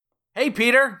Hey,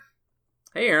 Peter.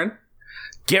 Hey, Aaron.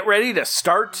 Get ready to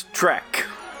start Trek.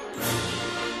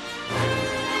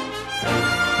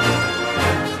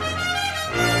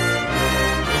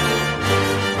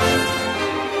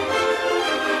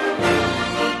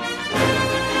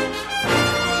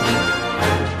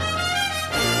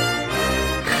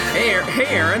 Hey,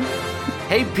 Aaron.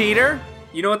 Hey, Peter.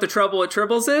 You know what the trouble at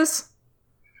Tribbles is?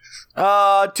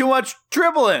 Too much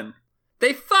dribbling.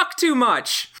 They fuck too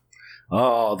much.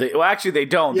 Oh, actually, they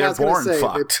don't. Yeah, They're born they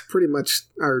fucked. pretty much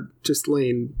are just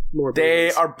laying more They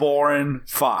babies. are born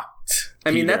fucked.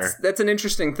 I mean, Peter. that's an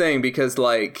interesting thing because,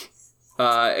 like,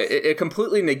 it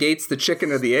completely negates the chicken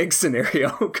or the egg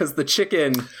scenario because the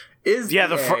chicken is the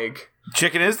egg.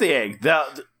 Chicken is the egg.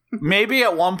 Maybe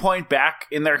at one point back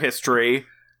in their history,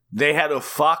 they had a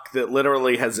fuck that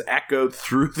literally has echoed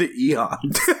through the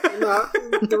eons.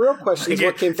 The real question is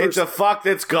what came first. It's a fuck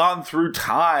that's gone through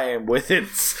time with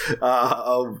its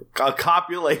a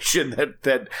copulation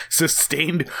that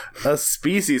sustained a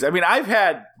species. I mean, I've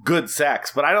had good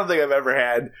sex, but I don't think I've ever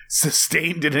had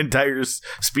sustained an entire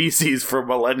species for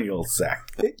millennial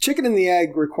sex. Chicken and the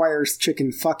egg requires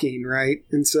chicken fucking, right?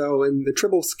 And so in the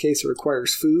Tribbles case, it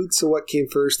requires food. So what came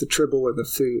first, the Tribble or the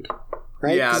food?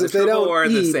 Right? Yeah, the if they don't Tribble or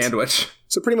eat, the sandwich.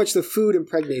 So pretty much the food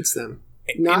impregnates them.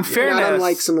 In fairness, not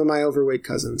unlike some of my overweight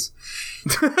cousins.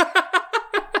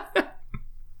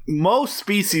 Most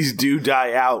species do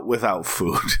die out without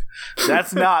food.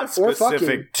 That's not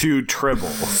specific to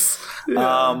Tribbles.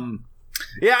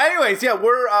 Anyways,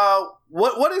 we're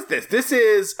what is this? This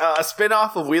is a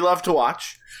spin-off of We Love to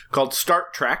Watch called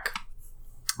Start Trek.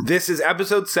 This is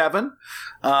episode 7,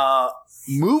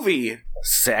 movie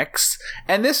 6,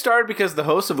 and this started because the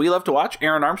hosts of We Love to Watch,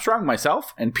 Aaron Armstrong,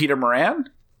 myself, and Peter Moran.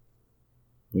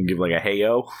 We can give like a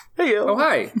hey-o. Hey-o. Oh,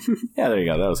 hi. Yeah, there you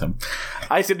go. That was him.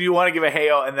 I said, do you want to give a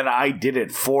hey-o? And then I did it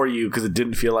for you because it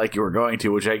didn't feel like you were going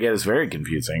to, which I get is very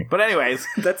confusing. But anyways.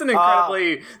 That's an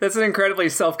incredibly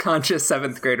self-conscious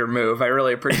 7th grader move. I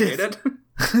really appreciate it.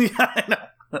 Yeah, I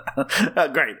know.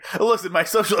 Great. Listen, my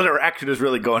social interaction is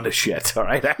really going to shit. All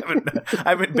right, I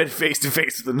haven't been face to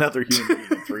face with another human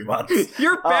being in 3 months.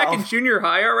 You're back in junior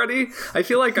high already? I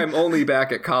feel like I'm only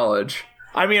back at college.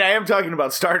 I mean, I am talking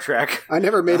about Star Trek. I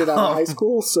never made it out of high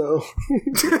school, so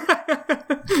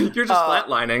you're just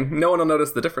flatlining. No one will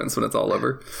notice the difference when it's all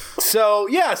over. So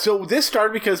this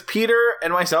started because Peter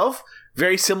and myself,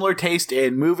 very similar taste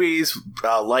in movies,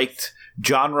 liked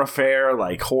genre fare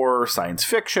like horror, science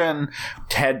fiction,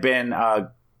 had been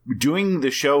doing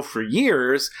the show for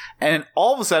years, and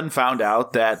all of a sudden found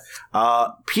out that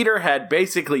Peter had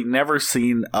basically never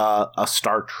seen a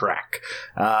Star Trek.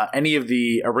 Any of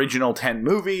the original 10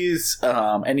 movies,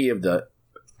 any of the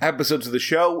episodes of the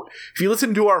show. If you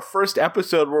listen to our first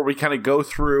episode where we kind of go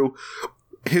through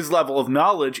his level of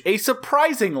knowledge, a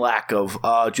surprising lack of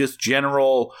just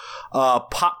general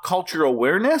pop culture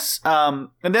awareness. And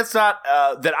that's not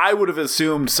that I would have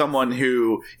assumed someone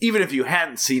who, even if you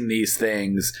hadn't seen these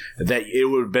things, that it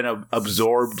would have been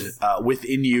absorbed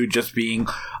within you just being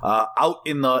out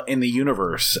in the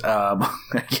universe,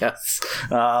 I guess.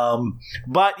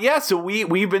 But yeah, so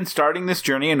we've been starting this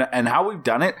journey, and how we've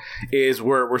done it is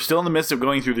we're still in the midst of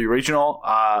going through the original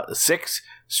 6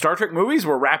 Star Trek movies.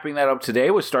 We're wrapping that up today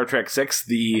with Star Trek 6,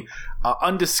 The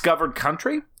Undiscovered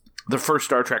Country, the first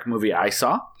Star Trek movie I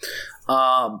saw.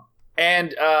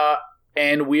 And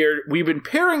we've been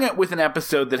pairing it with an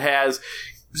episode that has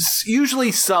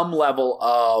usually some level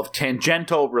of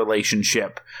tangential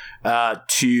relationship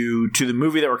to the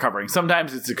movie that we're covering.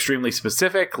 Sometimes it's extremely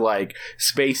specific, like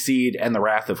Space Seed and the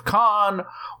Wrath of Khan,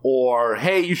 or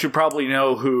hey, you should probably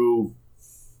know who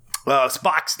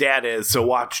Spock's dad is, so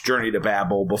watch Journey to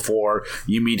Babel before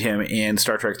you meet him in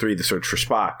Star Trek 3, The Search for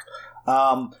Spock.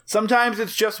 Sometimes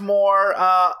it's just more,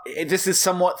 this is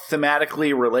somewhat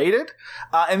thematically related.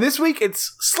 And this week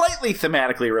it's slightly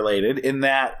thematically related in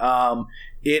that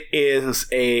it is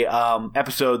a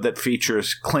episode that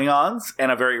features Klingons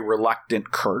and a very reluctant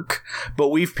Kirk. But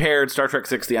we've paired Star Trek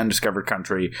 6, The Undiscovered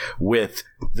Country with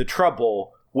The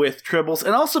Trouble with Tribbles,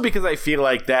 and also because I feel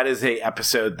like that is a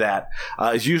episode that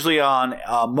is usually on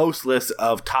most lists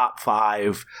of top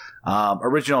 5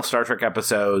 original Star Trek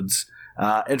episodes.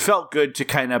 It felt good to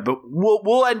kind of, but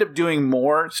we'll end up doing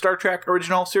more Star Trek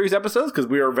original series episodes because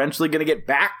we are eventually going to get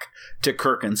back to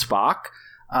Kirk and Spock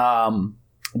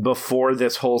before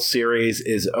this whole series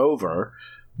is over.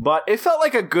 But it felt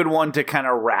like a good one to kind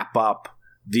of wrap up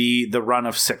the run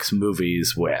of 6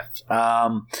 movies with.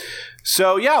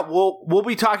 So yeah, we'll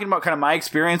be talking about kind of my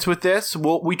experience with this.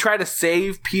 We try to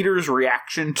save Peter's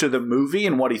reaction to the movie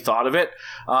and what he thought of it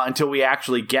until we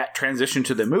actually get transition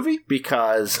to the movie,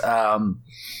 because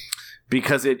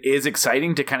because it is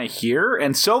exciting to kind of hear.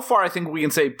 And so far, I think we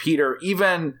can say, Peter,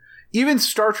 even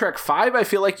Star Trek V, I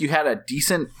feel like you had a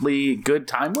decently good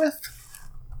time with.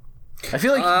 I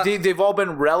feel like they've all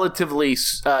been relatively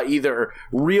either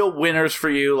real winners for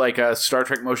you, like a Star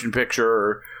Trek motion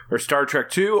picture or Star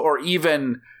Trek II, or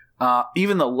even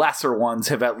the lesser ones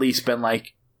have at least been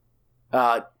like,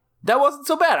 that wasn't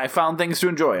so bad. I found things to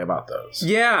enjoy about those.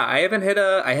 Yeah, I haven't hit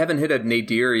a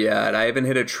nadir yet. I haven't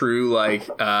hit a true like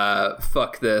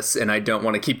fuck this and I don't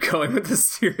want to keep going with this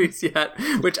series yet.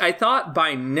 Which I thought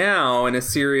by now in a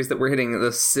series that we're hitting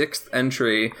the 6th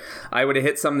entry, I would have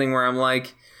hit something where I'm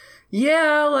like,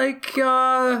 yeah, like,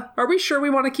 are we sure we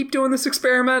want to keep doing this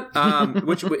experiment?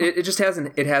 Which it just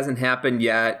hasn't happened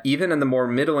yet. Even in the more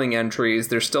middling entries,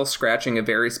 they're still scratching a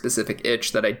very specific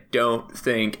itch that I don't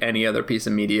think any other piece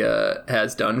of media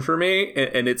has done for me.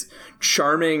 And it's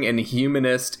charming and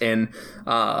humanist and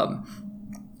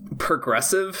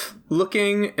progressive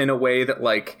looking in a way that,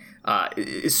 like,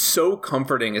 is so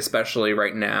comforting, especially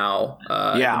right now,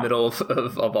 in the middle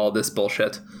of all this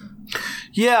bullshit.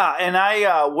 Yeah, and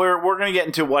we're going to get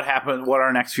into what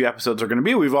our next few episodes are going to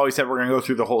be. We've always said we're going to go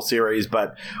through the whole series,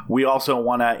 but we also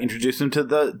want to introduce them to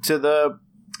the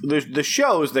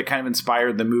shows that kind of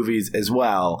inspired the movies as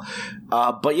well.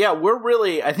 But yeah,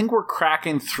 I think we're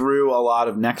cracking through a lot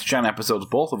of Next Gen episodes.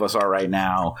 Both of us are right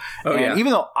now. Oh, and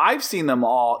even though I've seen them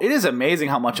all, it is amazing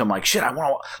how much I'm like, shit, I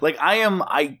want to, like,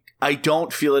 I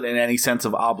don't feel it in any sense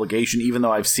of obligation, even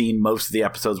though I've seen most of the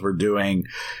episodes we're doing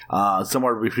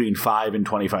somewhere between 5 and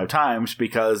 25 times,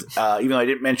 because even though I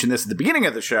didn't mention this at the beginning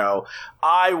of the show,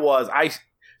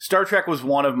 Star Trek was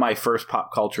one of my first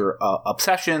pop culture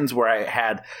obsessions, where I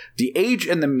had the age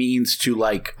and the means to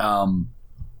like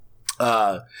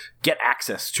get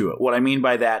access to it. What I mean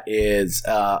by that is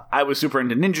I was super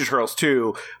into Ninja Turtles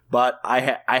too, but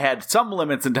I had some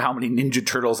limits into how many Ninja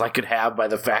Turtles I could have by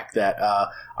the fact that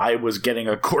I was getting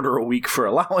a quarter a week for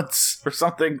allowance or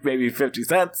something, maybe 50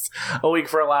 cents a week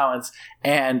for allowance.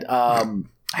 And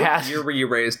what year were you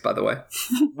raised, by the way?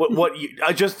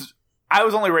 I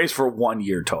was only raised for 1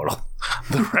 year total.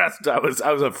 The rest, I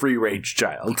was a free range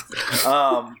child.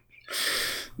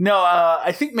 No,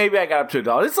 I think maybe I got up to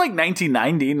adult. It's like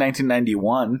 1990,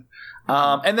 1991.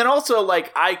 And then also,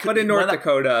 like, But in North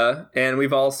Dakota, and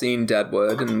we've all seen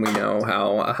Deadwood, and we know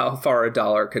how far a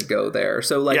dollar could go there.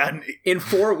 So, like, in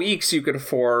 4 weeks, you could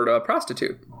afford a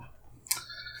prostitute.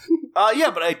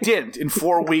 Yeah, but I didn't. In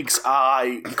 4 weeks,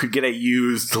 I could get a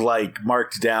used, like,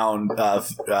 marked down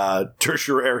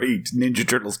tertiary Ninja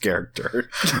Turtles character.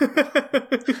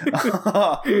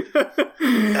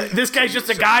 This guy's just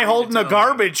a guy holding a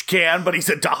garbage can, but he's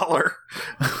 $1.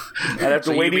 I'd have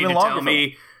to wait even longer. Tell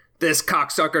me this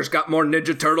cocksucker's got more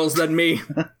Ninja Turtles than me.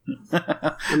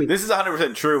 This is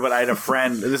 100% true, but I had a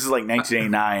friend, this is like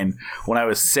 1989, when I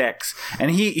was 6, and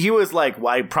he was like,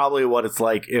 probably what it's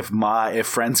like if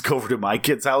friends go over to my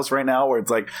kid's house right now, where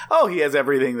it's like, oh, he has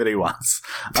everything that he wants.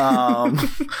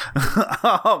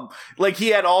 Like, he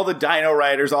had all the Dino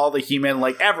Riders, all the He-Man,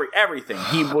 like everything.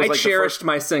 He was I cherished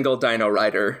my single Dino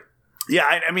Rider.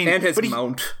 Yeah, I mean, and his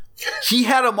mount. He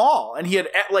had them all, and he had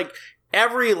like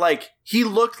he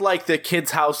looked like the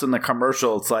kid's house in the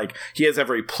commercial. It's like he has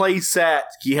every play set,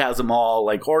 he has them all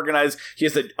like organized, he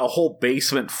has a whole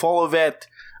basement full of it.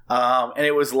 And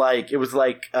it was like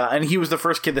and he was the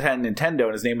first kid that had a Nintendo,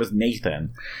 and his name was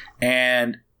Nathan.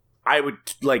 And I would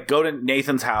like go to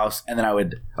Nathan's house, and then I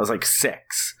was like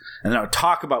 6, and then I would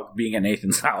talk about being at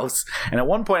Nathan's house. And at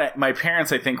one point, my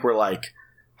parents, I think, were like,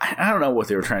 I don't know what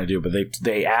they were trying to do, but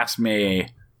they asked me,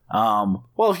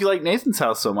 well, if you like Nathan's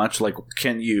house so much, like,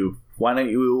 why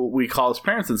don't we call his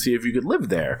parents and see if you could live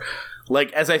there?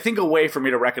 Like, as I think a way for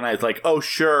me to recognize, like, oh,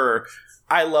 sure,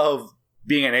 I love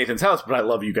being at Nathan's house, but I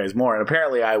love you guys more. And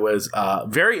apparently I was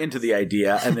very into the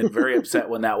idea, and then very upset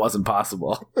when that wasn't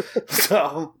possible.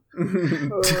 So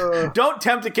don't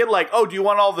tempt a kid like, oh, do you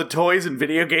want all the toys and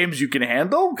video games you can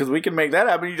handle? Because we can make that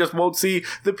happen. You just won't see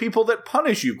the people that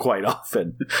punish you quite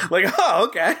often. Like, oh,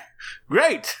 okay,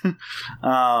 great.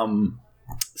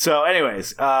 So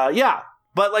anyways, yeah.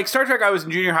 But like Star Trek, I was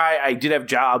in junior high. I did have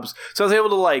jobs, so I was able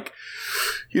to like,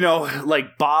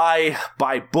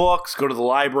 buy books, go to the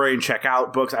library and check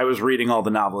out books. I was reading all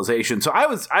the novelization, so I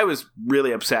was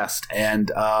really obsessed, and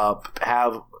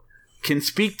can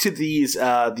speak to these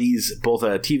both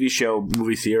a TV show,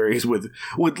 movie series with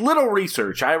little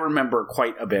research. I remember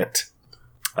quite a bit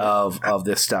of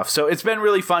this stuff, so it's been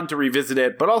really fun to revisit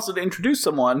it, but also to introduce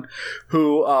someone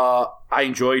who I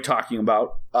enjoy talking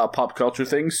about pop culture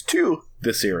things to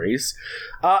the series.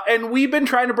 And we've been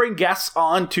trying to bring guests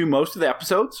on to most of the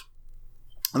episodes.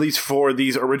 at least for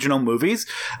these original movies,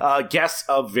 guests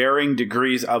of varying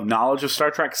degrees of knowledge of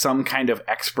Star Trek, some kind of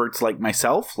experts like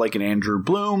myself, like an Andrew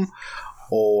Bloom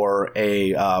or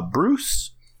a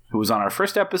Bruce, who was on our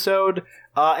first episode,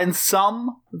 and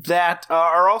some that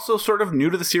are also sort of new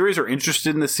to the series or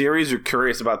interested in the series or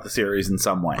curious about the series in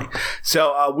some way.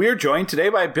 So we're joined today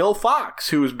by Bill Fox,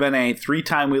 who's been a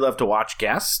 3-time We Love to Watch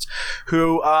guest,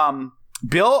 who...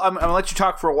 Bill, I'm going to let you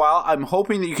talk for a while. I'm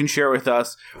hoping that you can share with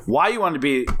us why you wanted to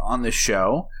be on this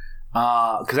show,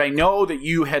 because I know that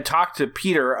you had talked to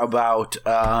Peter about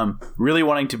really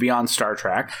wanting to be on Star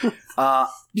Trek.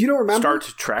 You don't remember? Star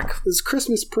Trek. It was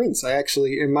Christmas Prince. I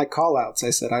actually, in my call-outs, I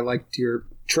said I liked your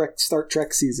Star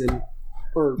Trek season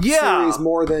or series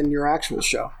more than your actual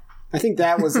show. I think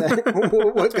that was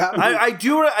what got me. I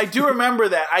do remember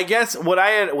that. I guess what I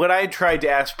had tried to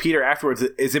ask Peter afterwards,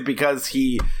 is it because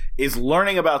he is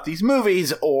learning about these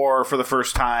movies, or for the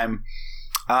first time,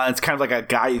 it's kind of like a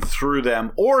guide through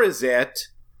them, or is it,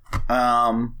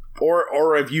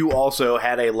 or have you also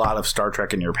had a lot of Star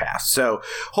Trek in your past? So,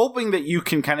 hoping that you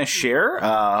can kind of share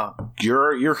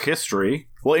your history.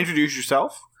 Well, introduce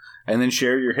yourself, and then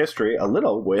share your history a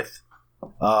little with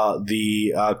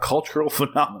the cultural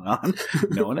phenomenon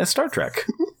known as Star Trek.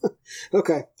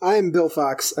 Okay, I am Bill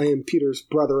Fox. I am Peter's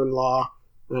brother-in-law.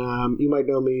 You might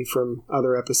know me from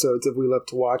other episodes of We Love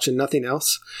to Watch and nothing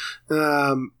else.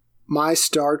 My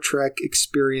Star Trek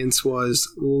experience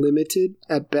was limited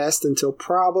at best until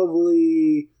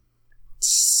probably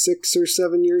 6 or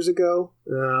 7 years ago.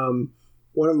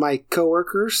 One of my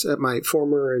coworkers at my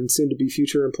former and soon-to-be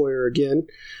future employer again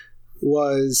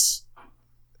was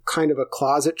kind of a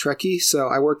closet Trekkie. So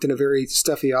I worked in a very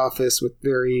stuffy office with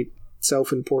very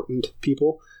self-important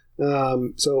people.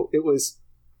 So it was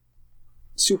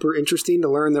super interesting to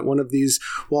learn that one of these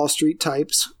Wall Street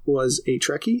types was a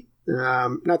Trekkie.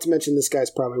 Not to mention this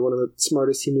guy's probably one of the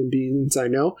smartest human beings I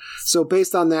know. So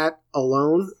based on that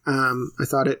alone, I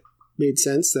thought it made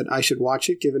sense that I should watch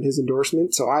it given his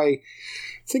endorsement. So I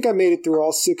think I made it through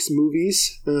all 6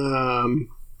 movies.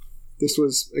 This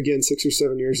was, again, 6 or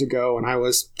 7 years ago, and I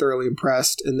was thoroughly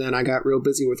impressed. And then I got real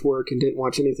busy with work and didn't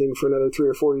watch anything for another 3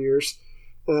 or 4 years.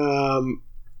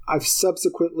 I've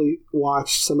subsequently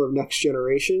watched some of Next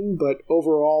Generation, but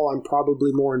overall I'm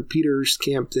probably more in Peter's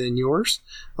camp than yours.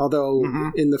 Although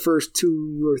in the first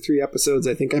 2 or 3 episodes,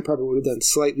 I think I probably would have done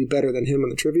slightly better than him on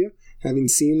the trivia, having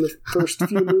seen the first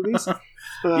few movies.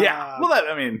 Yeah, well,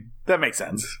 that makes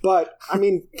sense. But I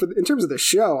mean, in terms of the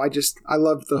show, I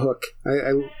loved the hook.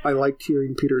 I liked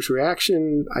hearing Peter's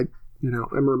reaction.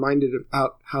 I'm reminded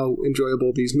about how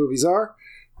enjoyable these movies are.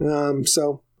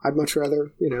 So I'd much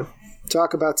rather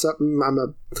talk about something. I'm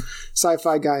a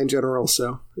sci-fi guy in general,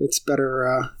 so it's better.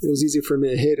 It was easy for me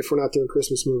to hit if we're not doing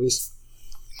Christmas movies.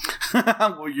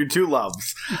 Well, your 2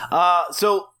 loves.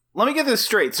 So let me get this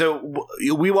straight. So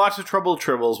we watched The Trouble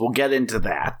Tribbles. We'll get into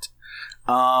that.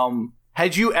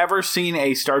 Had you ever seen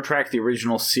a Star Trek The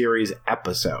Original Series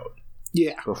episode?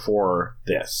 Yeah. Before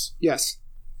this? Yes.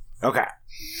 Okay.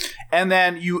 And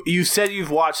then you said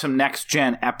you've watched some Next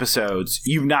Gen episodes.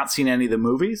 You've not seen any of the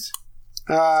movies?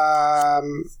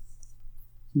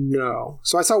 No.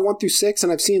 So I saw 1 through 6,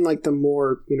 and I've seen like the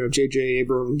more, J.J.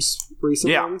 Abrams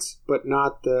recent ones, but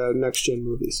not the Next Gen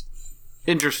movies.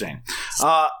 Interesting.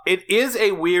 It is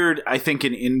a weird, I think,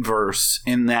 an inverse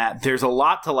in that there's a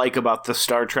lot to like about the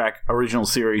Star Trek Original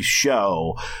Series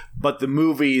show, but the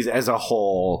movies as a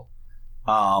whole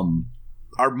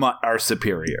are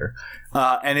superior.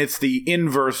 And it's the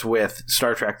inverse with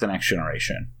Star Trek The Next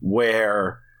Generation,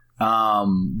 where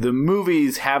the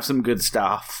movies have some good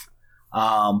stuff,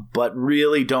 but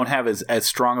really don't have as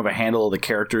strong of a handle of the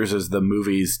characters as the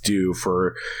movies do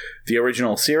for the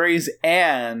original series.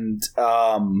 And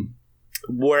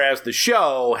whereas the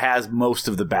show has most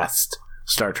of the best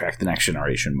Star Trek The Next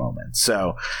Generation moments.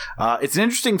 So it's an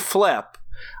interesting flip.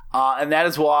 And that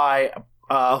is why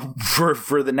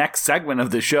for the next segment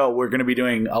of the show, we're going to be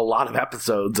doing a lot of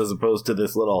episodes as opposed to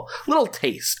this little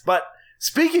taste. But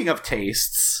speaking of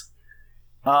tastes,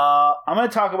 I'm going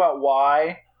to talk about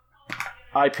why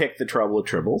I picked The Trouble with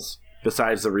Tribbles,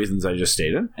 besides the reasons I just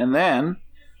stated. And then,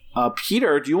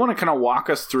 Peter, do you want to kind of walk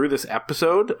us through this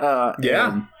episode?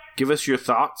 And give us your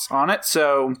thoughts on it.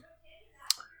 So,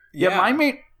 my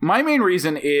main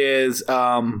reason is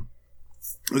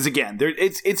again,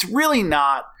 it's really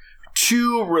not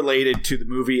too related to the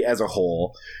movie as a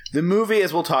whole. The movie,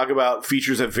 as we'll talk about,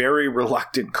 features a very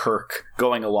reluctant Kirk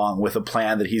going along with a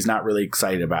plan that he's not really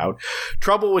excited about.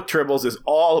 Trouble with Tribbles is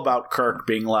all about Kirk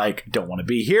being like, don't want to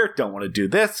be here, don't want to do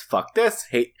this, fuck this,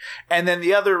 hate. And then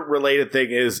the other related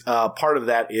thing is, part of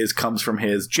that comes from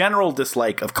his general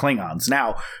dislike of Klingons.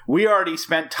 Now, we already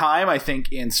spent time, I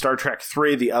think, in Star Trek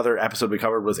 3, the other episode we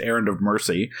covered was Errand of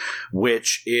Mercy,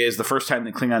 which is the first time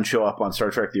the Klingons show up on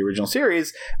Star Trek, the original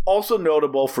series. Also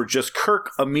notable for just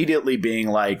Kirk immediately being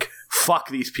like, fuck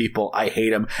these people, I hate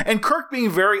them. And Kirk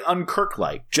being very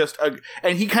un-Kirk-like.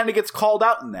 And he kind of gets called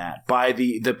out in that by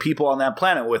the people on that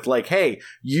planet with like, hey,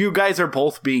 you guys are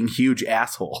both being huge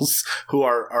assholes who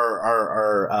are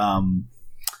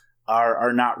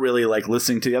not really like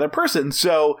listening to the other person.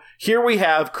 So here we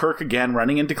have Kirk again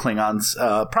running into Klingons.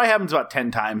 Probably happens about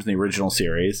 10 times in the original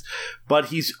series, but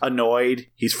he's annoyed,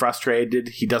 he's frustrated,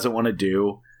 he doesn't want to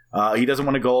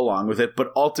go along with it,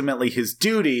 but ultimately his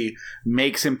duty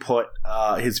makes him put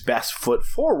his best foot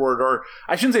forward, or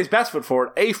I shouldn't say his best foot forward,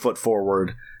 a foot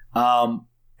forward.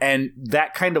 And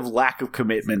that kind of lack of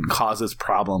commitment causes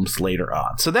problems later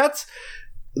on. So that's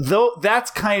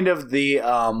kind of the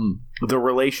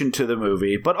relation to the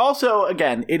movie. But also,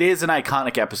 again, it is an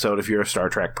iconic episode if you're a Star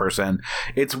Trek person.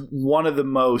 It's one of the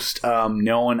most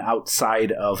known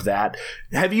outside of that.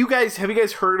 Have you guys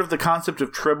heard of the concept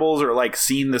of Tribbles, or like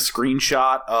seen the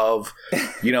screenshot of,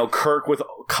 Kirk with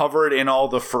covered in all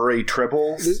the furry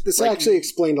Tribbles? This actually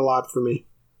explained a lot for me.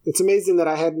 It's amazing that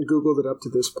I hadn't Googled it up to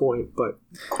this point, but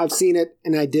I've seen it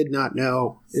and I did not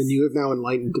know, and you have now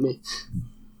enlightened me.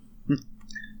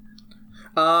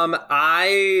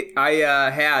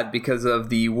 I had, because of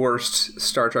the worst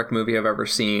Star Trek movie I've ever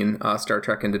seen, Star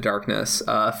Trek Into Darkness,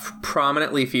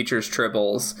 prominently features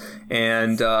Tribbles,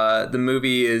 and the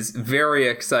movie is very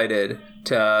excited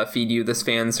to feed you this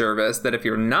fan service that if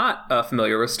you're not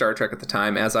familiar with Star Trek at the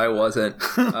time, as I wasn't,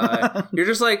 you're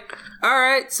just like, all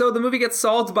right, so the movie gets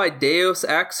solved by Deus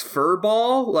Ex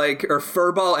Furball, or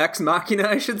Furball Ex Machina,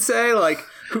 I should say,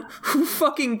 who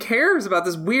fucking cares about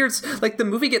this weird... the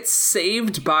movie gets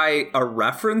saved by a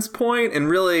reference point, and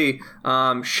really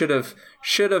should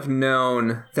have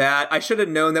known that. I should have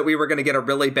known that we were going to get a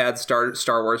really bad Star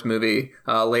Wars movie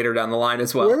later down the line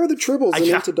as well. Where are the Tribbles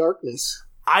in Into Darkness?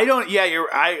 I don't... Yeah,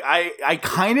 I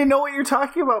kind of know what you're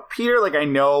talking about, Peter. I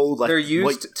know... They're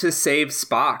used to save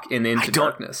Spock in Into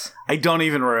Darkness. I don't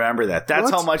even remember that. That's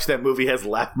how much that movie has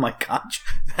left my conscience.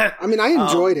 I mean, I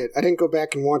enjoyed it. I didn't go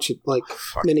back and watch it,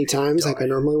 many times like I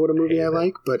normally would a movie I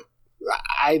like, but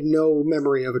I have no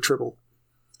memory of a Tribble.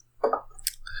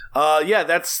 Yeah,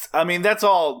 that's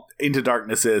all Into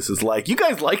Darkness is you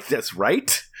guys like this,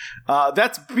 right?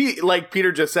 That's like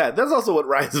Peter just said. That's also what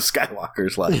Rise of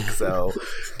Skywalker's like. So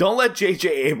don't let J.J.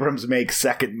 Abrams make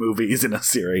second movies in a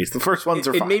series. The first ones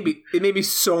are fine. It made me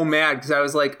so mad because I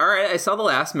was like, all right, I saw the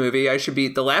last movie.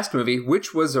 The last movie,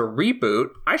 which was a reboot.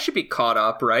 I should be caught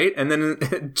up, right? And then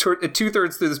 2/3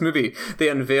 through this movie, they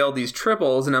unveil these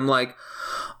Tribbles, and I'm like,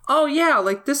 oh yeah,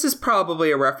 this is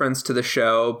probably a reference to the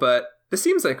show, but this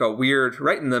seems like a weird,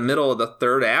 right in the middle of the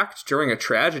third act, during a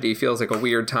tragedy, feels like a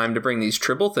weird time to bring these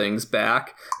Tribble things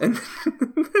back. And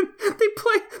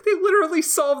they literally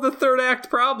solve the third act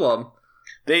problem.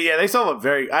 They solve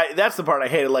it that's the part I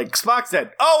hated. Spock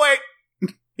said, oh wait,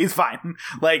 he's fine.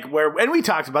 And we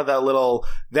talked about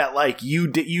that you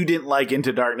didn't like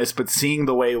Into Darkness, but seeing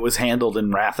the way it was handled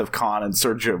in Wrath of Khan and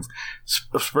Search for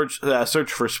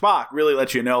Spock really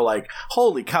let you know,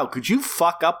 holy cow, could you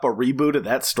fuck up a reboot of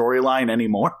that storyline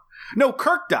anymore? No,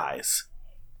 Kirk dies.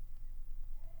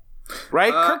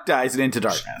 Right? Kirk dies in Into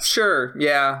Darkness. Sure,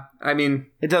 yeah. I mean,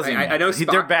 it doesn't matter. I know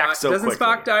Spock they're back so doesn't quickly.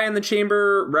 Spock die in the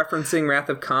chamber referencing Wrath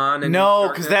of Khan? And no,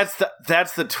 because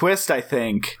that's the twist, I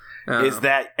think. Is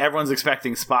that everyone's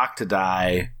expecting Spock to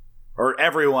die, or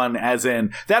everyone, as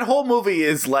in that whole movie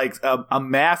is a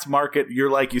mass market.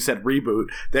 You said, reboot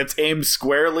that's aimed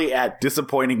squarely at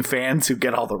disappointing fans who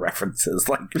get all the references.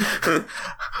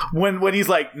 When he's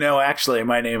like, no, actually,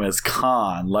 my name is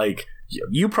Khan.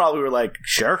 You probably were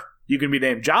sure, you can be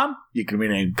named John, you can be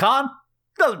named Khan.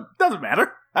 Doesn't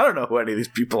matter. I don't know who any of these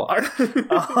people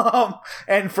are.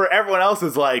 And for everyone else,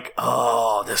 is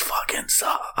oh, this fucking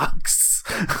sucks.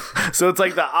 So it's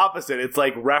the opposite. It's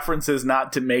references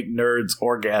not to make nerds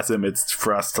orgasm. It's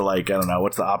for us to I don't know,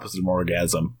 what's the opposite of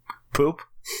orgasm? Poop?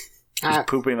 Just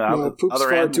pooping out the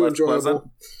other end. Too enjoyable.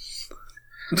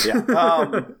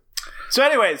 Yeah. So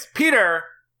anyways, Peter,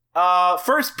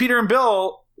 first Peter and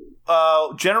Bill,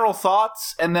 general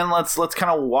thoughts, and then let's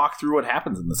kind of walk through what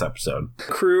happens in this episode.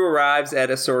 Crew arrives at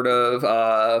a sort of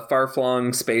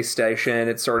far-flung space station.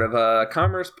 It's sort of a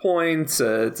commerce point.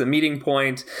 It's a meeting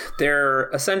point. They're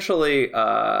essentially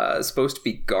supposed to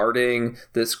be guarding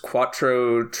this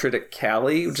Quattro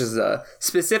Triticale, which is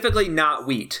specifically not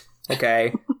wheat,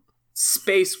 okay?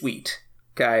 Space wheat,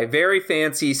 okay? Very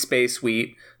fancy space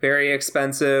wheat. Very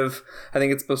expensive. I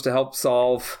think it's supposed to help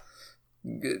solve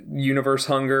universe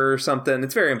hunger or something.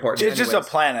 It's very important. It's just a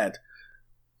planet.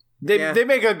 They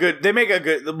make a good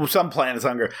some planets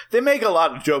hunger. They make a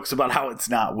lot of jokes about how it's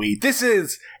not wheat. This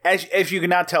is, as if you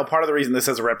cannot tell, part of the reason this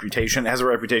has a reputation. It has a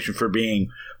reputation for being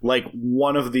like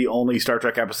one of the only Star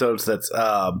Trek episodes that's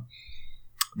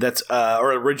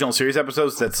or original series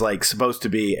episodes that's like supposed to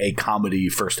be a comedy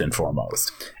first and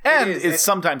foremost, and it's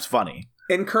sometimes funny.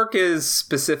 And Kirk is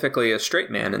specifically a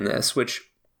straight man in this, which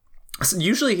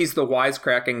usually he's the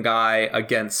wisecracking guy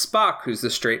against Spock, who's the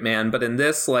straight man. But in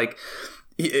this, like,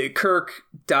 Kirk,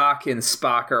 Doc, and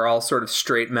Spock are all sort of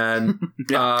straight men.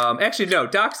 Yeah. Actually, no,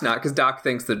 Doc's not, because Doc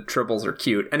thinks the tribbles are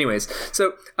cute. Anyways,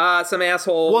 so some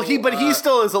asshole. Well, he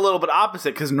still is a little bit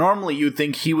opposite, because normally you'd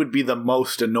think he would be the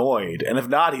most annoyed, and if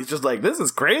not, he's just like, this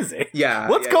is crazy. Yeah,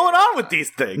 what's going on with these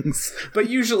things? But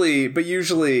usually.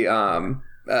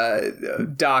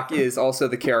 Doc is also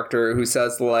the character who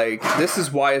says, like, this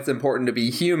is why it's important to be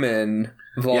human,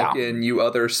 Vulcan, you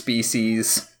other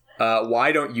species.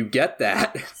 Why don't you get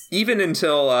that? Even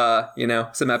until,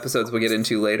 some episodes we'll get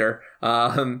into later.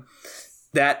 I've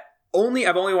only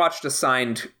watched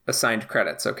assigned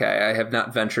credits, okay? I have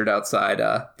not ventured outside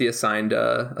the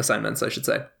assignments, I should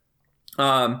say.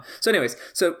 On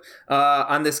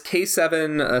this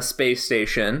K7 space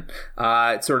station,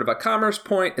 it's sort of a commerce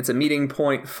point. It's a meeting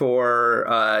point for,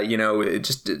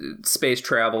 just space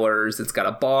travelers. It's got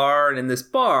a bar, and in this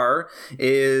bar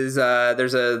is,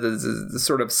 there's a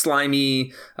sort of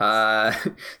slimy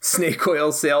snake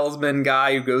oil salesman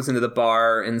guy who goes into the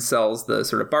bar and sells the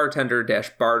sort of bartender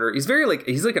 / barter. He's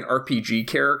like an RPG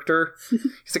character.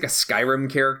 He's like a Skyrim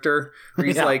character where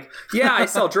he's like, yeah, I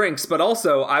sell drinks, but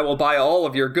also I will buy all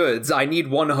of your goods. I need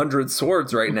 100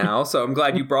 swords right now, so I'm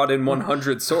glad you brought in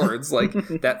 100 swords, like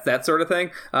that sort of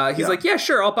thing. He's like, yeah,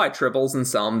 sure, I'll buy tribbles and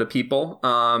sell them to people.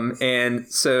 And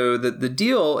so the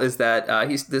deal is that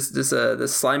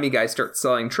this slimy guy starts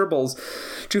selling tribbles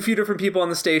to a few different people on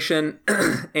the station,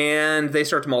 and they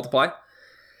start to multiply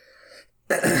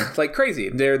like crazy.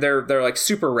 They're like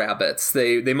super rabbits.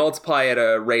 They multiply at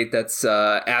a rate that's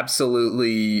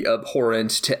absolutely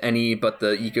abhorrent to any but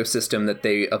the ecosystem that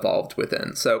they evolved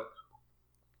within. So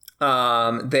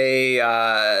in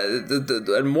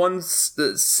one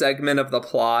segment of the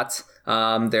plot,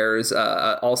 there's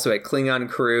also a Klingon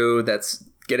crew that's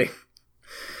getting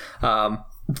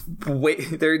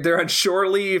they're on shore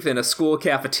leave in a school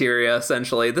cafeteria.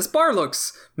 Essentially, this bar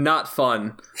looks not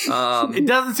fun. It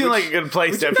doesn't seem like a good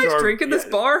place to have you guys drink in this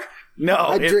bar? No,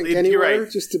 I drink anywhere.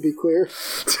 Right. Just to be clear,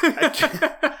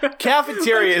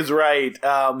 cafeteria is right.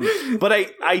 But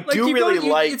I do really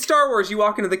like. It's Star Wars. You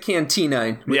walk into the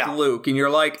cantina with Luke, and you're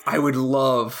like, I would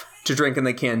love to drink in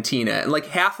the cantina. And like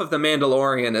half of The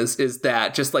Mandalorian is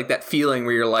that, just like that feeling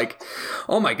where you're like,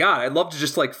 oh my god, I'd love to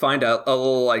just like find a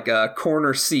little like a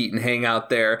corner seat and hang out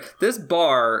there. This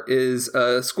bar is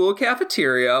a school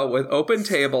cafeteria with open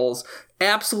tables,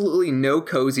 absolutely no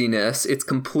coziness. It's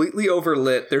completely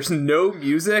overlit. There's no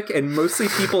music, and mostly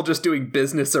people just doing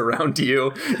business around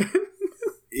you.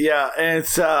 Yeah, and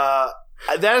it's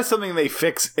that is something they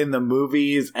fix in the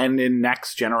movies and in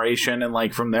Next Generation, and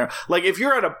like from there, like if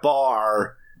you're at a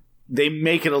bar, they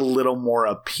make it a little more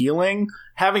appealing.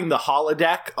 Having the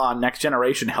holodeck on Next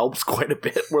Generation helps quite a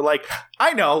bit. We're like,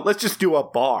 I know, let's just do a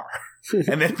bar.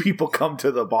 And then people come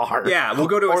to the bar. Yeah, we'll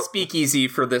go to a speakeasy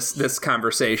for this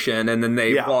conversation, and then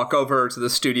they walk over to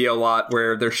the studio lot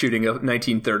where they're shooting a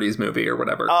 1930s movie or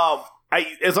whatever.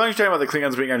 As long as you're talking about the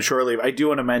Klingons being on shore leave, I do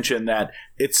want to mention that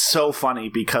it's so funny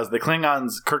because the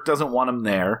Klingons, Kirk doesn't want them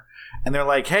there, and they're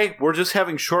like, hey, we're just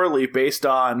having shore leave based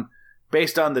on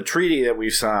the treaty that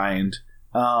we've signed,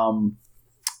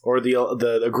 or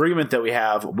the agreement that we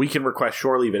have. We can request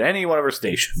shore leave at any one of our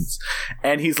stations.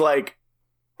 And he's like,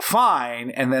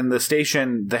 fine. And then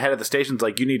the head of the station's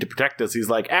like, you need to protect us. He's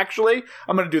like, actually,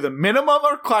 I'm going to do the minimum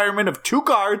requirement of 2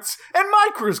 guards, and my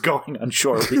crew's going on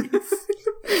shore leave.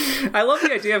 I love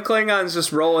the idea of Klingons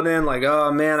just rolling in like,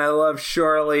 oh man, I love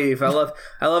shore leave. I love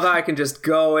how I can just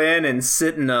go in and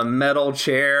sit in a metal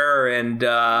chair and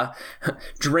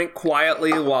drink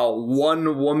quietly while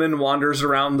one woman wanders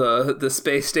around the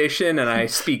space station, and I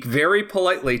speak very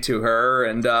politely to her,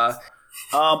 and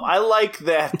I like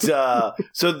that.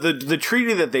 So the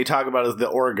treaty that they talk about is the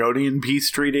Oregonian peace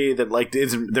treaty. That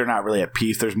they're not really at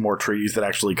peace. There's more treaties that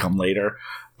actually come later,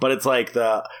 but it's like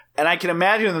and I can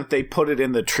imagine that they put it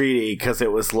in the treaty because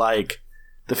it was like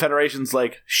the Federation's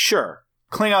like, sure,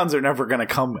 Klingons are never going to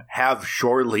come have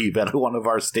shore leave at one of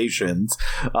our stations.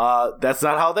 That's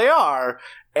not how they are.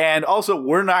 And also,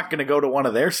 we're not going to go to one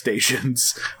of their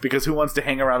stations because who wants to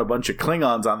hang around a bunch of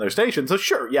Klingons on their station? So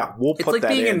sure, yeah, we'll put that in. It's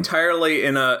like being entirely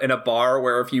in a bar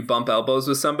where if you bump elbows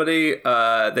with somebody,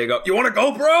 they go, "You want to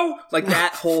go, bro?" Like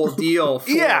that whole deal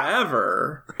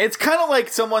forever. Yeah. It's kind of like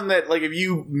someone that, like, if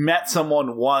you met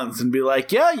someone once and be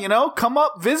like, "Yeah, come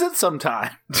up, visit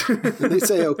sometime." And they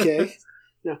say, "Okay."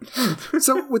 Yeah.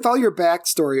 So, with all your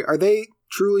backstory, are they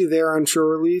truly there on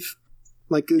shore leave?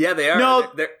 Like, yeah, they are.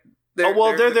 No.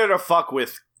 They're there to fuck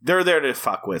with. They're there to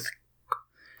fuck with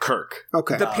Kirk.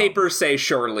 Okay. The papers say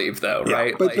shore leave, though,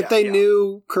 right? But they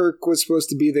knew Kirk was supposed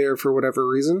to be there for whatever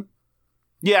reason.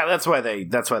 Yeah, that's why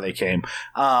they came.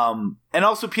 And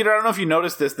also, Peter, I don't know if you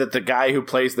noticed this, that the guy who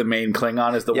plays the main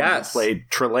Klingon is the one who played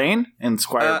Trelane in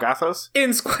Squire of Gothos.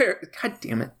 God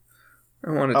damn it!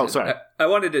 I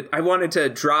wanted to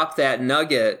drop that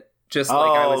nugget. Just like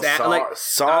I was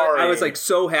I was like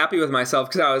so happy with myself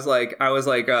because I was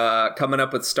like coming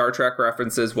up with Star Trek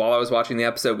references while I was watching the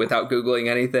episode without Googling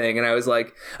anything, and I was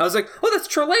like, oh, that's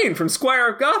Trelane from Squire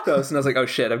of Gothos, and I was like, oh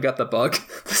shit, I've got the bug.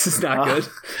 This is not good.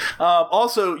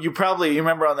 Also, you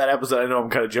remember on that episode, I know I'm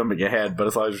kind of jumping ahead, but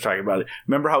as long as you're talking about it,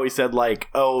 remember how he said like,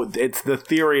 oh, it's the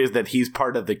theory is that he's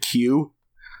part of the Q?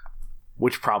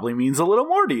 Which probably means a little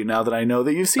more to you now that I know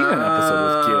that you've seen an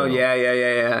episode with Q. Oh,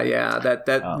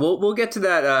 yeah. We'll get to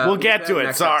that. We'll get to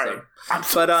it. Sorry.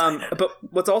 But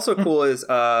what's also cool is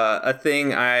a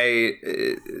thing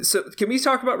so can we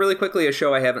talk about really quickly a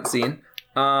show I haven't seen?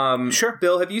 Sure.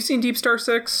 Bill, have you seen Deep Star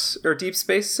 6 or Deep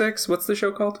Space 6? What's the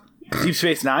show called? Deep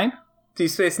Space Nine? Deep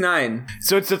Space Nine.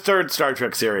 So it's the third Star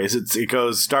Trek series. It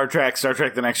goes Star Trek,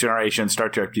 The Next Generation, Star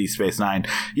Trek, Deep Space Nine.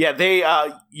 Yeah, they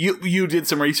you did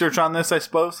some research on this, I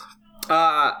suppose.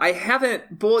 I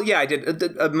haven't. Well, yeah, I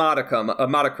did a modicum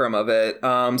of it.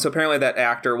 So apparently that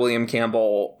actor William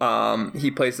Campbell,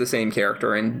 he plays the same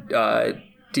character in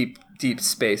Deep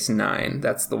Space Nine.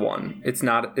 That's the one. It's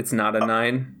not a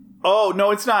 9. Oh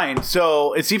no, it's 9.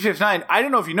 So it's Deep Space Nine. I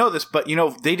don't know if you know this, but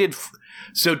they did.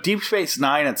 So Deep Space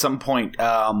Nine at some point,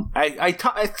 I think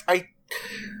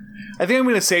I'm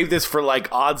going to save this for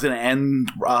like odds and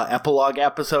end epilogue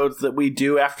episodes that we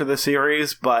do after the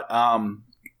series. But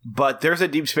there's a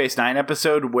Deep Space Nine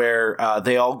episode where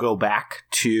they all go back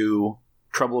to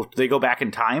Trouble. They go back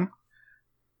in time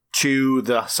to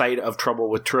the site of Trouble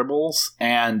with Tribbles,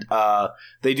 and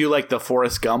they do like the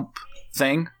Forrest Gump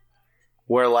thing,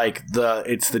 where like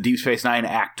it's the Deep Space Nine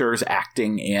actors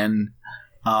acting in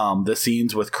the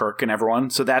scenes with Kirk and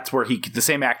everyone. So that's where the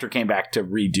same actor came back to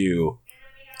redo,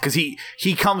 because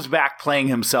he comes back playing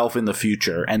himself in the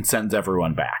future and sends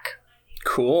everyone back.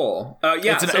 Cool.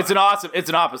 Yeah, it's an awesome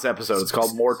episode. It's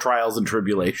called More Trials and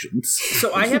Tribulations.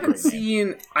 So I haven't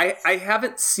seen I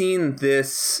haven't seen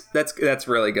this. That's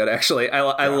really good, actually.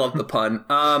 I love the pun.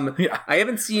 Yeah. I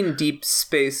haven't seen Deep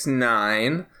Space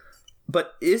Nine.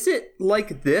 But is it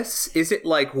like this? Is it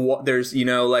like what there's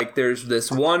this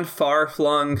one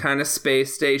far-flung kind of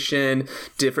space station,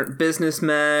 different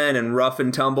businessmen and rough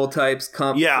and tumble types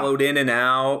float in and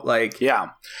out? Like,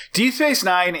 yeah. Deep Space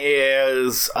Nine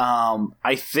is,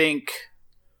 I think,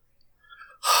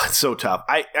 it's so tough.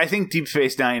 I think Deep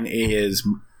Space Nine is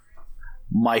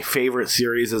my favorite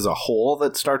series as a whole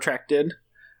that Star Trek did.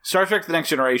 Star Trek The Next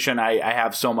Generation I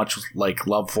have so much like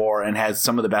love for and has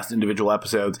some of the best individual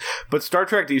episodes, but Star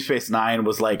Trek Deep Space Nine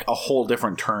was like a whole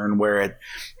different turn where it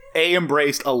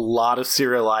embraced a lot of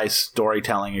serialized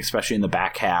storytelling, especially in the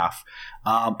back half,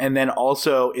 and then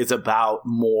also is about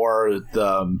more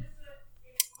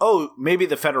maybe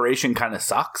the Federation kind of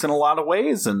sucks in a lot of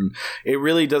ways, and it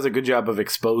really does a good job of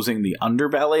exposing the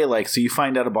underbelly. Like, so you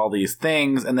find out about all these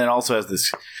things, and then also has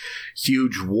this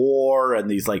huge war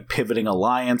and these like pivoting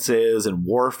alliances, and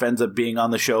Worf ends up being on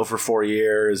the show for 4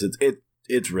 years.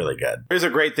 It's really good. There's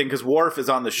a great thing because Worf is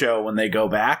on the show when they go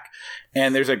back,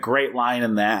 and there's a great line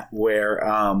in that where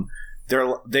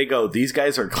they go, these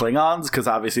guys are Klingons, because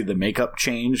obviously the makeup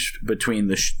changed between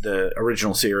the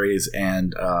original series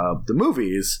and the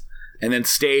movies, and then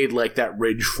stayed like that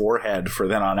ridge forehead for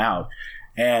then on out.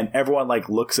 And everyone like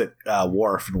looks at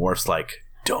Worf, and Worf's like,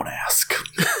 don't ask.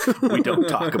 We don't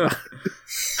talk about it.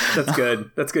 That's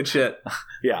good. That's good shit.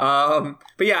 Yeah.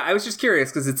 But yeah, I was just curious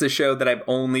because it's a show that I've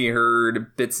only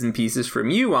heard bits and pieces from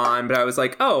you on, but I was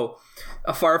like, oh,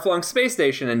 a far-flung space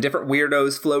station and different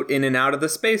weirdos float in and out of the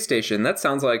space station. That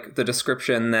sounds like the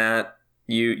description that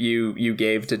you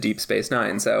gave to Deep Space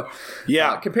Nine. So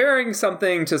yeah, comparing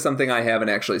something to something I haven't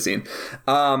actually seen.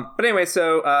 But anyway,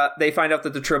 so they find out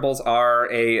that the Tribbles are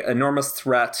a enormous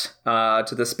threat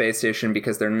to the space station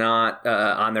because they're not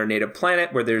on their native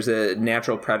planet where there's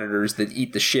natural predators that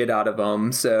eat the shit out of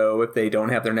them. So if they don't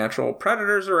have their natural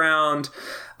predators around,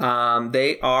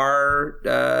 they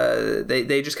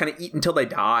just kind of eat until they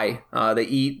die. They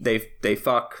eat, they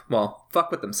fuck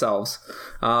with themselves,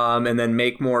 and then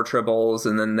make more Tribbles,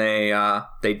 and then they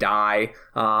die,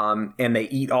 and they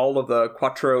eat all of the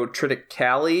Quattro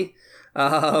Triticale.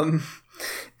 And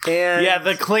yeah,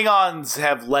 the Klingons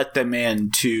have let them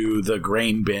into the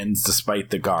grain bins despite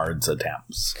the guards'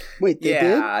 attempts. Wait, they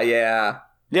did?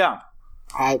 Yeah.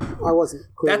 I wasn't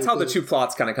clear. That's how the two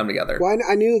plots kind of come together. Well,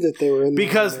 I knew that they were in there.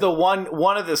 Because the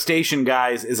one of the station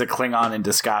guys is a Klingon in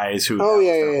disguise who... Oh,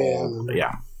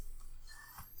 yeah.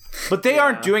 But they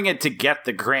aren't doing it to get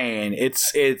the grain.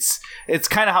 It's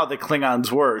kind of how the Klingons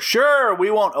were. Sure,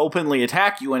 we won't openly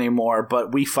attack you anymore,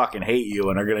 but we fucking hate you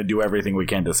and are going to do everything we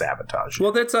can to sabotage you.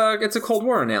 Well, it's a Cold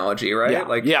War analogy, right?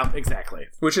 Yeah, exactly.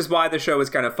 Which is why the show is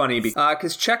kind of funny,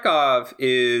 because Chekhov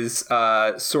is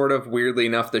sort of, weirdly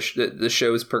enough, the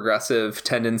show's progressive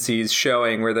tendencies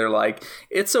showing, where they're like,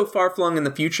 it's so far-flung in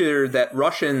the future that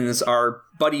Russians are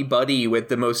buddy-buddy with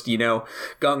the most,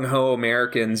 gung-ho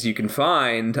Americans you can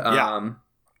find.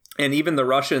 And even the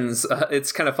Russians,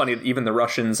 it's kind of funny that even the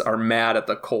Russians are mad at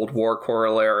the Cold War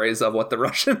corollaries of what the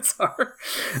Russians are.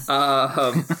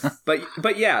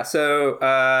 But yeah, so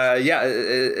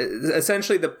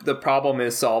essentially the problem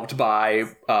is solved by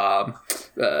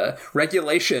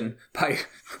regulation,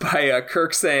 by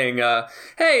Kirk saying,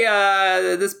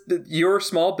 hey, your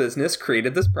small business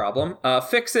created this problem.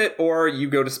 Fix it or you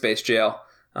go to space jail.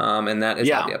 And that is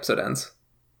how the episode ends.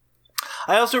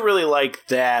 I also really like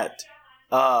that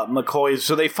McCoy's...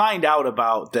 So they find out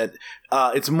about that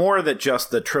it's more that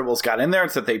just the Tribbles got in there.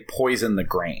 It's that they poison the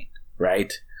grain,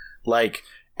 right?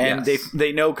 And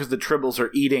they know because the Tribbles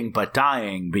are eating but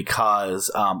dying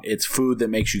because it's food that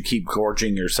makes you keep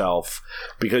gorging yourself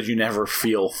because you never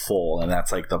feel full. And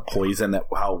that's like the poison, that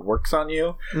how it works on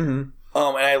you. Mm-hmm.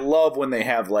 And I love when they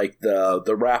have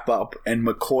the wrap up and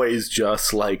McCoy's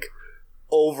just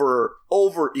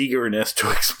over eagerness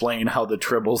to explain how the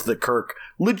Tribbles that Kirk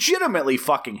legitimately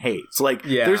fucking hates.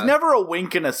 There's never a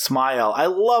wink and a smile. I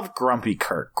love Grumpy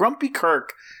Kirk. Grumpy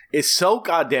Kirk is so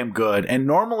goddamn good, and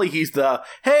normally he's the,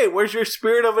 hey, where's your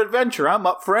spirit of adventure? I'm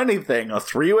up for anything. A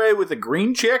three-way with a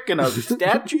green chick and a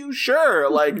statue? Sure.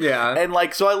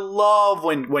 So I love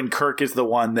when Kirk is the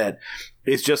one that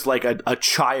is just like a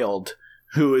child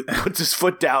who puts his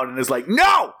foot down and is like,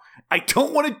 no! I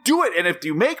don't want to do it, and if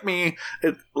you make me,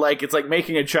 it's like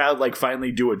making a child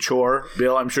finally do a chore.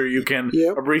 Bill, I'm sure you can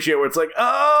appreciate where it's like,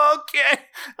 oh, okay,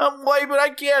 I'm white, but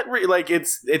I can't read.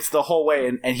 It's the whole way,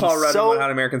 and he's Paul Rudd so in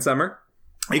Hot American Summer.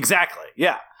 Exactly,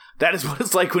 yeah. That is what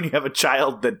it's like when you have a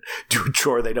child that do a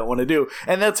chore they don't want to do,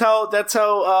 and that's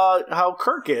how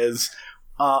Kirk is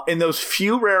in those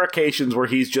few rare occasions where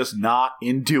he's just not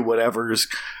into whatever's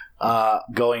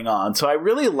going on. So I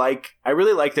really like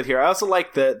that here. I also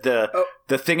like the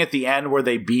thing at the end where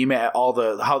they beam at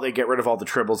how they get rid of all the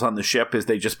Tribbles on the ship is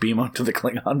they just beam onto the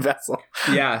Klingon vessel.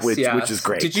 Yes, which is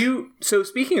great. So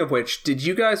speaking of which, did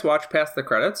you guys watch past the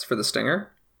credits for the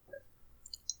Stinger?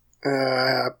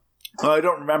 I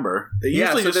don't remember.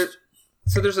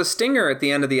 So there's a stinger at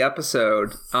the end of the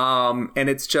episode, and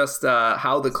it's just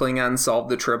how the Klingons solve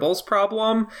the Tribbles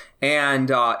problem,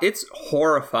 and it's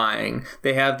horrifying.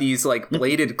 They have these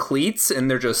bladed cleats, and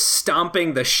they're just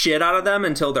stomping the shit out of them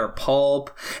until they're pulp.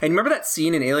 And remember that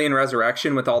scene in Alien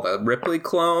Resurrection with all the Ripley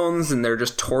clones, and they're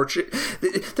just torching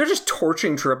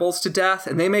Tribbles to death,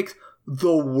 and they make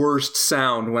the worst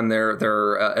sound when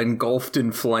they're engulfed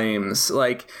in flames,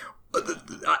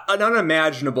 an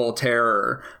unimaginable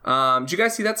terror. Did you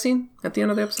guys see that scene at the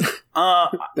end of the episode?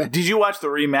 Did you watch the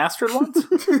remastered ones?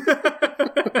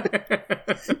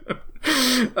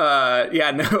 I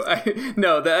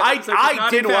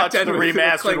did watch the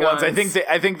remastered ones.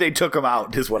 I think they took them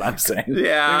out, is what I'm saying.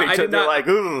 Yeah, they're like,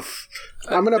 oof.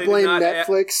 I'm gonna blame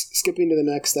Netflix. Skipping to the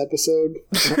next episode.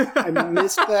 I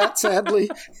missed that, sadly.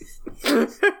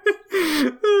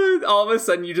 All of a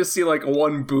sudden, you just see like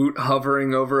one boot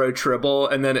hovering over a Tribble,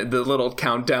 and then the little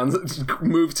countdown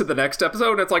moves to the next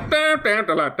episode, and it's like dun, dun,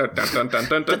 dun, dun, dun, dun, dun,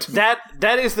 dun, dun.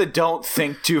 That is the don't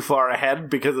think too far ahead,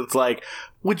 because it's like,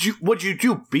 would you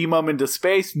do beam them into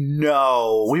space?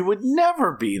 No, we would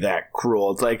never be that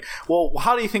cruel. It's like, well,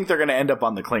 how do you think they're going to end up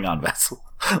on the Klingon vessel?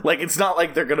 Like, it's not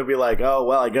like they're going to be like, oh,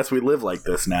 well, I guess we live like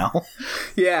this now.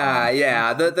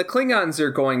 Yeah. The Klingons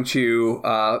are going to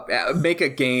make a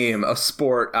game, a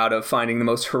sport out of finding the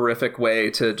most horrific way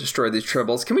to destroy these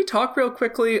Tribbles. Can we talk real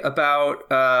quickly about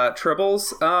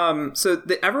Tribbles?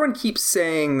 Everyone keeps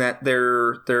saying that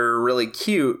they're really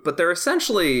cute, but they're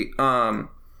essentially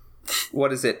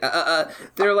what is it?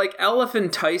 They're like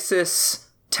elephantiasis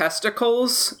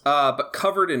testicles, but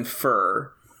covered in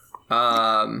fur.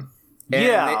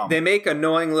 They make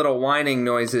annoying little whining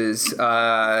noises,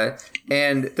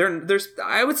 and there's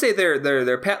I would say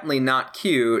they're patently not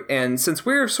cute. And since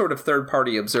we're sort of third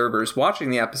party observers watching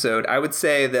the episode, I would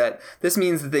say that this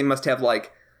means that they must have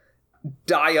like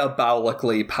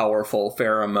diabolically powerful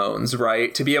pheromones,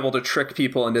 right? To be able to trick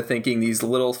people into thinking these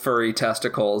little furry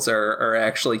testicles are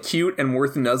actually cute and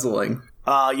worth nuzzling.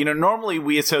 Normally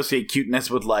we associate cuteness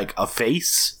with like a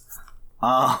face.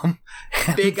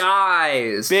 Big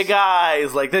eyes.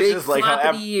 Like this big is like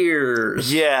how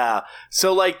ears. Yeah.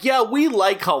 So like, yeah, we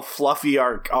like how fluffy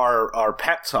our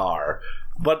pets are,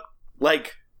 but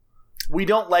like, we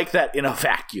don't like that in a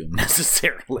vacuum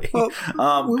necessarily. Well,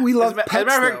 we love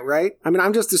pets though, right? I mean,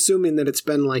 I'm just assuming that it's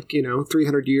been like,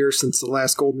 300 years since the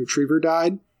last golden retriever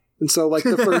died. And so like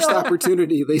the first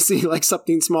opportunity they see like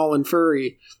something small and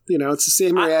furry, it's the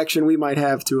same reaction we might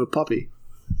have to a puppy.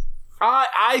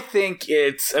 I think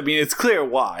it's clear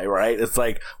why, right? It's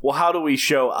like, well, how do we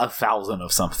show 1,000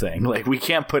 of something? Like, we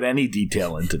can't put any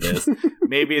detail into this.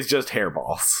 Maybe it's just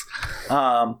hairballs.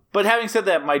 But having said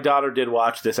that, my daughter did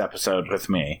watch this episode with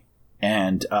me,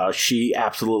 and she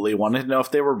absolutely wanted to know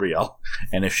if they were real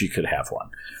and if she could have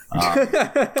one.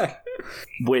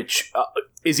 Which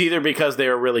is either because they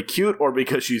are really cute or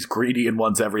because she's greedy and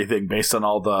wants everything based on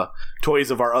all the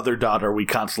toys of our other daughter we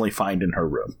constantly find in her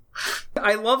room.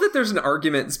 I love that there's an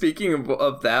argument, speaking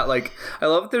of that, like, I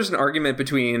love that there's an argument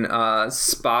between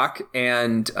Spock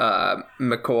and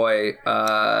McCoy,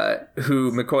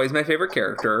 who McCoy is my favorite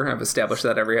character. I've established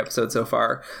that every episode so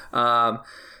far.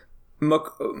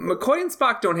 McCoy and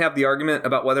Spock don't have the argument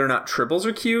about whether or not Tribbles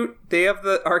are cute. They have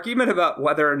the argument about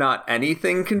whether or not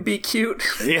anything can be cute.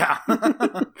 Yeah.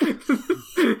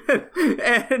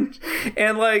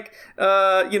 and like,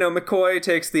 McCoy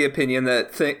takes the opinion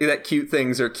that cute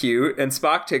things are cute, and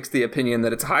Spock takes the opinion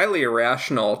that it's highly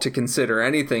irrational to consider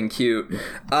anything cute.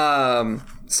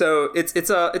 So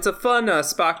it's a fun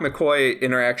Spock McCoy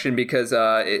interaction because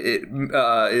it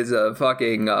is a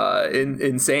fucking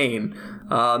insane.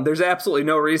 There's absolutely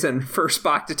no reason for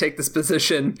Spock to take this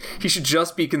position. He should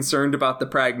just be concerned about the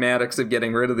pragmatics of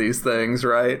getting rid of these things,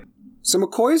 right? So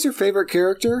McCoy is your favorite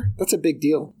character? That's a big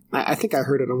deal. I think I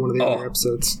heard it on one of the other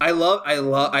episodes. I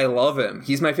love him.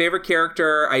 He's my favorite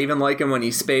character. I even like him when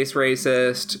he's space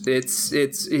racist.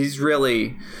 He's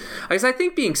really, because I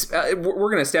think we're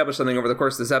going to establish something over the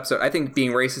course of this episode. I think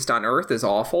being racist on Earth is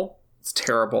awful. It's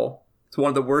terrible. It's one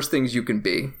of the worst things you can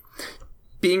be.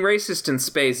 Being racist in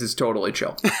space is totally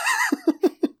chill.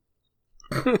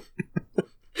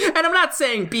 And I'm not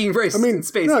saying being racist in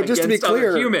space just to be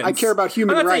clear, humans. I care about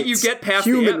human rights. I'm not saying you get past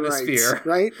the atmosphere.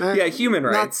 Rights, right? Yeah, human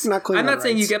rights. Not I'm not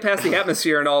saying you get past the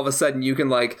atmosphere and all of a sudden you can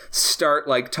like start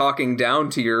like talking down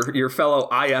to your fellow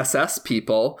ISS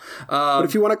people. But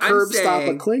if you want to stop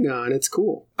a Klingon, it's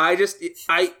cool. The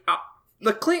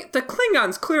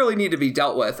Klingons clearly need to be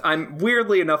dealt with. I'm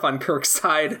weirdly enough on Kirk's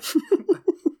side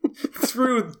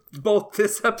through both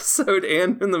this episode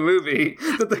and in the movie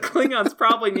that the Klingons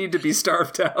probably need to be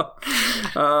starved out.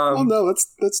 Well, no,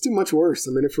 that's too much worse.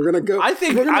 I mean, if we're gonna go, I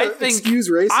think excuse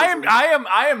racism.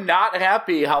 I am not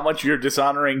happy how much you're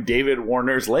dishonoring David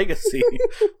Warner's legacy.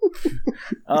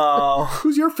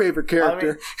 Who's your favorite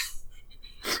character?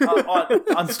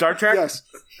 On Star Trek? Yes.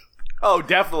 Oh,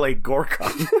 definitely Gorka.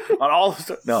 On all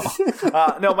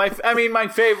my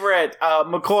favorite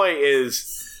McCoy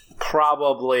is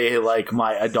probably like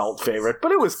my adult favorite,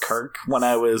 but it was Kirk when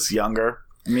I was younger.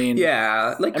 I mean,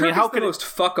 yeah, like Kirk is the most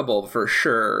fuckable for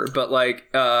sure, but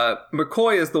like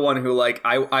McCoy is the one who like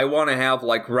I want to have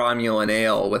like Romulan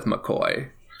ale with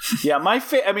McCoy. Yeah, my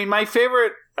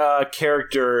favorite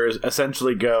characters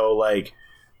essentially go like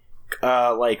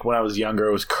when I was younger,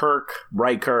 it was Kirk,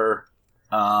 Riker.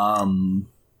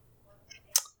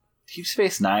 Deep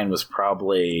Space Nine was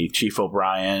probably Chief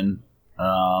O'Brien.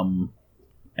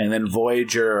 And then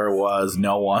Voyager was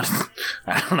no one.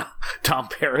 I don't know. Tom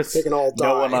Paris. They can all die.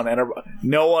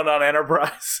 No one on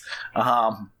Enterprise.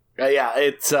 Yeah,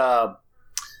 it's.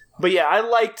 But yeah, I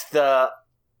liked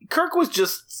Kirk was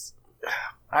just.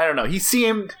 I don't know. He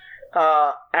seemed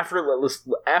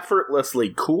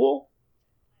effortlessly cool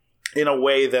in a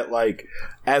way that, like,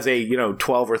 as a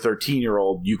 12 or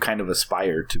 13-year-old, you kind of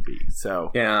aspire to be.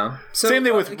 So yeah. So, same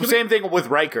thing with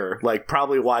Riker. Like,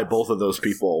 probably why both of those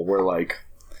people were like.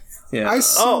 Yeah. I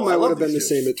assume I would have been the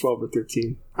same at 12 or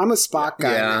 13. I'm a Spock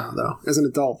guy now, though. As an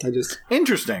adult,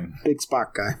 interesting. Big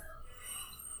Spock guy.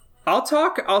 I'll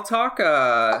talk.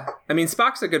 I mean,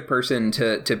 Spock's a good person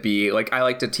to be. Like, I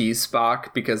like to tease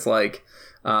Spock because, like,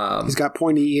 he's got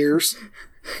pointy ears.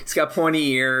 He's got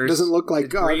pointy ears. Doesn't look like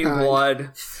green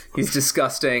blood. He's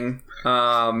disgusting.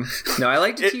 No, I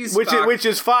like to tease Spock. Which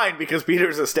is fine because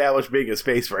Peter's established being a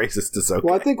space racist is okay.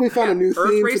 Well, I think we found a new Earth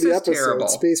theme for the episode: terrible.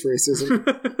 Space racism.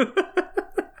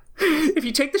 If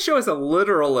you take the show as a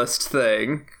literalist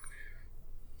thing,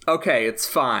 okay, it's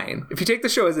fine. If you take the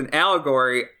show as an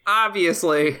allegory,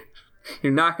 obviously,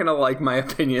 you're not going to like my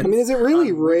opinion. I mean, is it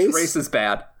really race? Race is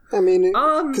bad. I mean,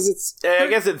 because it's... I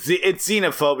guess it's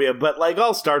xenophobia, but, like,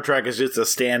 all Star Trek is just a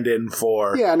stand-in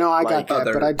for... Yeah, no, I got that,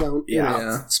 but I don't...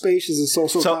 Yeah. Space is a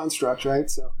social construct, right?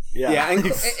 So... Yeah,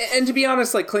 and to be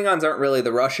honest, like, Klingons aren't really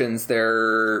the Russians.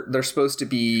 They're supposed to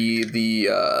be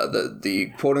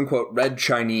the quote unquote Red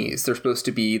Chinese. They're supposed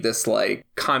to be this, like,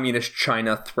 communist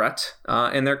China threat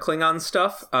in their Klingon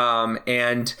stuff.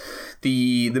 And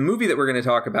the movie that we're going to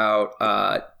talk about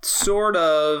sort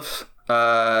of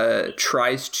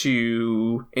tries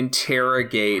to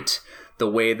interrogate the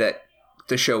way that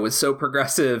the show was so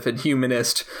progressive and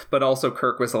humanist, but also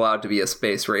Kirk was allowed to be a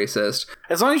space racist.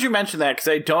 As long as you mention that, because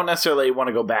I don't necessarily want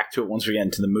to go back to it once we get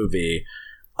into the movie.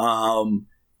 One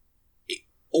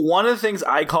of the things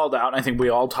I called out, and I think we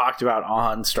all talked about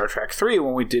on Star Trek 3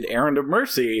 when we did Errand of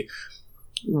Mercy,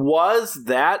 was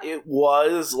that it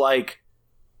was like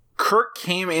Kirk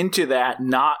came into that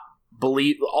not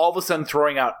believe, all of a sudden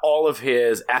throwing out all of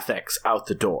his ethics out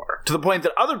the door, to the point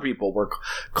that other people were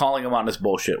calling him on his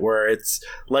bullshit, where it's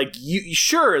like,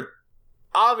 sure,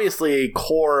 obviously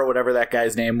Core, or whatever that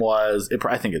guy's name was,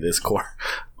 I think it is Core,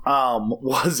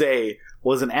 was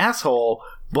an asshole,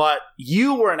 but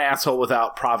you were an asshole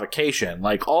without provocation.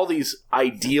 Like, all these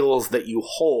ideals that you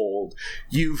hold,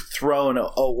 you've thrown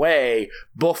away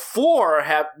before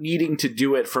needing to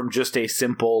do it from just a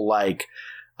simple, like,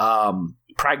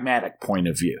 pragmatic point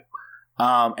of view.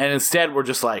 And instead we're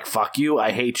just like, fuck you,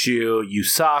 I hate you, you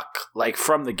suck, like,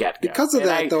 from the get-go. Because of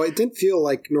that, though, it didn't feel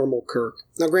like normal Kirk.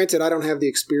 Now, granted, I don't have the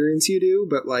experience you do,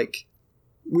 but, like,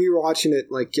 we were watching it,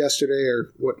 like, yesterday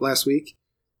or last week.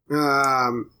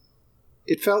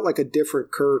 It felt like a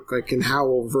different Kirk, like, in how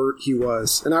overt he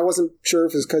was. And I wasn't sure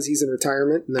if it's because he's in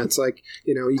retirement and that's like,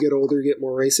 you get older, you get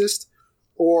more racist,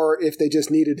 or if they just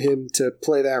needed him to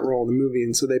play that role in the movie,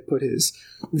 and so they put his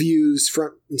views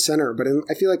front and center. But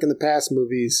I feel like in the past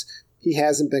movies, he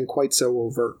hasn't been quite so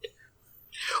overt.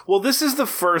 Well, this is the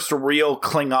first real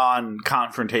Klingon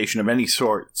confrontation of any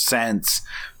sort since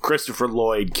Christopher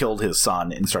Lloyd killed his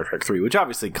son in Star Trek 3, which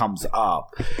obviously comes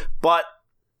up. But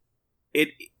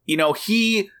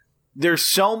there's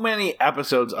so many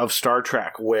episodes of Star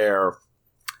Trek where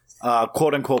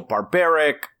quote unquote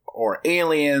barbaric or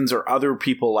aliens or other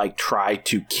people, like, try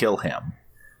to kill him.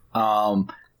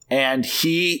 And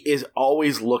he is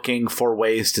always looking for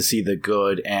ways to see the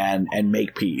good and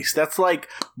make peace. That's like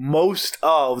most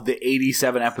of the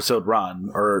 87 episode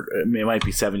run, or it might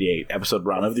be 78 episode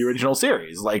run of the original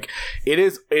series. Like, it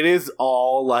is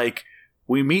all like,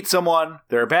 we meet someone,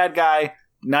 they're a bad guy,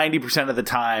 90% of the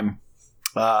time,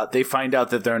 they find out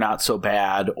that they're not so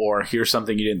bad, or here's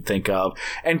something you didn't think of.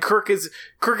 And Kirk is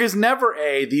never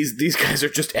these guys are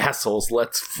just assholes,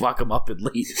 let's fuck them up and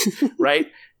leave, right?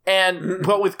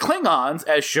 But with Klingons,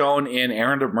 as shown in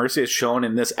Errand of Mercy, as shown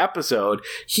in this episode,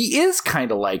 he is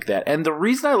kind of like that. And the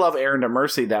reason I love Errand of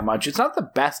Mercy that much, it's not the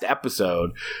best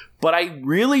episode, but I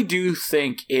really do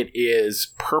think it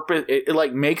is it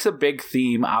like makes a big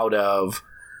theme out of,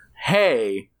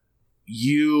 hey,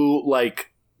 you, like,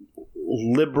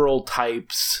 liberal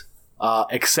types,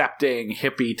 accepting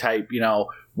hippie type,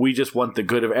 we just want the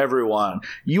good of everyone.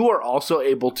 You are also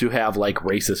able to have, like,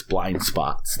 racist blind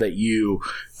spots that you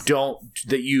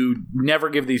never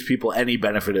give these people any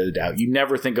benefit of the doubt. You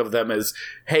never think of them as,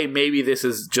 hey, maybe this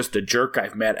is just a jerk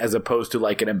I've met, as opposed to,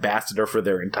 like, an ambassador for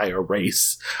their entire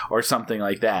race or something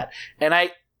like that. And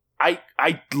I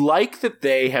like that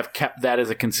they have kept that as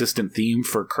a consistent theme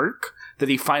for Kirk, that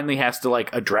he finally has to,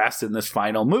 like, address in this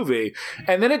final movie.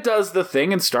 And then it does the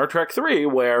thing in Star Trek 3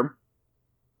 where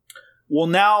well,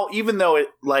 now, even though it,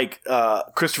 like,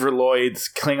 Christopher Lloyd's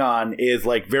Klingon is,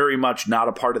 like, very much not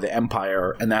a part of the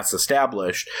Empire, and that's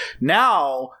established,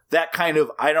 now that kind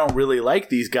of, I don't really like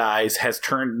these guys, has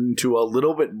turned into a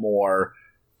little bit more,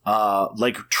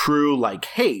 like, true, like,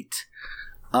 hate.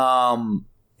 And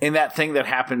that thing that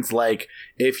happens, like,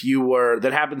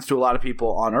 that happens to a lot of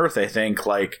people on Earth, I think,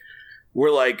 like,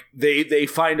 where, like, they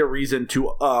find a reason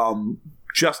to,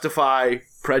 justify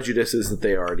prejudices that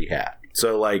they already had.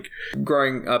 So, like,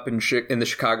 growing up in the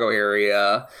Chicago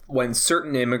area, when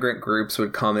certain immigrant groups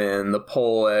would come in, the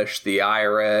Polish, the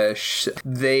Irish,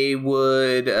 they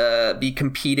would be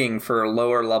competing for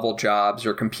lower level jobs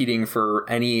or competing for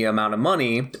any amount of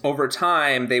money. Over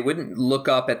time, they wouldn't look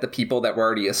up at the people that were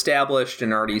already established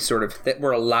and already sort of that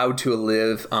were allowed to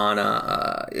live on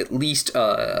at least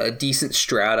a decent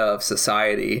strata of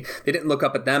society. They didn't look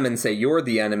up at them and say, you're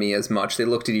the enemy as much. They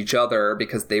looked at each other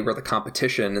because they were the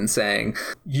competition and saying,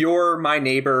 you're my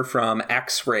neighbor from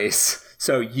X race,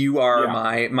 so you are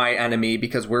my enemy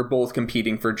because we're both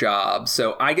competing for jobs.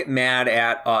 So I get mad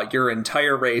at your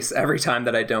entire race every time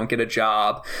that I don't get a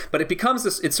job. But it becomes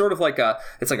this. It's sort of like a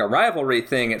rivalry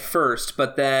thing at first,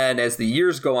 but then as the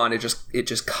years go on, it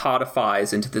just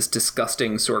codifies into this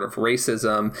disgusting sort of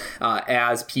racism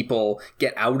as people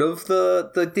get out of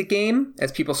the game,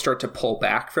 as people start to pull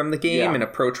back from the game and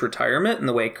approach retirement in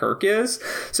the way Kirk is.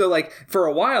 So like for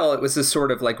a while, it was this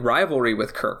sort of like rivalry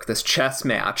with Kirk, this chess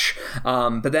match.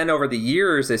 But then over the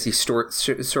years, as he sort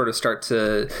of start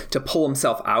to pull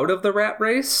himself out of the rat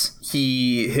race,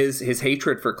 his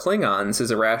hatred for Klingons, his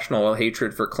irrational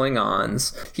hatred for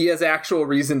Klingons, he has actual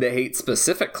reason to hate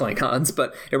specific Klingons,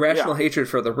 but irrational hatred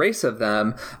for the race of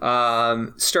them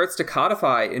starts to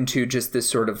codify into just this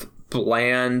sort of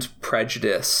bland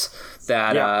prejudice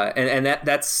that and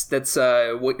that's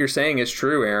what you're saying is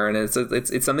true, Aaron.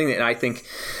 It's something that I think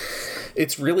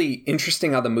it's really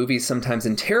interesting how the movies sometimes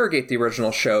interrogate the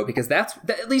original show, because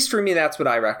at least for me, that's what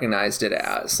I recognized it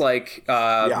as. Like,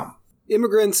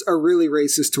 immigrants are really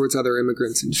racist towards other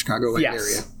immigrants in the Chicagoland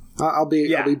area. I'll be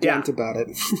blunt about it.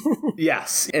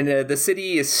 Yes. And the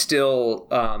city is still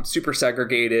super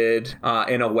segregated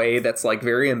in a way that's like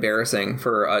very embarrassing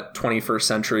for a 21st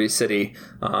century city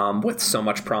with so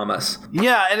much promise.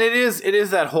 Yeah, and it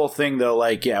is that whole thing though,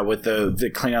 like, with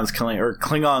the Klingons killing, or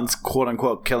Klingons quote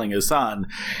unquote killing his son.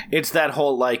 It's that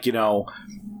whole, like, you know,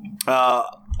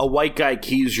 a white guy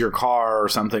keys your car or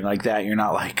something like that. You're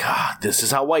not like, this is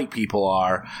how white people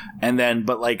are. And then,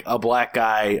 but like a black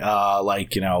guy,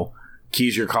 like, you know,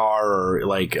 keys your car or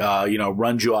like, you know,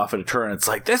 runs you off at a turn. It's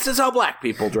like, this is how black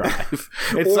people drive.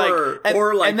 It's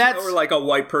or like a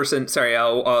white person,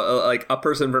 like a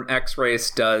person from X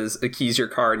race keys your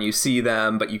car and you see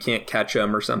them, but you can't catch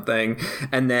them or something.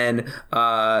 And then,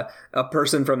 a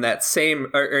person from that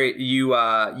same,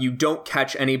 you don't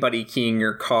catch anybody keying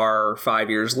your car 5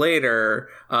 years later.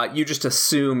 You just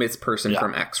assume it's person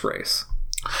from X race.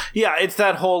 Yeah. It's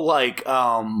that whole, like,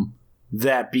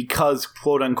 that because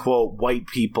quote unquote white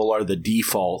people are the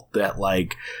default, that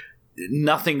like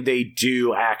nothing they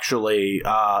do actually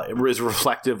is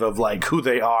reflective of like who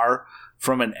they are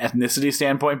from an ethnicity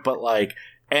standpoint, but like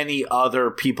any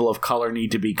other people of color need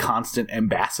to be constant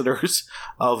ambassadors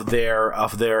of their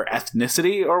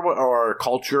ethnicity or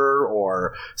culture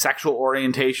or sexual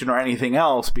orientation or anything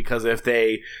else, because if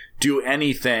they do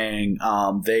anything,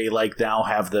 they like now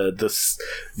have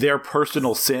their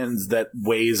personal sins that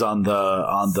weighs on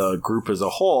the group as a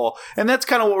whole. And that's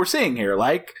kind of what we're seeing here.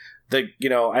 Like,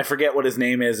 I forget what his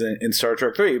name is in Star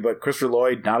Trek 3, but Christopher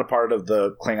Lloyd, not a part of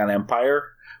the Klingon Empire,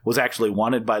 was actually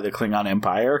wanted by the Klingon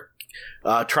Empire.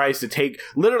 Tries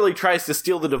to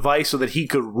steal the device so that he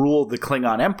could rule the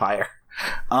Klingon Empire.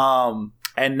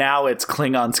 And now it's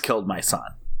Klingons killed my son.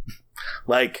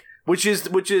 Like, which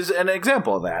is an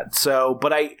example of that. So,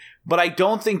 but I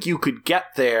don't think you could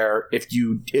get there if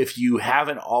you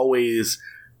haven't always.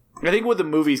 I think what the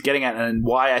movie's getting at, and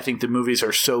why I think the movies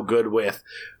are so good with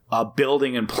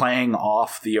building and playing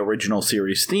off the original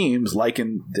series themes, like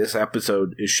in this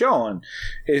episode is shown,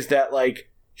 is that like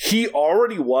he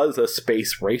already was a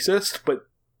space racist, but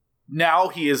now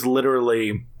he is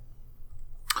literally,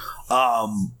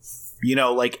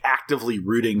 like actively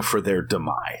rooting for their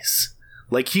demise.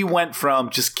 Like, he went from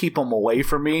just keep them away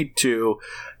from me to,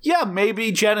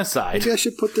 maybe genocide. Maybe I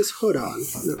should put this hood on.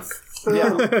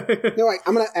 Yeah.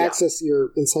 I'm going to access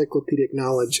your encyclopedic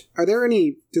knowledge.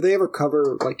 Do they ever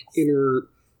cover, like,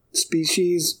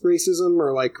 inter-species racism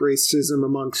or, like, racism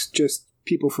amongst just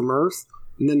people from Earth?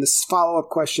 And then this follow-up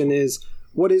question is,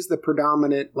 what is the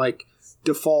predominant, like,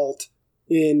 default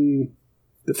in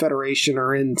the Federation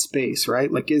or in space,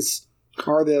 right? Like,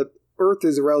 Earth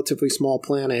is a relatively small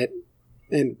planet.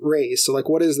 and race. So, like,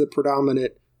 what is the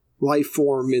predominant life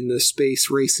form in the space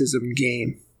racism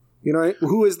game? You know,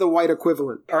 who is the white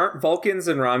equivalent? Aren't Vulcans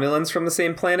and Romulans from the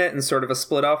same planet and sort of a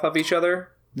split off of each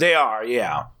other? They are,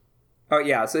 yeah. Oh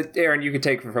yeah, so Aaron, you could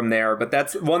take it from there, but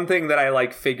that's one thing that I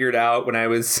figured out when I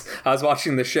was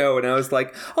watching the show, and I was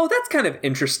like, oh, that's kind of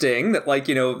interesting that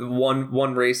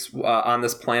one race on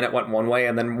this planet went one way,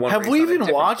 and then one. Have race we on a even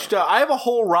different watched? I have a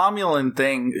whole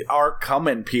Romulan arc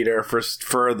coming, Peter, for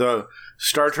the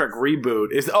Star Trek reboot.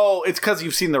 It's because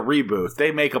you've seen the reboot.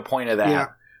 They make a point of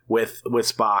that with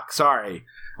Spock. Sorry,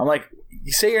 I'm like,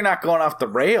 you say you're not going off the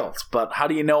rails, but how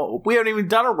do you know? We haven't even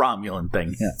done a Romulan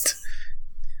thing yet.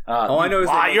 All I know is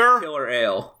they make killer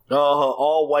ale. Oh,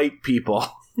 all white people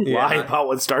lie Yeah. about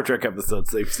what Star Trek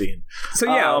episodes they've seen. So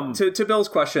yeah, to Bill's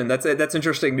question, that's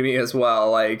interesting to me as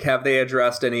well. Like, have they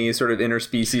addressed any sort of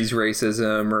interspecies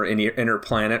racism or any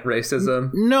interplanet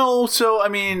racism? No, so I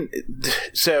mean,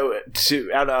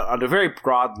 on a very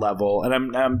broad level,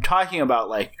 and I'm talking about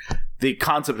like the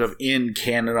concept of in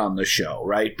canon on the show,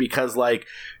 right? Because like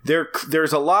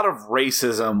there's a lot of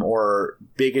racism or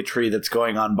bigotry that's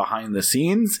going on behind the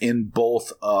scenes in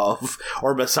both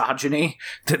or misogyny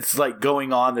that's like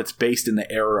going on that's based in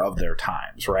the era of their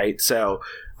times, right? So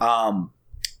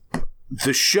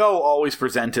the show always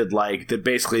presented like that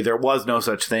basically there was no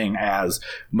such thing as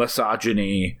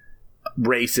misogyny,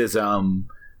 racism,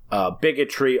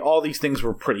 bigotry. All these things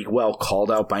were pretty well called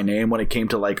out by name when it came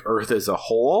to like Earth as a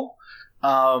whole.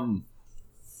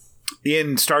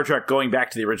 In Star Trek going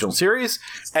back to the original series,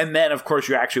 and then of course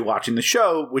you're actually watching the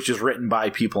show, which is written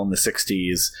by people in the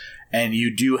 60s, and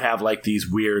you do have like these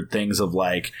weird things of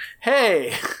like,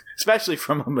 hey, especially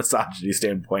from a misogyny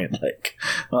standpoint, like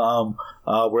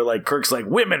where like Kirk's like,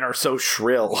 women are so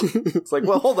shrill. It's like,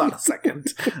 well, hold on a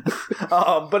second.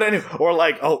 But anyway, or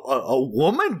like a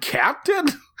woman captain.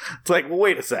 It's like, well,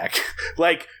 wait a sec,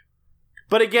 like.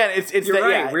 But again, it's You're that,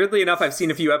 right. yeah. Weirdly enough, I've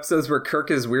seen a few episodes where Kirk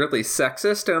is weirdly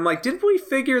sexist, and I'm like, did we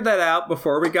figure that out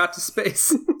before we got to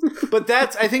space? But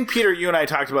I think, Peter, you and I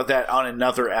talked about that on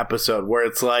another episode where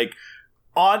it's like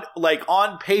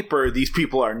on paper, these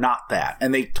people are not that,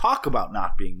 and they talk about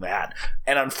not being that,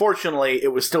 and unfortunately,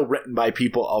 it was still written by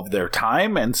people of their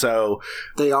time, and so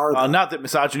They are not that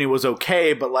misogyny was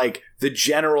okay, but like the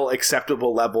general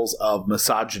acceptable levels of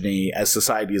misogyny as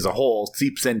society as a whole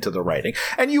seeps into the writing,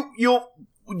 and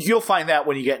you'll find that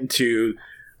when you get into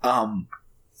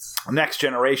Next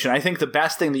Generation. I think the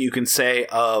best thing that you can say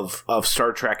of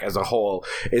Star Trek as a whole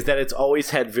is that it's always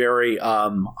had very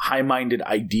high-minded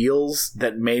ideals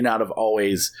that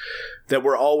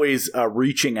were always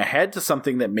reaching ahead to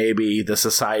something that maybe the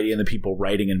society and the people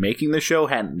writing and making the show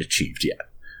hadn't achieved yet.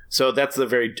 So that's a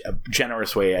very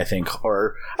generous way, I think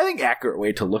accurate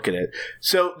way to look at it.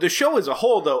 So the show as a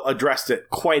whole, though, addressed it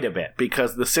quite a bit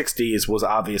because the 60s was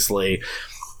obviously...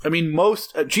 I mean,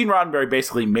 Gene Roddenberry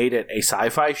basically made it a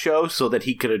sci-fi show so that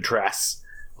he could address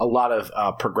a lot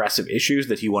of progressive issues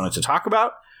that he wanted to talk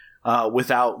about with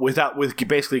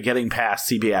basically getting past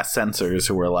CBS censors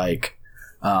who were like,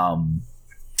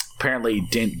 apparently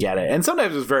didn't get it. And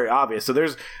sometimes it was very obvious. So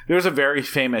there's a very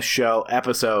famous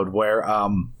episode where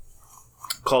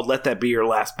called Let That Be Your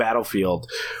Last Battlefield,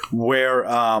 where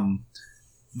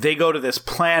they go to this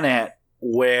planet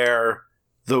where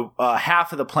the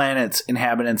half of the planet's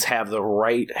inhabitants have the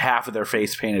right half of their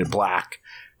face painted black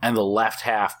and the left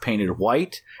half painted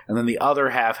white, and then the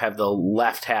other half have the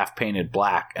left half painted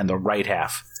black and the right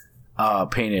half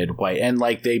painted white, and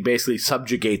like they basically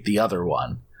subjugate the other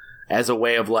one as a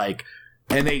way of like,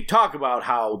 and they talk about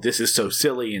how this is so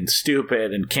silly and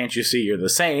stupid and can't you see you're the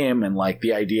same, and like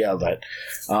the idea that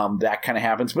that kind of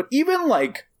happens. But even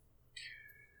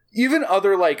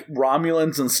other like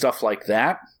Romulans and stuff like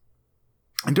that,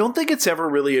 I don't think it's ever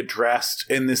really addressed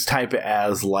in this type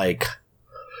as like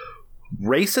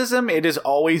racism. It is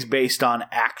always based on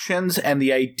actions, and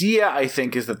the idea, I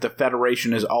think, is that the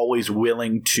Federation is always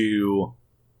willing to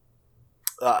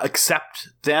accept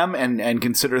them and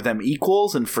consider them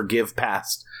equals and forgive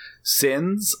past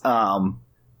sins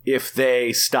if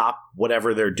they stop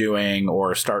whatever they're doing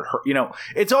or start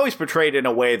it's always portrayed in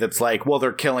a way that's like, well,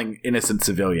 they're killing innocent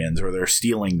civilians or they're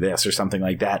stealing this or something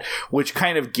like that, which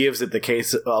kind of gives it the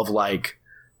case of like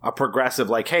a progressive,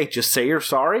 like, hey, just say you're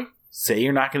sorry, say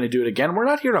you're not going to do it again. We're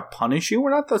not here to punish you,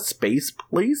 we're not the space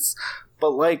police.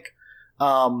 But like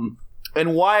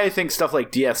and why I think stuff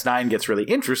like DS9 gets really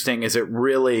interesting is it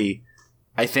really,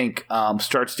 I think,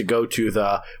 starts to go to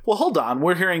the, well, hold on,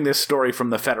 we're hearing this story from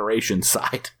the Federation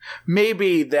side.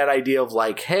 Maybe that idea of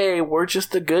like, hey, we're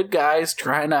just the good guys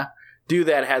trying to do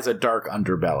that has a dark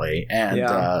underbelly, and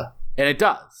it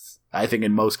does. I think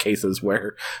in most cases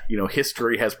where,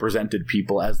 history has presented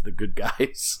people as the good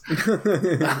guys.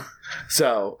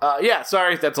 So,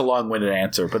 sorry if that's a long-winded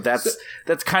answer, but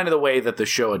that's kind of the way that the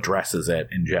show addresses it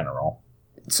in general.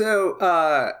 So,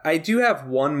 I do have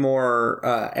one more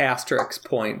asterisk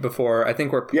point before I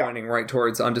think we're pointing right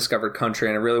towards Undiscovered Country,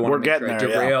 and I really want to make sure I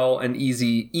derail an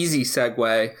easy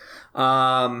segue.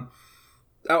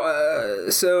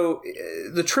 So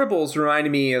the Tribbles reminded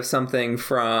me of something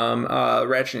from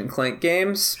Ratchet and Clank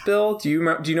games. Bill, do you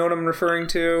know what I'm referring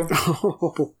to?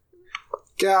 Oh,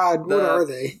 God, what are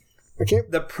they? I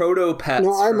can't. The Proto-Pets.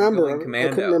 No, I remember. From Going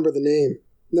Commando. I couldn't remember the name.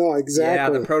 No, exactly.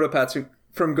 Yeah, the Proto-Pets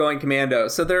from Going Commando.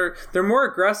 So they're more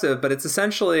aggressive, but it's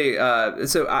essentially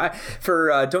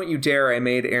for Don't You Dare, I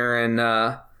made Aaron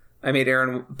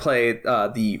play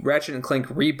the Ratchet and Clank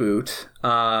reboot.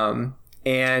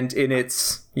 And in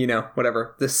its,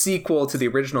 the sequel to the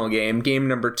original game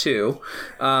number 2,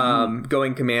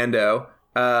 Going Commando,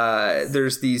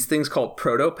 there's these things called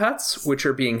Proto-Pets, which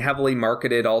are being heavily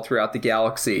marketed all throughout the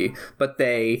galaxy, but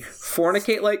they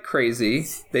fornicate like crazy.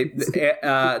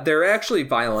 They're actually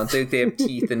violent. They have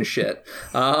teeth and shit.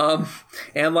 And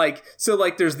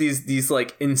there's these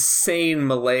insane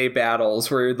melee battles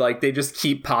where they just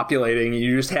keep populating and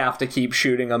you just have to keep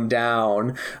shooting them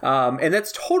down. And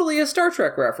that's totally a Star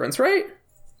Trek reference, right?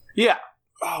 Yeah.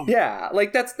 Oh. Yeah,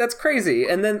 that's crazy.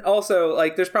 And then also,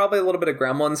 there's probably a little bit of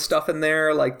Gremlins stuff in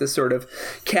there, this sort of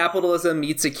capitalism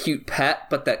meets a cute pet,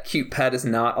 but that cute pet is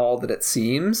not all that it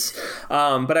seems.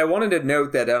 But I wanted to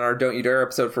note that on our Don't You Dare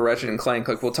episode for Ratchet and Clank,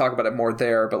 we'll talk about it more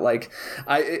there, but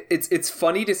it's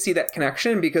funny to see that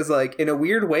connection because, in a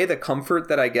weird way, the comfort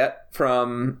that I get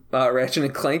from Ratchet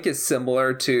and Clank is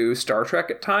similar to Star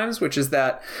Trek at times, which is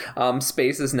that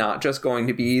space is not just going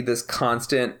to be this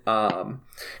constant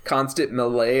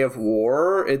melee of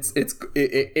war.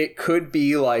 It could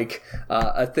be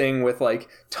a thing with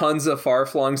tons of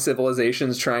far-flung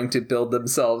civilizations trying to build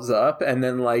themselves up, and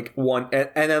then one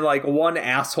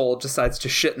asshole decides to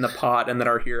shit in the pot, and then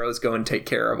our heroes go and take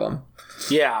care of them.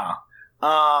 Yeah.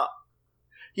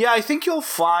 I think you'll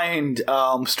find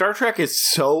Star Trek is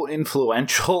so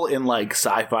influential in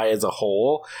sci-fi as a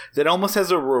whole that it almost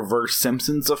has a reverse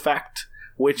Simpsons effect,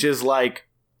 which is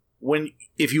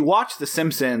if you watch The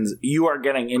Simpsons, you are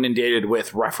getting inundated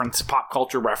with pop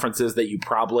culture references that you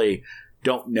probably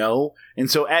don't know. And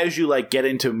so as you get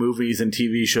into movies and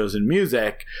TV shows and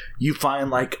music, you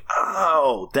find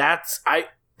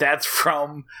that's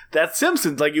from that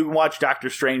Simpsons. You can watch Dr.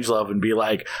 Strangelove and be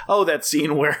like, oh, that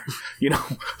scene where,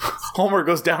 Homer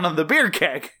goes down on the beer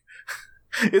keg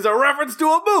is a reference to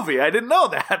a movie. I didn't know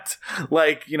that.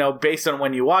 Based on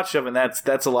when you watch them, and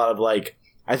that's a lot of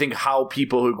I think how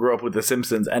people who grew up with The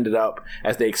Simpsons ended up,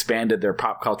 as they expanded their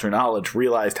pop culture knowledge,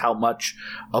 realized how much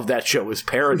of that show was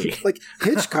parody.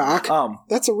 Hitchcock.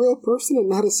 That's a real person and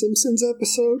not a Simpsons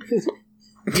episode.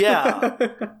 Yeah.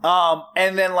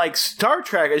 And then Star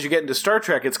Trek, as you get into Star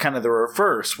Trek, it's kind of the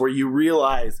reverse, where you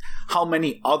realize how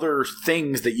many other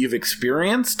things that you've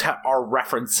experienced are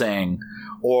referencing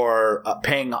or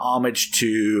paying homage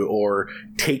to or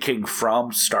taking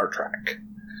from Star Trek.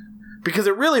 Because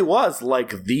it really was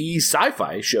the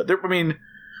sci-fi show. There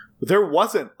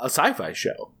wasn't a sci-fi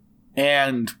show.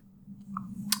 And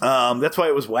that's why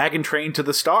it was Wagon Train to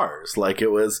the Stars.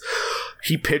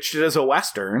 He pitched it as a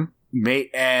Western,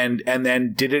 and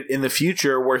then did it in the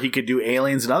future where he could do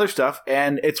aliens and other stuff.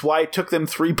 And it's why it took them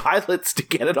 3 pilots to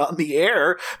get it on the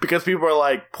air, because people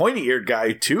are pointy-eared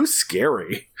guy, too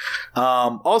scary.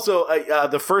 Also,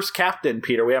 the first captain,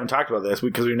 Peter, we haven't talked about this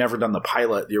because we've never done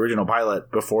the original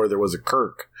pilot before there was a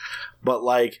Kirk. But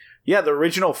the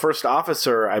original first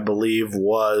officer, I believe,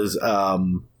 was a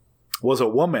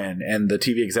woman, and the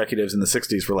TV executives in the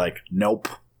 60s were nope,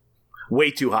 way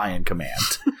too high in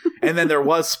command. And then there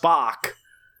was Spock,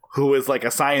 who was a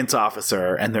science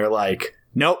officer, and they're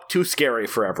nope, too scary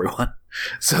for everyone.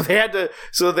 So they had to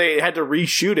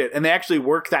reshoot it, and they actually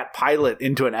worked that pilot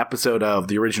into an episode of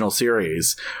the original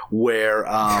series where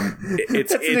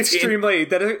that's an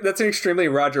extremely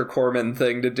Roger Corman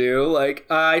thing to do.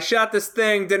 I shot this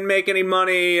thing, didn't make any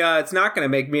money. It's not going to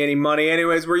make me any money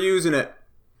anyways. We're using it.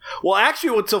 Well,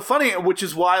 actually, what's so funny, which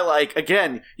is why,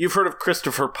 again, you've heard of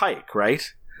Christopher Pike,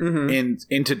 right? Mm-hmm. In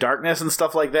Into Darkness and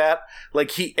stuff like that.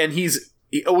 He's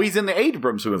in the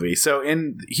Abrams movie. So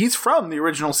he's from the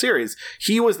original series.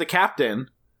 He was the captain,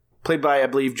 played by, I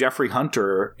believe, Jeffrey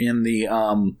Hunter in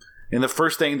the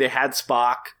first thing. They had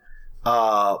Spock.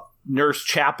 Nurse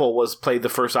Chapel played the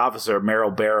first officer,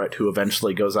 Meryl Barrett, who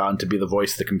eventually goes on to be the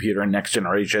voice of the computer in Next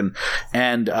Generation,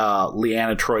 and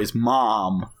Leanna Troy's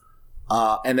mom,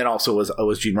 and then also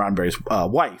was Gene Roddenberry's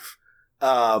wife.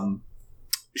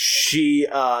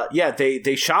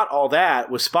 they shot all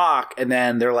that with Spock, and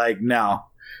then they're like, no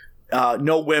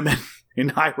women in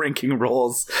high-ranking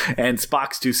roles, and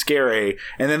Spock's too scary.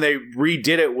 And then they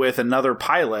redid it with another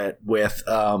pilot with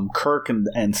Kirk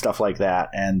and stuff like that.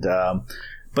 And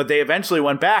but they eventually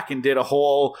went back and did a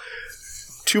whole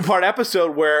 2-part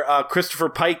episode where Christopher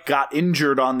Pike got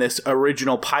injured on this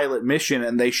original pilot mission,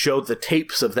 and they showed the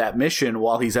tapes of that mission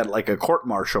while he's at like a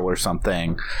court-martial or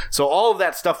something. So all of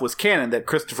that stuff was canon, that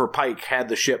Christopher Pike had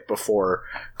the ship before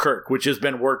Kirk, which has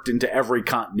been worked into every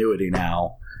continuity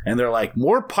now. And they're like,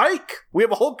 more Pike. We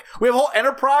have a whole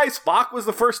Enterprise. Spock was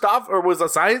the first was a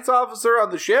science officer on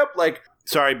the ship. Like,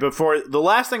 sorry, before the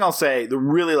last thing I'll say, the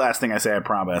really last thing I say, I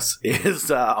promise, is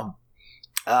the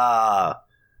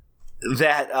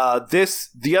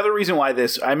other reason why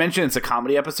this, I mentioned it's a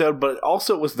comedy episode, but it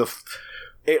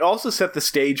also set the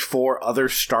stage for other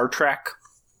Star Trek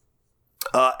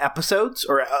episodes,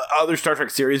 or other Star Trek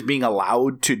series being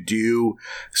allowed to do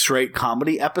straight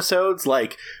comedy episodes.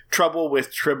 Like Trouble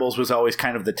with Tribbles was always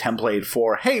kind of the template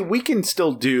for, hey, we can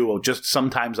still do just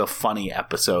sometimes a funny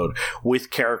episode with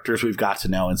characters we've got to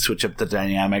know and switch up the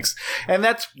dynamics. And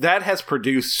that has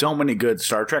produced so many good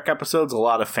Star Trek episodes, a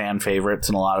lot of fan favorites,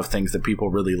 and a lot of things that people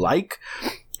really like.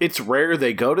 It's rare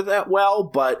they go to that well,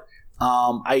 but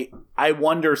I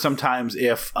wonder sometimes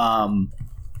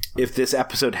if this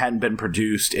episode hadn't been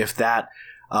produced, if that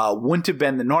wouldn't have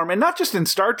been the norm. And not just in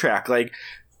Star Trek, like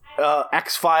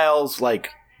X-Files, like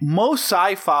most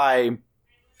sci-fi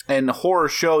and horror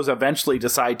shows eventually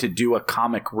decide to do a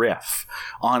comic riff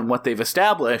on what they've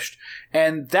established.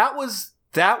 And that was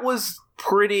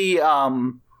pretty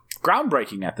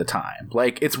groundbreaking at the time.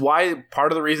 Like, it's why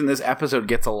part of the reason this episode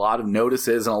gets a lot of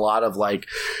notices and a lot of like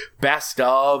best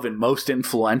of and most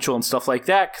influential and stuff like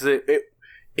that, because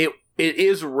it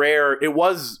is rare. It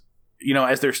was,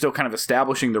 as they're still kind of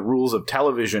establishing the rules of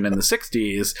television in the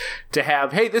 60s, to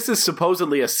have, hey, this is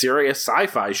supposedly a serious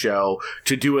sci-fi show,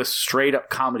 to do a straight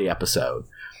up comedy episode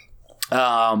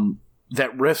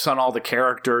that riffs on all the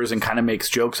characters and kind of makes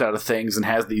jokes out of things and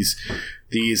has these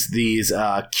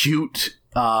cute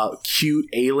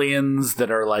aliens that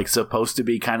are like supposed to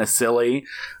be kind of silly.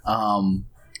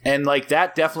 And like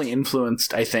that definitely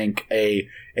influenced, I think, a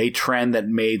trend that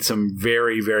made some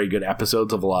very, very good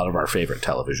episodes of a lot of our favorite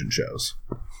television shows.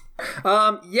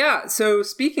 So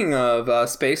speaking of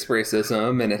space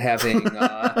racism and it having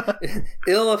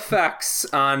ill effects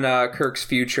on Kirk's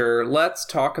future, let's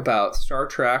talk about Star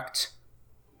Trek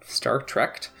 6,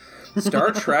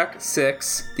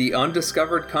 The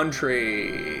Undiscovered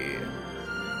Country.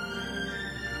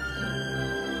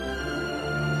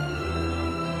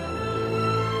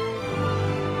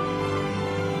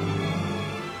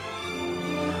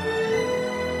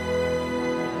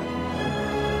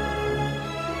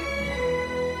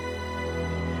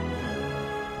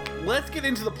 Let's get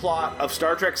into the plot of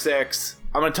Star Trek VI.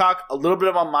 I'm going to talk a little bit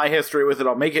about my history with it.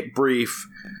 I'll make it brief.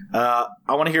 I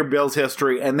want to hear Bill's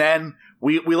history, and then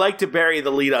we like to bury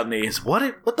the lead on these.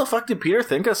 What the fuck did Peter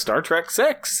think of Star Trek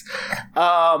VI?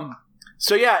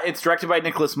 So yeah, it's directed by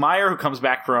Nicholas Meyer, who comes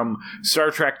back from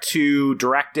Star Trek II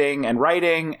directing and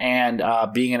writing and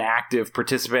being an active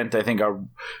participant, I think a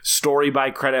story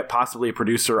by credit, possibly a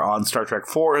producer on Star Trek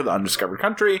IV, The Undiscovered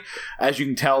Country. As you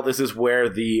can tell, this is where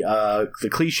the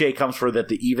cliche comes from that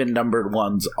the even-numbered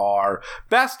ones are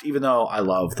best, even though I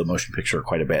love the motion picture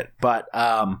quite a bit. But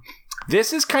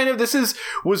This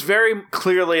was very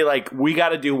clearly like, we got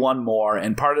to do one more,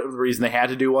 and part of the reason they had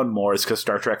to do one more is because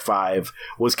Star Trek V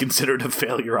was considered a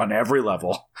failure on every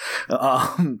level.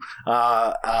 Star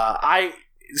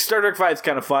Trek V is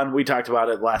kind of fun. We talked about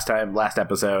it last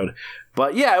episode,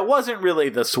 but yeah, it wasn't really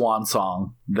the swan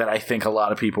song that I think a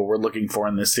lot of people were looking for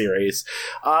in this series.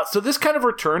 So this kind of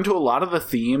returned to a lot of the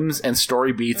themes and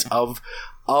story beats of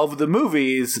the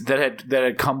movies that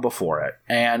had come before it,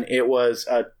 and it was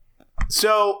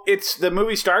So the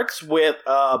movie starts with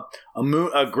a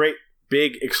great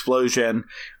big explosion,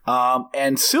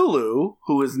 and Sulu,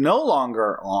 who is no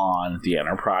longer on the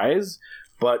Enterprise,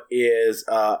 but is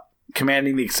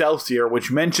commanding the Excelsior,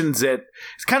 which mentions it.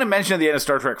 It's kind of mentioned at the end of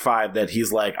Star Trek V that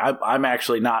he's like, I'm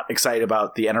actually not excited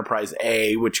about the Enterprise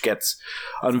A, which gets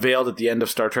unveiled at the end of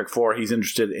Star Trek IV. He's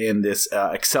interested in this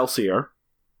Excelsior.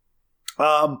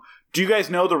 Do you guys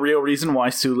know the real reason why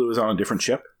Sulu is on a different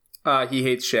ship? He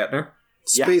hates Shatner.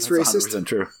 Space racist. 100%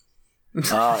 true.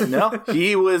 No,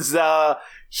 he was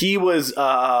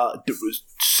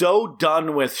so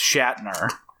done with Shatner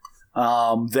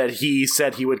that he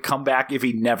said he would come back if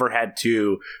he never had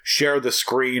to share the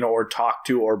screen or talk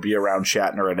to or be around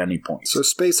Shatner at any point. So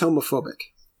space homophobic.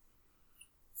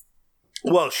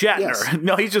 Well, Shatner. Yes.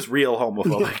 No, he's just real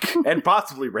homophobic and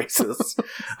possibly racist.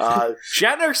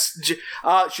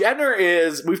 Shatner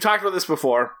is, we've talked about this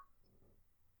before.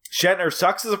 Shatner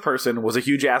sucks as a person, was a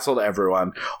huge asshole to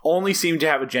everyone, only seemed to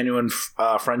have a genuine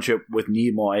friendship with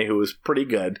Nimoy, who was pretty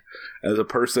good as a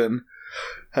person.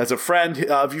 As a friend,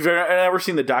 if you've ever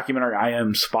seen the documentary I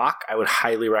Am Spock, I would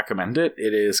highly recommend it.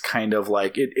 It is kind of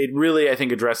like, it really, I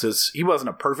think, addresses, he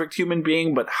wasn't a perfect human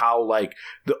being, but how, like,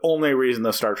 the only reason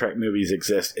the Star Trek movies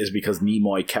exist is because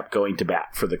Nimoy kept going to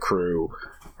bat for the crew,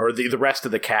 or the rest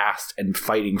of the cast, and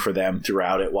fighting for them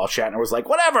throughout it, while Shatner was like,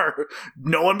 whatever,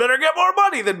 no one better get more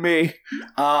money than me.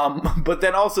 But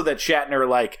then also that Shatner,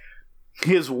 like,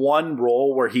 his one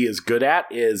role where he is good at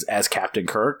is as Captain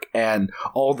Kirk, and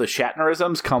all the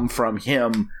Shatnerisms come from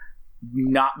him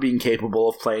not being capable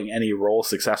of playing any role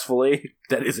successfully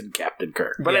that isn't Captain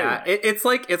Kirk. But yeah, anyway. it's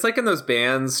like in those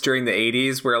bands during the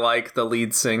 80s where like the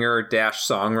lead singer /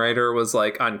 songwriter was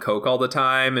like on coke all the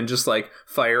time and just like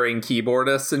firing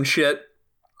keyboardists and shit.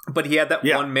 But he had that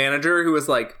one manager who was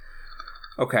like,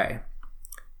 okay,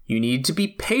 you need to be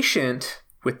patient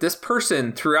with this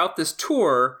person throughout this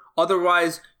tour.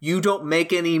 Otherwise, you don't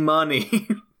make any money.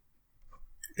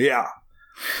 Yeah.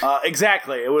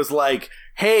 Exactly. It was like,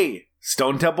 hey,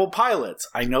 Stone Temple Pilots,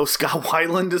 I know Scott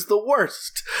Weiland is the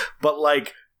worst, but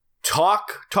like,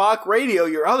 talk radio,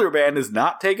 your other band is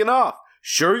not taking off.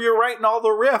 Sure, you're writing all the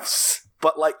riffs,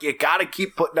 but like, you gotta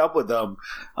keep putting up with them.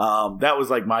 That was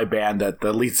like my band that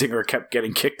the lead singer kept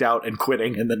getting kicked out and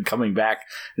quitting and then coming back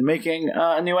and making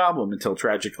a new album until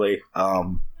tragically,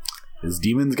 his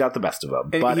demons got the best of him.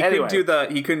 And but anyway,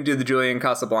 he couldn't do the Julian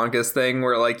Casablancas thing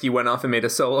where like he went off and made a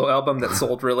solo album that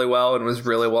sold really well and was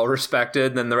really well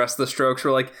respected. And then the rest of the Strokes were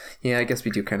like, yeah, I guess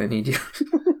we do kind of need you.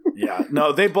 Yeah,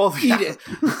 no, they both eat it.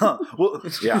 Well,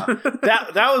 yeah,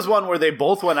 that was one where they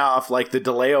both went off, like the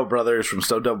DeLeo brothers from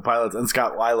Stone Temple Pilots and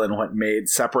Scott Weiland went and made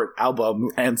separate album,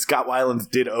 and Scott Weiland's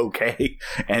did okay.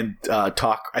 And I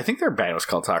think their band was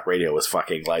called Talk Radio, was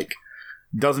fucking like,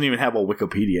 doesn't even have a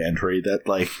Wikipedia entry that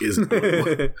like is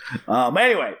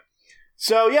anyway.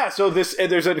 So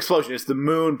there's an explosion. It's the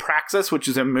moon Praxis, which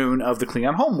is a moon of the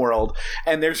Klingon homeworld,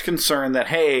 and there's concern that,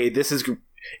 hey, this is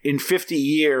in 50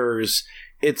 years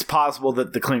it's possible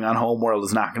that the Klingon homeworld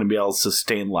is not going to be able to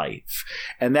sustain life,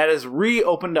 and that has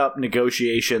reopened up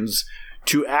negotiations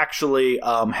to actually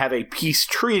have a peace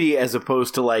treaty as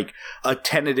opposed to like a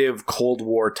tentative Cold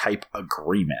War type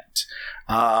agreement.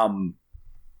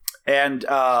 And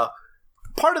part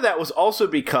of that was also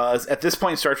because at this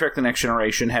point, Star Trek The Next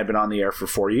Generation had been on the air for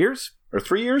 4 years, or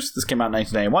 3 years. This came out in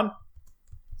 1991.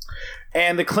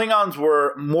 And the Klingons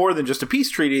were more than just a peace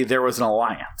treaty. There was an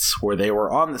alliance where they were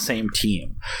on the same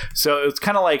team. So it's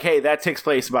kind of like, hey, that takes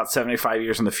place about 75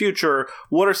 years in the future.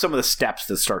 What are some of the steps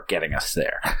that start getting us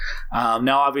there?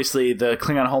 Now, obviously, the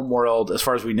Klingon homeworld, as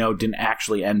far as we know, didn't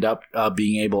actually end up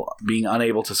being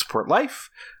unable to support life.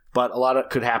 But a lot of it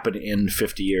could happen in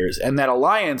 50 years. And that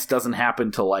alliance doesn't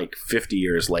happen till like 50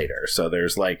 years later. So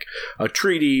there's like a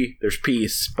treaty, there's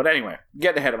peace. But anyway,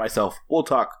 getting ahead of myself. We'll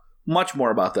talk much more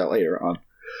about that later on.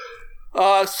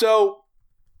 So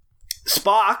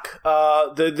Spock,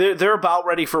 they're about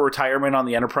ready for retirement on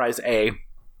the Enterprise A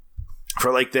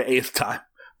for like the 8th time.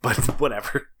 But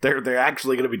whatever, they're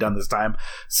actually going to be done this time.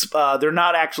 They're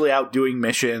not actually out doing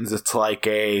missions. It's like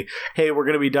hey, we're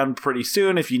going to be done pretty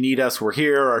soon. If you need us, we're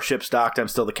here. Our ship's docked. I'm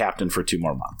still the captain for 2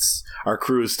 more months. Our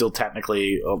crew is still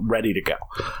technically ready to go.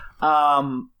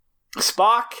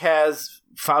 Spock has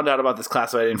found out about this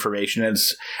classified information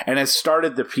and has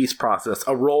started the peace process,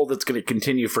 a role that's going to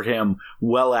continue for him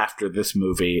well after this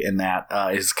movie, and that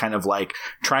is kind of like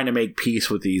trying to make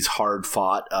peace with these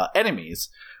hard-fought enemies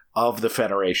of the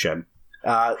Federation.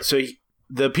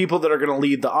 The people that are going to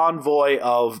lead the envoy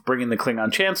of bringing the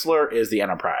Klingon Chancellor is the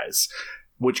Enterprise,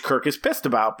 which Kirk is pissed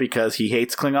about because he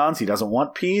hates Klingons. He doesn't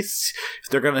want peace. If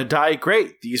they're going to die,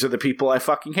 great. These are the people I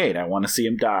fucking hate. I want to see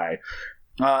them die.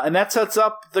 And that sets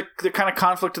up the kind of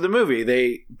conflict of the movie.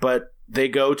 They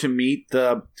go to meet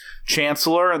the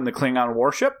Chancellor and the Klingon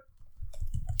warship,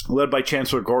 led by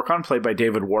Chancellor Gorkon, played by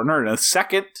David Warner, in a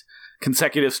second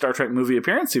consecutive Star Trek movie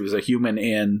appearance. He was a human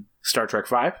in Star Trek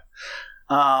V.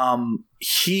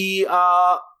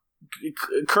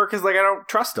 Kirk is like, I don't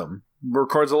trust him.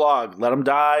 Records a log. Let him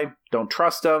die. Don't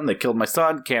trust him. They killed my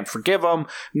son. Can't forgive him.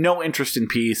 No interest in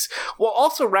peace. While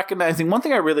also recognizing one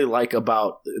thing I really like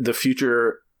about the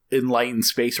future enlightened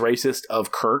space racist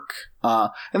of Kirk,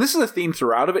 and this is a theme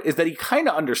throughout of it, is that he kind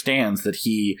of understands that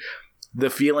the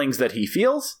feelings that he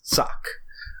feels suck.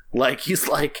 Like, he's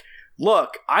like,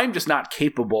 look, I'm just not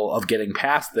capable of getting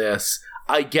past this.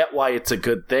 I get why it's a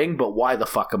good thing, but why the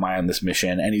fuck am I on this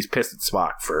mission? And he's pissed at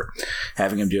Spock for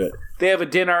having him do it. They have a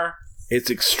dinner. It's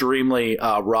extremely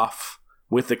rough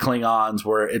with the Klingons,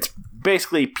 where it's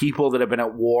basically people that have been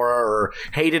at war or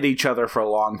hated each other for a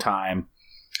long time,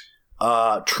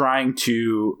 trying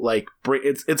to like bring.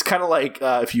 It's kind of like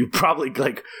if you probably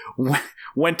like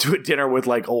went to a dinner with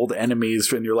like old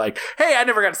enemies and you're like, hey, I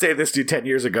never got to say this to you 10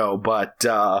 years ago, but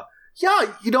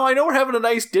yeah, you know, I know we're having a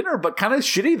nice dinner, but kind of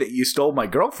shitty that you stole my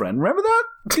girlfriend. Remember that?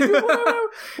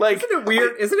 Like,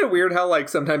 Isn't it weird how like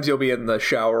sometimes you'll be in the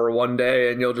shower one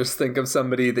day and you'll just think of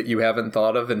somebody that you haven't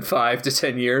thought of in 5 to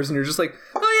 10 years, and you're just like,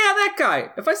 oh yeah, that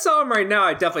guy. If I saw him right now,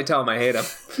 I'd definitely tell him I hate him.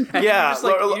 And yeah,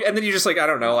 and then you just like, I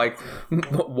don't know, like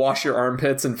wash your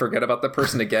armpits and forget about the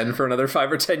person again for another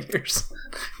 5 or 10 years.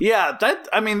 Yeah,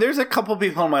 there's a couple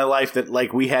people in my life that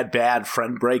like we had bad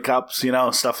friend breakups, you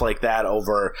know, stuff like that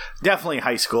over definitely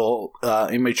high school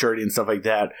immaturity and stuff like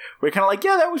that. Where you're kind of like,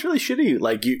 yeah, that was really shitty.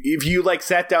 Like if you like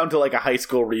sat down to like a high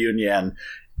school reunion,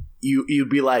 you'd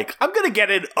be like, I'm gonna get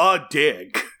in a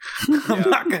dig. I'm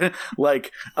not gonna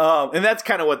like, and that's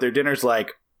kind of what their dinner's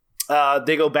like.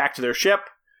 They go back to their ship,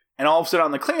 and all of a sudden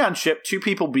on the Klingon ship, 2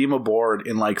 people beam aboard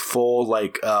in like full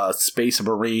like space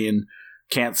marine.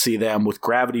 Can't see them with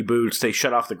gravity boots. They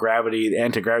shut off the gravity, the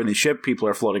anti-gravity of the ship. People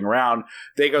are floating around.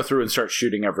 They go through and start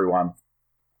shooting everyone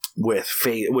with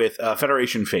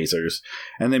Federation phasers,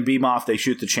 and then beam off. They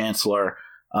shoot the Chancellor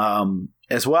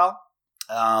as well,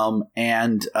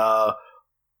 and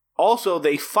also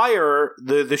they fire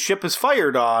the ship is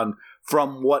fired on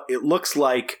from what it looks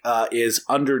like is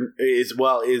from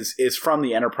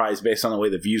the Enterprise based on the way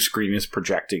the view screen is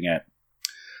projecting it.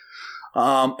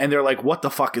 And they're like, what the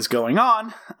fuck is going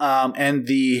on? And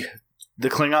the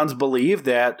Klingons believe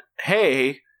that,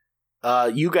 hey,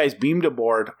 you guys beamed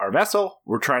aboard our vessel.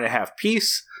 We're trying to have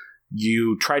peace.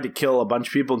 You tried to kill a bunch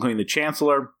of people, including the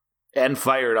Chancellor, and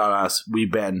fired on us.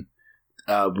 We've been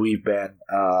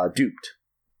duped.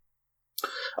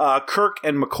 Kirk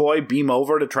and McCoy beam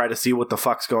over to try to see what the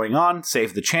fuck's going on,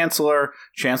 save the Chancellor.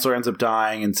 Chancellor ends up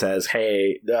dying and says,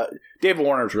 hey, David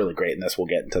Warner's really great in this. We'll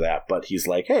get into that. But he's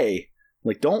like, hey,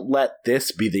 like, don't let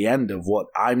this be the end of what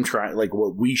I'm trying, like,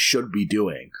 what we should be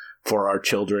doing for our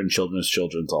children, children's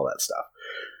children, all that stuff.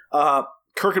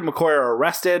 Kirk and McCoy are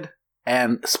arrested,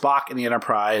 and Spock and the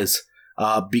Enterprise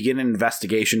begin an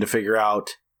investigation to figure out,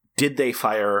 did they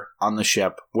fire on the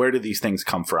ship? Where did these things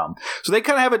come from? So they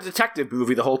kind of have a detective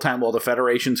movie the whole time while the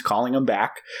Federation's calling them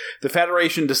back. The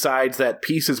Federation decides that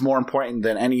peace is more important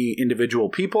than any individual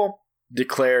people,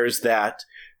 declares that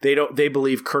they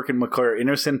believe Kirk and McCoy are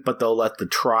innocent, but they'll let the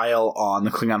trial on the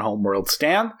Klingon homeworld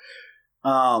stand.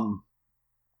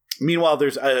 Meanwhile,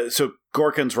 there's so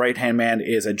Gorkon's right-hand man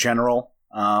is a general,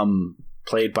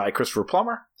 played by Christopher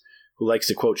Plummer, who likes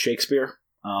to quote Shakespeare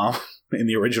in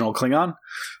the original Klingon.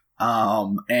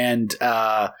 So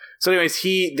anyways,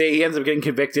 he ends up getting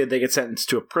convicted. They get sentenced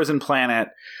to a prison planet.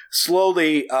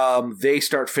 Slowly, they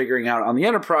start figuring out on the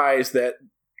Enterprise that,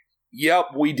 yep,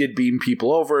 we did beam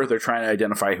people over. They're trying to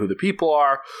identify who the people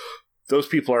are. Those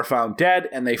people are found dead,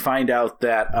 and they find out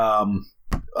that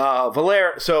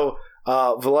Valeris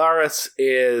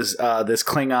is this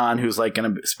Klingon who's like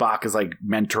Spock is like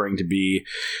mentoring to be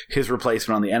his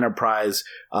replacement on the Enterprise.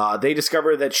 They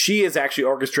discover that she is actually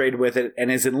orchestrated with it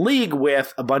and is in league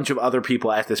with a bunch of other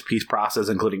people at this peace process,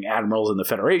 including admirals in the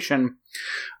Federation,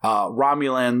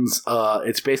 Romulans.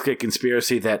 It's basically a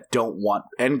conspiracy that don't want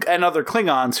and other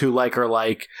Klingons who are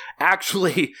like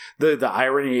actually the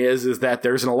irony is that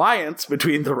there's an alliance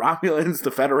between the Romulans,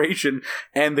 the Federation,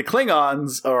 and the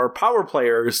Klingons or power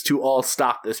players to all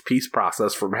stop this peace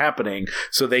process from happening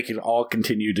so they can all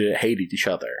continue to hate each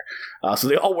other. So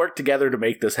they all work together to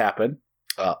make this happen.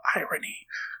 Irony.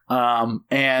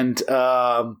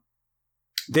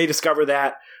 They discover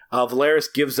that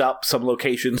Valeris gives up some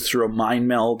locations through a mind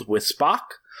meld with Spock.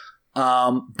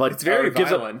 But it's very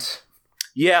violent.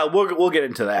 Yeah, we'll get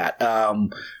into that.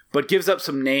 But gives up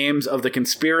some names of the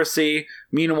conspiracy.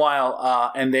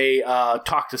 Meanwhile, and they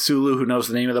talk to Sulu, who knows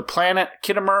the name of the planet,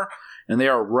 Kittimer, and they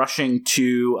are rushing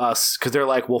to us because they're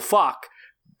like, well, fuck.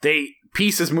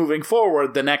 Peace is moving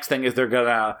forward. The next thing is they're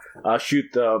gonna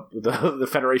shoot the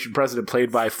Federation president,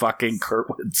 played by fucking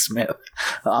Kurtwood Smith,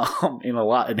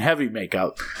 in heavy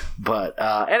makeup. But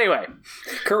anyway,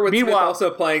 Kurtwood Smith also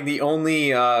playing the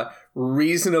only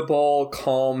reasonable,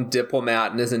 calm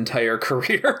diplomat in his entire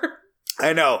career.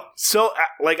 I know. So,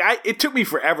 it took me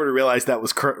forever to realize that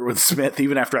was Kurtwood Smith,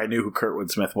 even after I knew who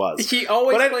Kurtwood Smith was. He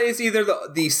always plays either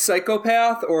the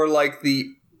psychopath or the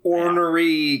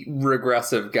ornery,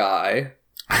 regressive guy.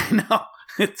 I know.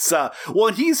 It's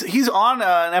well, he's on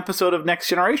an episode of Next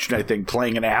Generation, I think,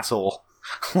 playing an asshole.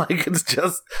 Like, it's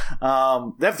just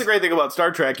that's the great thing about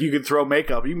Star Trek. You can throw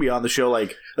makeup. You can be on the show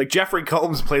like Jeffrey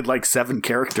Combs played like 7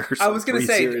 characters. I was gonna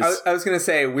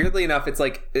say, weirdly enough, it's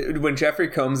like when Jeffrey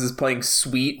Combs is playing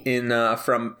Sweet in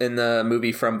the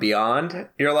movie From Beyond,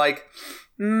 you're like,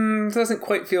 doesn't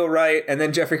quite feel right. And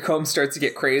then Jeffrey Combs starts to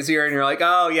get crazier, and you're like,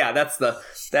 oh yeah, that's the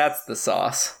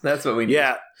sauce. That's what we need.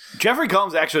 Yeah, Jeffrey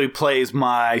Combs actually plays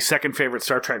my second favorite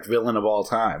Star Trek villain of all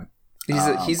time.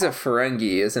 He's a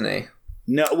Ferengi, isn't he?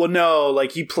 No,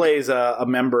 like he plays a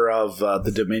member of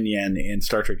the Dominion in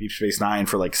Star Trek Deep Space Nine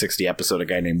for like 60 episodes, a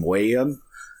guy named Wayan.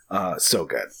 So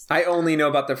good. I only know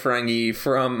about the Ferengi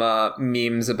from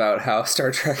memes about how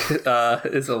Star Trek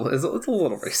is a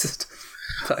little racist.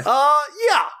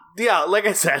 Yeah, like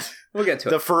I said, we'll get to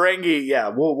the it. Ferengi,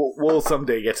 yeah, we'll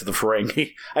someday get to the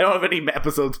Ferengi. I don't have any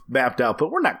episodes mapped out,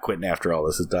 but we're not quitting after all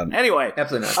this is done. Anyway.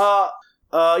 Absolutely not.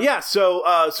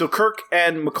 So Kirk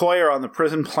and McCoy are on the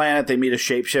prison planet. They meet a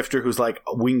shapeshifter who's like,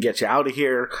 we can get you out of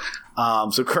here.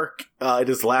 So Kirk, in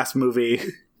his last movie,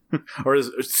 or his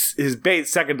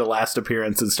second to last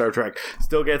appearance in Star Trek,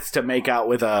 still gets to make out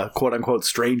with a quote-unquote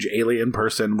strange alien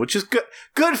person, which is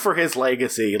good for his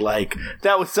legacy. Like,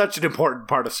 that was such an important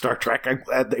part of Star Trek. I'm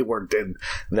glad they weren't in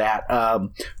that.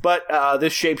 But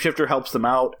this shapeshifter helps them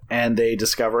out, and they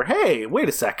discover, hey, wait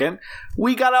a second,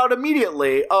 we got out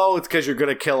immediately. Oh, it's because you're going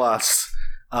to kill us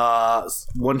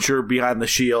once you're behind the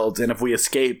shields, and if we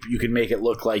escape, you can make it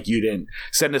look like you didn't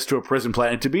send us to a prison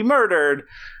planet to be murdered.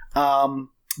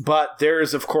 But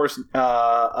there's, of course,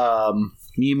 Nimoy,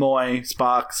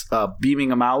 Spock's beaming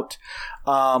them out.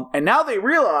 And now they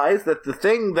realize that the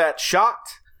thing that shot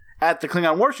at the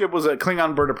Klingon warship was a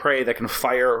Klingon bird of prey that can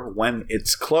fire when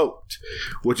it's cloaked,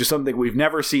 which is something we've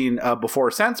never seen before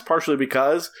or since, partially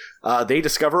because they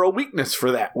discover a weakness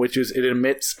for that, which is it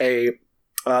emits a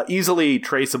easily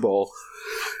traceable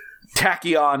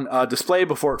tachyon display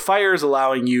before it fires,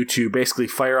 allowing you to basically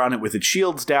fire on it with its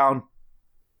shields down.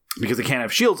 Because they can't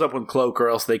have shields up with cloak, or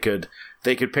else they could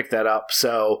pick that up.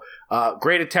 So,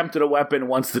 great attempt at a weapon.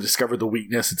 Once they discover the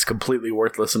weakness, it's completely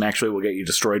worthless and actually will get you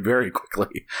destroyed very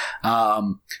quickly.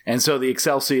 And so the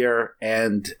Excelsior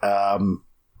and the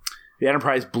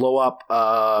Enterprise blow up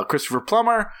Christopher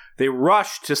Plummer. They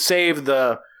rush to save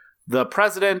the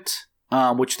president,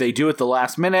 which they do at the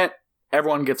last minute.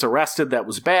 Everyone gets arrested. That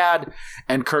was bad.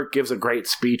 And Kirk gives a great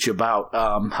speech about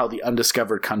how the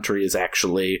undiscovered country is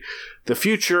actually the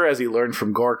future, as he learned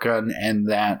from Gorkon, and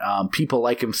that people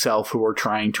like himself who are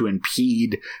trying to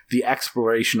impede the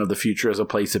exploration of the future as a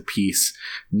place of peace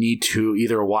need to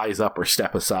either wise up or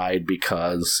step aside,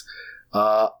 because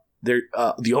they're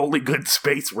the only good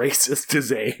space racist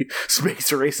is a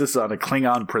space racist on a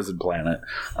Klingon prison planet.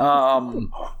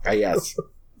 Yes.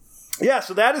 Yeah,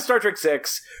 so that is Star Trek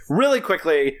 6. Really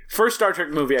quickly, first Star Trek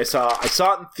movie I saw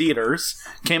it in theaters.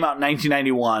 Came out in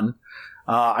 1991.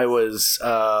 I was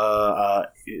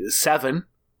 7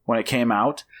 when it came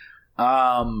out.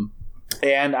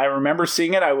 And I remember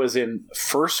seeing it. I was in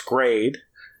first grade.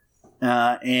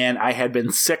 And I had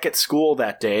been sick at school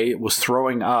that day. Was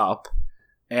throwing up.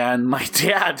 And my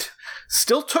dad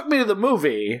still took me to the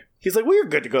movie. He's like, well, you're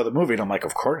good to go to the movie. And I'm like,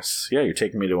 of course. Yeah, you're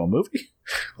taking me to a movie?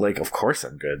 Like, of course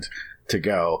I'm good to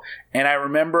go. And I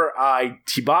remember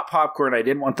he bought popcorn. I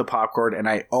didn't want the popcorn, and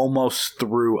I almost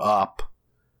threw up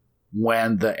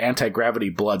when the anti-gravity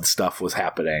blood stuff was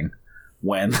happening.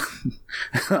 But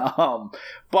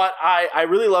I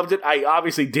really loved it. I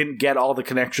obviously didn't get all the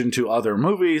connection to other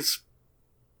movies.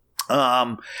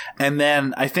 And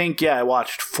then I think, I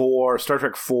watched Star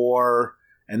Trek 4,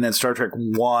 and then Star Trek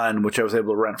 1, which I was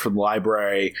able to rent from the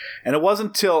library. And it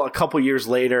wasn't until a couple years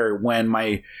later when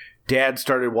my dad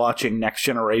started watching Next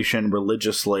Generation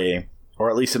religiously, or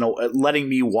at least letting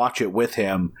me watch it with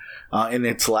him in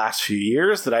its last few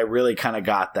years, that I really kind of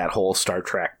got that whole Star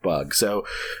Trek bug. So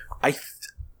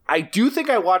I do think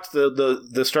I watched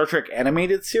the Star Trek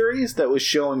animated series that was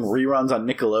showing reruns on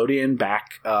Nickelodeon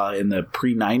back in the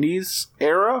pre-90s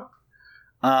era.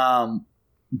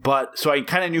 But so I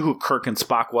kind of knew who Kirk and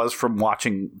Spock was from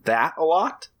watching that a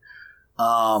lot.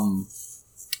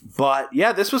 But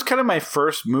yeah, this was kind of my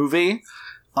first movie.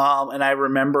 And I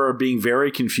remember being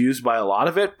very confused by a lot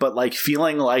of it, but like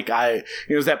feeling like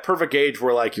it was that perfect age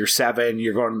where like you're 7,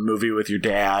 you're going to the movie with your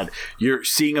dad, you're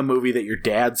seeing a movie that your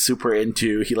dad's super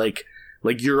into. He like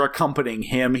you're accompanying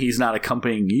him, he's not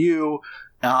accompanying you.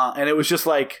 And it was just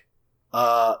like,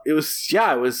 I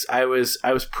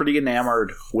was pretty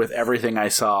enamored with everything I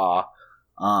saw.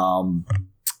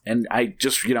 And I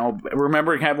just,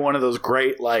 remembering having one of those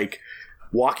great, like,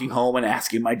 walking home and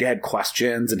asking my dad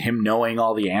questions and him knowing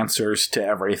all the answers to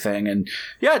everything. And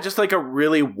yeah, just like a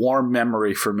really warm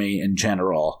memory for me in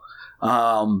general.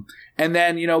 And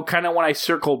then, kind of when I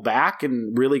circled back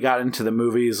and really got into the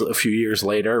movies a few years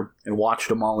later and watched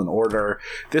them all in order,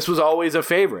 this was always a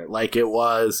favorite. Like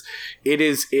it's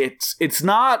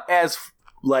not as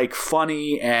like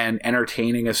funny and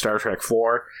entertaining as Star Trek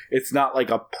 4. It's not like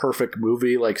a perfect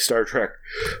movie like Star Trek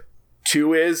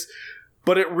 2 is,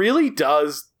 but it really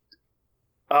does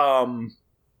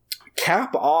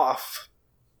cap off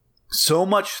so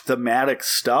much thematic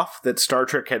stuff that Star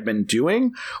Trek had been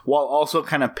doing, while also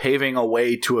kind of paving a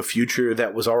way to a future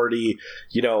that was already,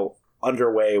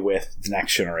 underway with the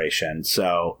Next Generation.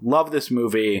 So, love this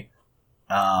movie.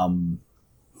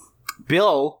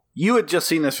 Bill, you had just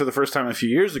seen this for the first time a few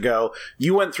years ago.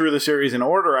 You went through the series in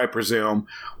order, I presume.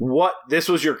 This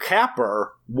was your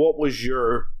capper. What was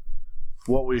your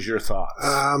thoughts?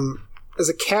 As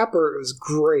a capper, it was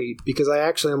great because I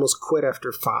actually almost quit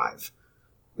after 5.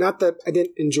 Not that I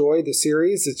didn't enjoy the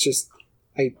series, it's just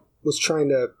I was trying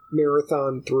to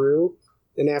marathon through.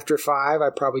 And after 5, I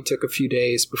probably took a few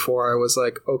days before I was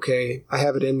like, okay, I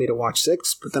have it in me to watch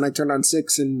 6. But then I turned on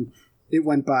 6 and it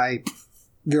went by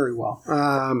very well.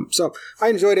 So I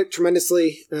enjoyed it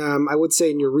tremendously. I would say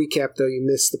in your recap, though, you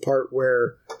missed the part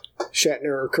where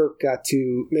Shatner or Kirk got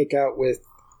to make out with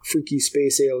freaky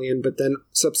space alien, but then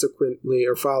subsequently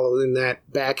or followed in that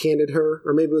backhanded her,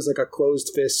 or maybe it was like a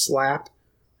closed fist slap.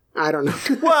 I don't know.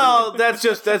 Well, that's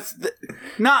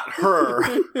not her.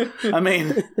 I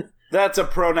mean, that's a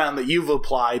pronoun that you've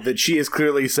applied that she has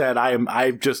clearly said,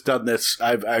 I've just done this.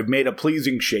 I've made a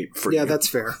pleasing shape for you. Yeah, that's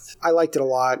fair. I liked it a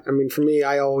lot. I mean, for me,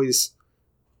 I always,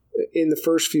 in the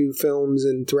first few films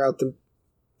and throughout the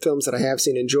films that I have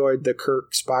seen, enjoyed the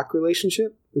Kirk-Spock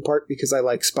relationship, in part because I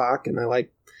like Spock and I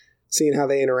like seeing how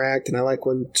they interact, and I like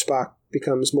when Spock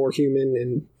becomes more human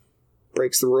and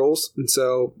breaks the rules. And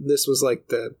so this was like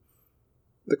the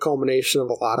culmination of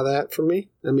a lot of that for me.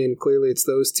 I mean, clearly it's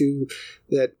those two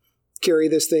that carry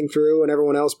this thing through and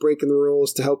everyone else breaking the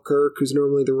rules to help Kirk, who's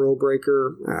normally the rule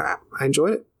breaker. I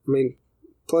enjoyed it. I mean,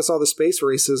 plus all the space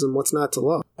racism, what's not to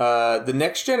love? The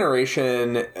Next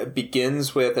Generation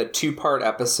begins with a 2-part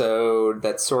episode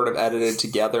that's sort of edited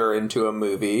together into a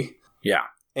movie. Yeah.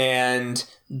 And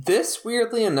this,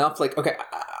 weirdly enough, like, okay,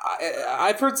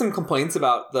 I've heard some complaints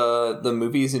about the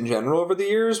movies in general over the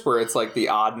years, where it's like the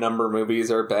odd number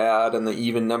movies are bad and the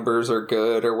even numbers are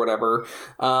good or whatever.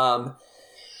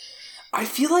 I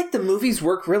feel like the movies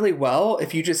work really well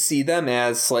if you just see them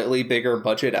as slightly bigger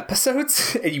budget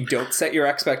episodes and you don't set your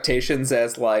expectations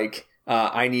as like,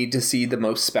 I need to see the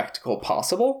most spectacle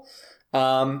possible.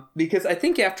 Because I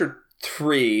think after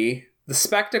 3, the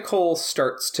spectacle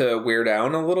starts to wear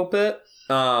down a little bit.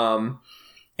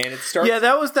 And it starts... Yeah,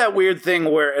 that was that weird thing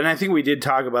where, and I think we did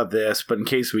talk about this, but in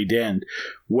case we didn't,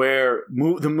 where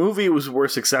the movie were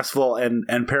successful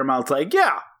and Paramount's like,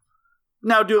 yeah,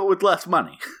 now do it with less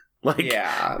money.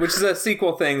 Yeah, which is a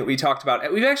sequel thing that we talked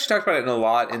about. We've actually talked about it a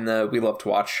lot in the We Love to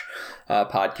Watch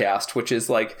podcast, which is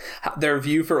like their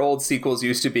view for old sequels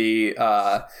used to be...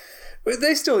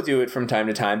 they still do it from time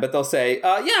to time, but they'll say,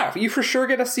 yeah, you for sure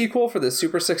get a sequel for this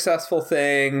super successful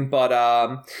thing, but,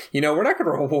 we're not going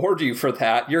to reward you for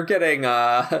that. You're getting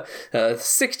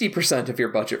 60% of your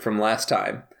budget from last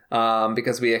time,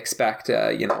 because we expect,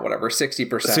 60%.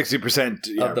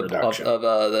 60% of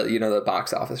the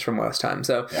box office from last time.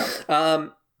 So,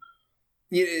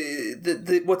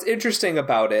 what's interesting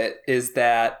about it is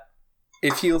that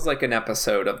it feels like an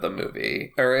episode of the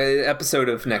movie, or an episode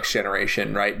of Next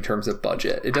Generation, right, in terms of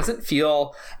budget. It doesn't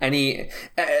feel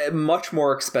much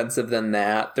more expensive than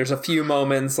that. There's a few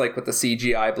moments, like with the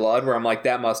CGI blood, where I'm like,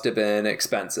 that must have been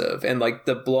expensive. And, like,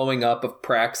 the blowing up of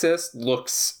Praxis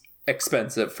looks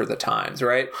expensive for the times,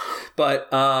 right? But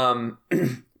on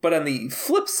the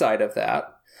flip side of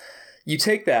that, you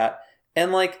take that,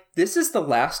 and, like, this is the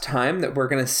last time that we're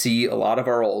going to see a lot of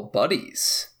our old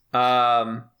buddies.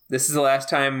 This is the last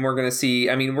time we're going to see,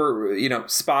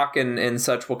 Spock and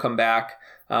such will come back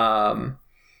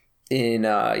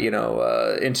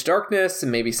Into Darkness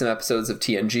and maybe some episodes of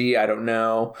TNG. I don't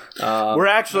know.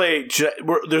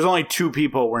 There's only 2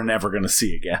 people we're never going to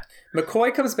see again.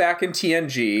 McCoy comes back in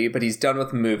TNG, but he's done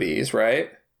with movies, right?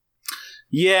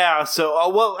 Yeah, so,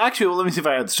 let me see if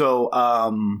I had, you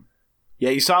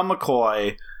saw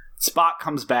McCoy. Spock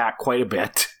comes back quite a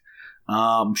bit.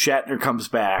 Shatner comes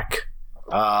back.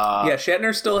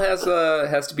 Shatner still has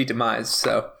to be demised,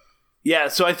 so. Yeah,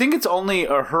 so I think it's only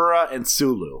Uhura and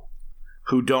Sulu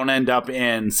who don't end up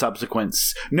in subsequent...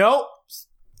 No!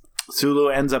 Sulu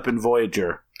ends up in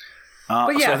Voyager. So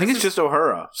I think it's just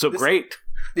Uhura. So great.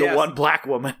 the one black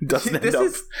woman doesn't end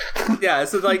up.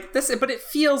 So like this, but it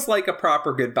feels like a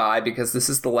proper goodbye because this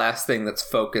is the last thing that's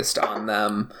focused on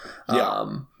them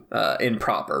in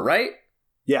proper, right?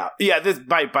 Yeah. This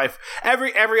by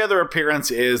every other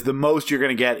appearance is the most you're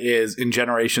going to get is in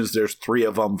Generations. There's 3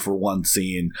 of them for one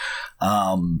scene,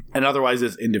 and otherwise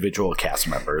it's individual cast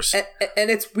members. And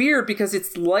it's weird because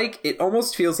it's like it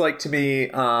almost feels like to me.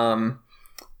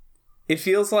 It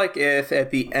feels like if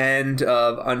at the end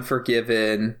of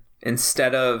Unforgiven,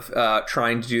 instead of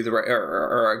trying to do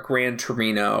or a Gran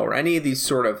Torino or any of these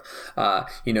sort of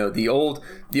the old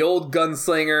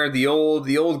gunslinger, the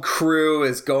old crew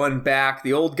is going back,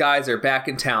 the old guys are back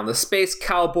in town, the space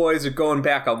cowboys are going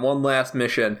back on one last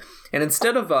mission, and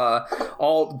instead of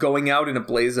all going out in a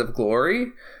blaze of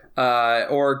glory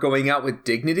or going out with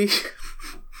dignity.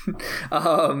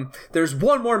 There's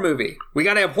one more movie. We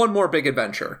gotta have one more big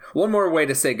adventure. One more way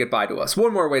to say goodbye to us.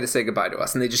 One more way to say goodbye to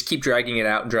us. And they just keep dragging it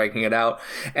out.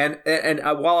 And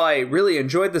while I really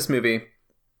enjoyed this movie,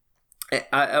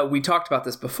 we talked about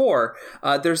this before.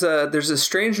 There's a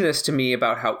strangeness to me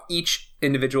about how each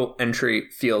individual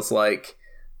entry feels like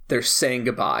they're saying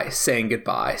goodbye,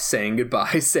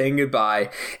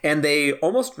 and they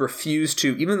almost refuse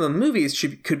to, even though the movies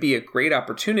could be a great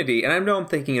opportunity, and I know I'm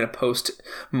thinking in a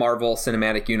post-Marvel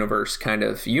Cinematic Universe kind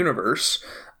of universe,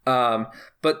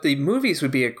 but the movies would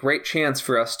be a great chance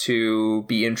for us to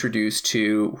be introduced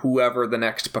to whoever the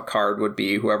next Picard would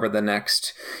be, whoever the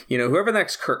next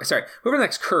Kirk is,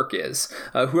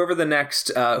 whoever the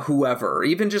next whoever,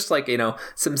 even just like,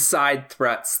 some side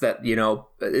threats that,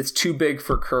 it's too big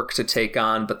for Kirk to take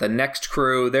on, but the next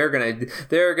crew, they're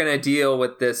gonna deal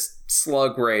with this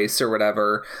slug race or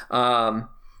whatever.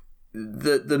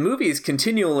 The movies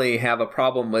continually have a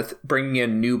problem with bringing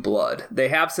in new blood. They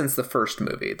have since the first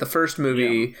movie. The first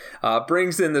movie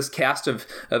brings in this cast of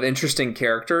interesting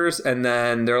characters, and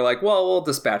then they're like, well, we'll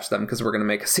dispatch them because we're going to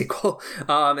make a sequel.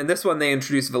 In this one, they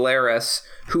introduced Valeris,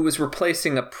 who was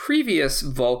replacing a previous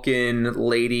Vulcan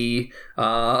lady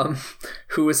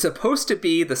who was supposed to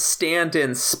be the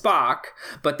stand-in Spock,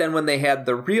 but then when they had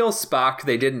the real Spock,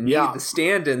 they didn't need the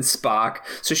stand-in Spock.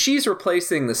 So she's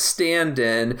replacing the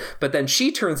stand-in, but then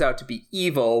she turns out to be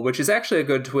evil, which is actually a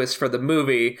good twist for the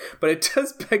movie. But it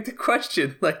does beg the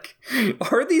question, like,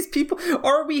 are these people,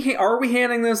 are we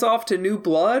handing this off to new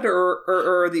blood, or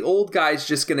are the old guys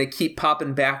just going to keep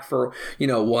popping back for,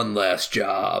 one last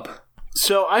job?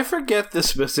 So I forget the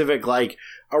specific, like,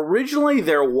 originally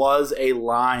there was a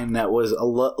line that was a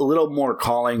little more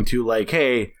calling to, like,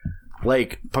 hey,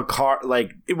 like, Picard,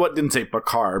 like, it didn't say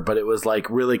Picard, but it was, like,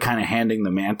 really kind of handing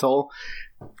the mantle.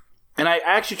 And I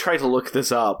actually tried to look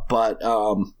this up, but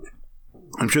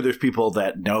I'm sure there's people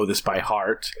that know this by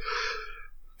heart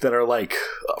that are, like,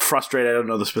 frustrated. I don't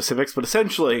know the specifics, but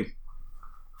essentially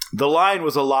the line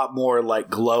was a lot more, like,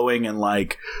 glowing and,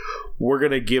 like, we're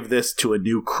going to give this to a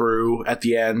new crew at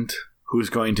the end who's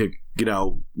going to,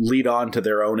 lead on to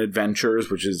their own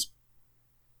adventures, which is,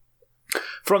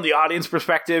 from the audience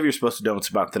perspective, you're supposed to know it's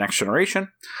about the next generation.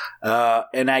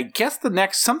 And I guess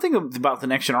something about the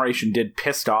next generation did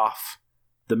piss off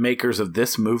the makers of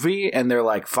this movie, and they're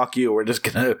like, fuck you,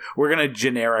 we're gonna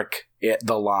generic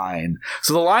the line.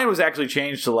 So the line was actually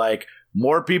changed to, like,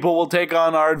 more people will take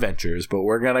on our adventures, but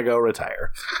we're gonna go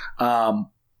retire.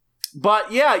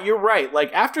 But yeah, you're right.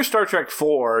 Like, after Star Trek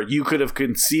 4, you could have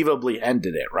conceivably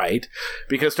ended it, right?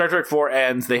 Because Star Trek 4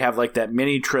 ends, they have, like, that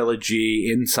mini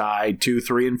trilogy inside 2,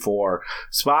 3, and 4.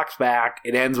 Spock's back.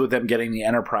 It ends with them getting the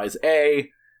Enterprise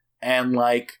A, and,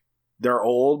 like, they're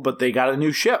old, but they got a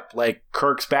new ship. Like,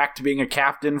 Kirk's back to being a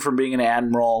captain from being an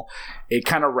admiral. It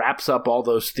kind of wraps up all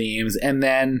those themes. And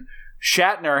then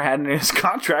Shatner had in his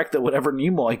contract that whatever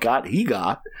Nimoy got, he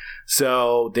got.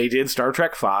 So they did Star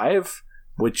Trek 5,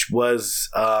 which was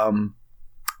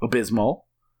abysmal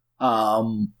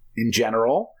in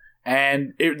general.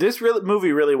 And this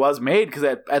movie really was made because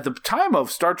at the time of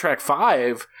Star Trek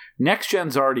 5, Next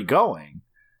Gen's already going.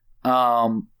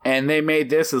 And they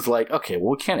made this as like, okay,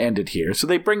 well, we can't end it here. So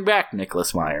they bring back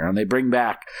Nicholas Meyer, and they bring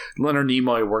back Leonard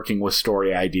Nimoy working with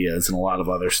story ideas and a lot of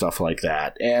other stuff like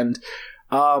that. And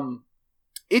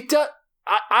it does.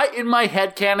 I in my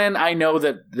headcanon, I know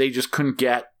that they just couldn't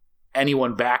get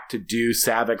anyone back to do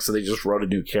Saavik, so they just wrote a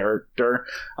new character.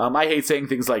 I hate saying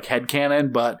things like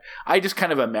headcanon, but I just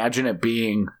kind of imagine it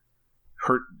being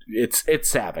it's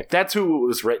Saavik. That's who it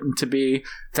was written to be.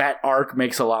 That arc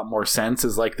makes a lot more sense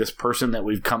as, like, this person that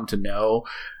we've come to know.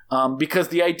 Because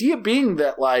the idea being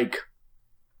that, like,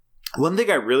 one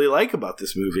thing I really like about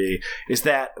this movie is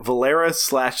that Valeris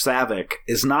 / Saavik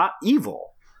is not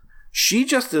evil. She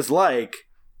just is like,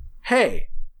 hey,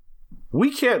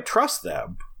 we can't trust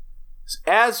them.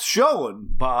 as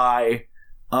shown by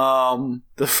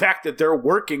the fact that they're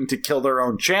working to kill their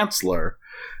own chancellor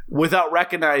without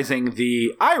recognizing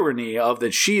the irony of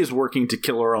that she is working to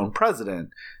kill her own president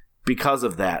because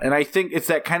of that. And I think it's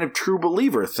that kind of true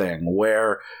believer thing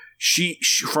where she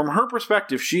from her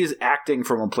perspective, she is acting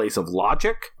from a place of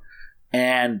logic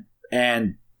and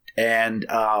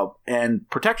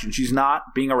protection. She's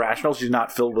not being irrational. She's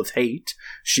not filled with hate.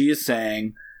 She is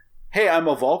saying, hey, I'm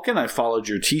a Vulcan. I followed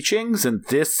your teachings, and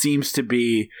this seems to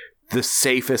be the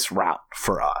safest route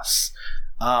for us.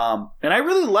 And I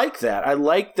really like that. I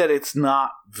like that it's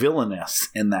not villainous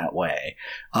in that way.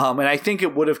 And I think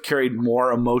it would have carried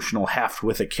more emotional heft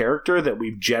with a character that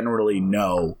we generally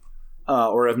know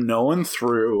or have known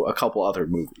through a couple other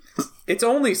movies. It's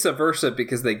only subversive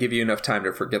because they give you enough time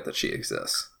to forget that she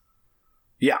exists.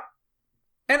 Yeah.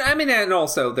 And I mean, and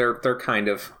also they're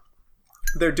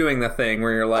doing the thing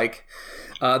where you're like,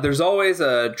 there's always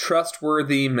a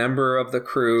trustworthy member of the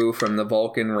crew from the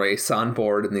Vulcan race on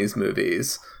board in these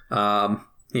movies.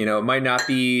 It might not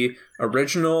be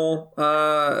original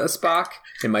Spock.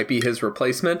 It might be his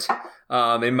replacement.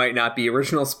 It might not be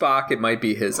original Spock. It might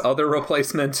be his other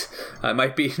replacement. It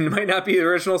might not be the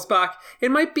original Spock. It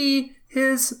might be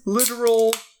his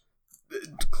literal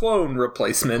clone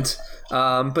replacement.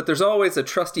 But there's always a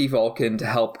trusty Vulcan to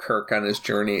help Kirk on his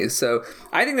journeys. So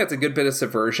I think that's a good bit of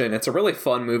subversion. It's a really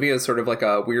fun movie. It's sort of like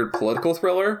a weird political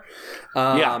thriller.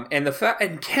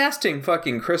 And casting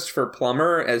fucking Christopher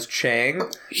Plummer as Chang.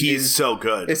 He's so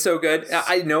good. It's so good.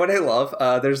 I know what I love.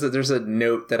 There's a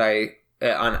note that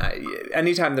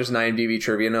anytime there's an IMDb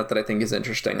trivia note that I think is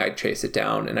interesting, I chase it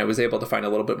down, and I was able to find a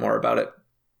little bit more about it.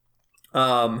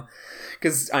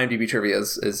 Because IMDb trivia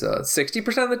is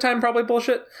 60% of the time probably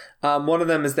bullshit. One of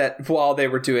them is that while they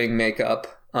were doing makeup,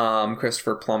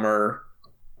 Christopher Plummer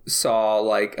saw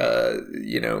like a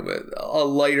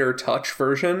lighter touch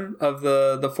version of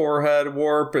the forehead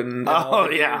warp and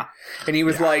and he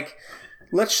was like,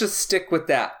 let's just stick with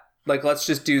that. Like, let's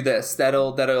just do this.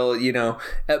 That'll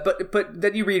but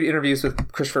then you read interviews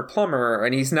with Christopher Plummer,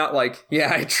 and he's not like,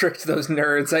 yeah, I tricked those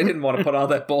nerds. I didn't want to put all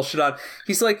that bullshit on.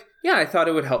 He's like, yeah, I thought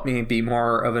it would help me be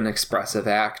more of an expressive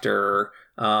actor.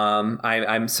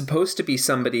 I'm supposed to be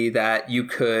somebody that you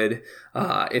could,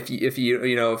 if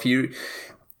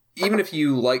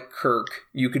you like Kirk,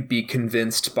 you could be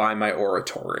convinced by my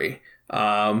oratory.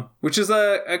 Which is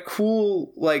a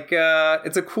cool,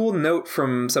 it's a cool note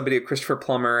from somebody at Christopher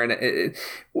Plummer. And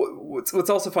what's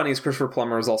also funny is Christopher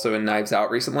Plummer was also in Knives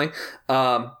Out recently.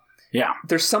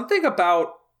 There's something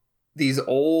about these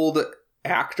old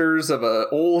actors of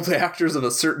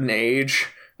a certain age.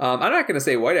 I'm not going to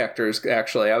say white actors,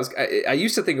 actually. I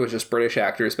used to think it was just British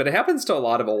actors, but it happens to a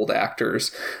lot of old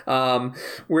actors,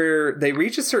 where they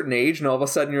reach a certain age and all of a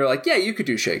sudden you're like, yeah, you could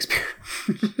do Shakespeare.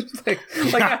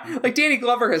 like Danny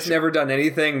Glover has never done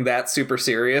anything that super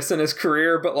serious in his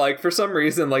career, but like for some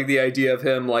reason, like the idea of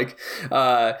him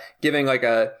giving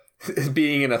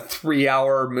being in a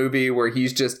 3-hour movie where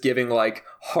he's just giving like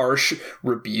harsh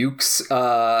rebukes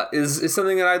is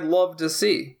something that I'd love to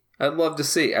see. I'd love to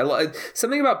see.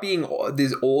 Something about being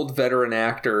these old veteran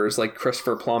actors like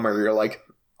Christopher Plummer. You're like,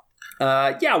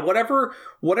 whatever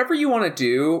you want to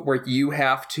do, where you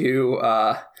have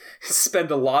to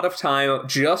spend a lot of time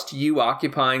just you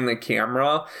occupying the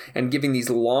camera and giving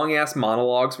these long ass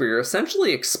monologues where you're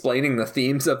essentially explaining the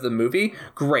themes of the movie.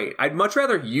 Great. I'd much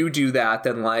rather you do that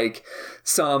than like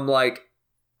some like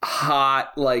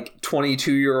hot like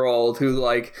 22-year-old who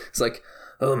like is like,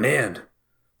 oh man,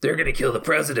 they're going to kill the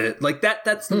president. Like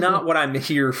that's not what I'm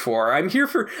here for. I'm here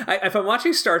for, if I'm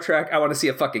watching Star Trek, I want to see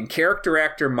a fucking character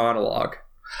actor monologue.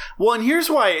 Well, and here's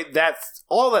why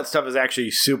all that stuff is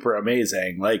actually super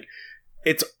amazing. Like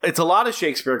it's a lot of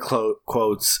Shakespeare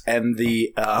quotes, and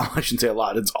I shouldn't say a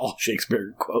lot, it's all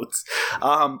Shakespeare quotes.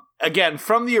 Again,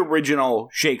 from the original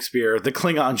Shakespeare, the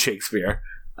Klingon Shakespeare,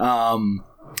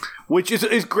 which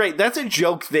is great. That's a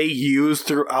joke they use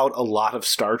throughout a lot of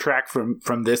Star Trek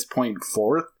from this point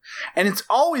forth, and it's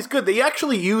always good. They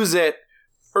actually use it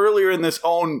earlier in this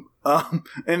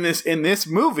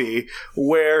movie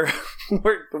where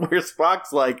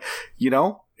Spock's like,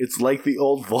 it's like the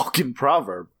old Vulcan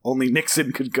proverb, only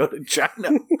Nixon could go to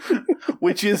China,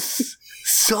 which is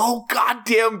so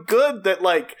goddamn good that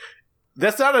like.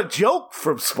 That's not a joke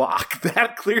from Spock.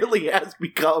 That clearly has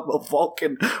become a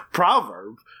Vulcan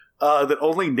proverb that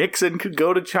only Nixon could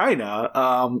go to China.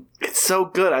 It's so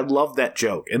good. I love that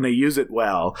joke, and they use it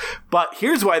well. But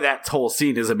here's why that whole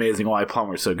scene is amazing, why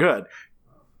Plummer's so good.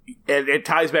 And it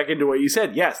ties back into what you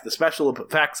said. Yes, the special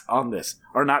effects on this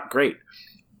are not great.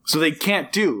 So they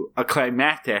can't do a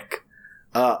climactic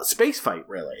space fight,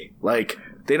 really. Like,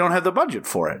 They don't have the budget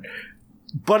for it.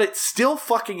 But it's still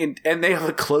fucking... and they have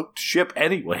a cloaked ship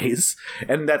anyways.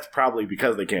 And that's probably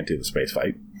because they can't do the space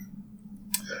fight.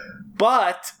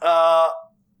 But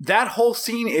that whole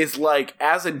scene is like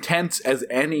as intense as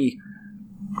any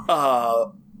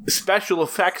special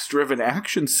effects driven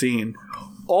action scene,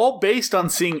 all based on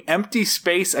seeing empty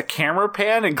space, a camera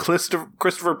pan, and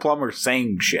Christopher Plummer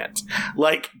saying shit.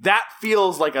 Like, that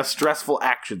feels like a stressful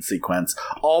action sequence,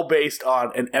 all based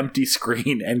on an empty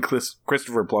screen and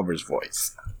Christopher Plummer's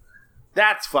voice.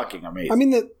 That's fucking amazing. I mean,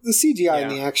 the CGI in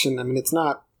the action, I mean, it's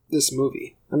not this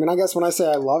movie. I mean, I guess when I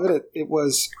say I love it, it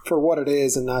was for what it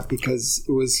is and not because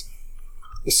it was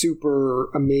a super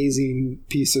amazing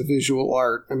piece of visual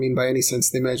art. I mean, by any sense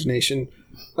of the imagination.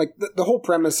 Like, the whole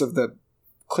premise of the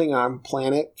Klingon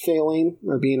planet failing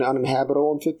or being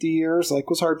uninhabitable in 50 years, like,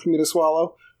 was hard for me to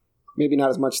swallow. Maybe not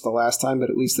as much the last time, but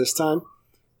at least this time.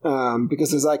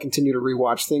 Because as I continue to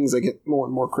rewatch things, I get more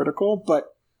and more critical.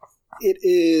 But it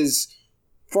is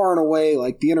far and away,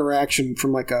 like, the interaction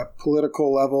from, like, a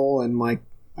political level and, like,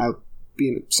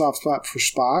 being a soft spot for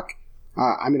Spock.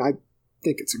 I mean, I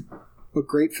think it's a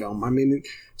great film. I mean, it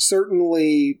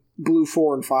certainly blew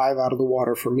 4 and 5 out of the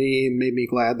water for me and made me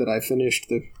glad that I finished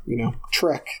the,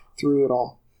 trek through it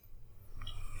all.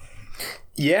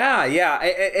 Yeah.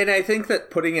 And I think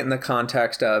that putting it in the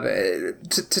context of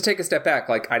to take a step back,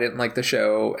 like, I didn't like the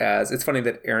show as... It's funny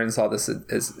that Aaron saw this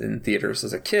as in theaters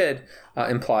as a kid,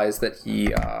 implies that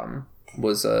he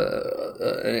was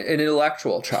an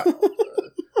intellectual child.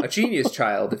 A genius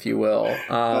child, if you will.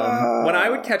 When I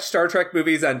would catch Star Trek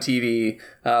movies on TV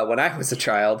when I was a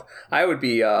child, I would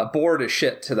be bored as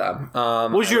shit to them.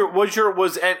 And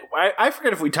I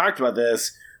forget if we talked about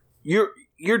this.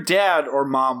 Your dad or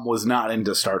mom was not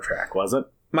into Star Trek, was it?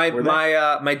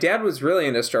 My dad was really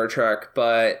into Star Trek,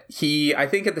 but I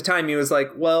think at the time he was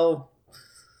like, well,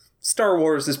 Star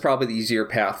Wars is probably the easier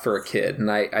path for a kid, and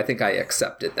I think I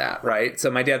accepted that, right? So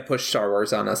my dad pushed Star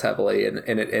Wars on us heavily, and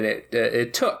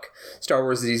it took. Star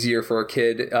Wars is easier for a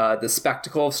kid. The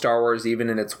spectacle of Star Wars,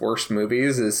 even in its worst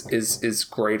movies, is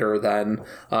greater than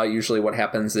usually what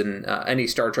happens in any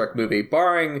Star Trek movie,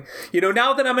 barring,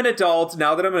 now that I'm an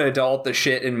adult, the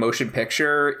shit in motion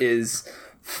picture is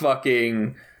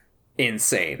fucking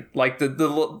insane. Like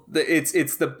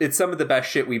it's some of the best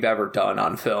shit we've ever done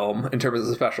on film in terms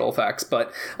of special effects.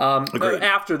 But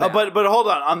after that, but hold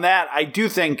on that, I do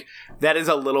think that is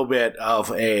a little bit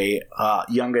of a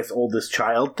youngest oldest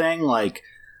child thing. Like,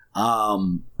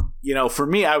 for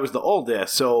me, I was the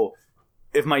oldest, so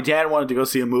if my dad wanted to go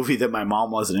see a movie that my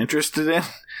mom wasn't interested in,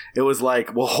 it was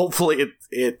like, well, hopefully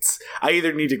it's I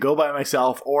either need to go by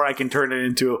myself or I can turn it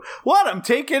into I'm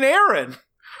taking Aaron.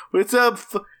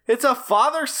 It's a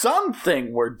father-son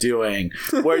thing we're doing,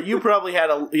 where you probably had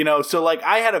so like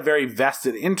I had a very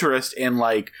vested interest in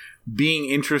like being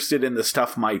interested in the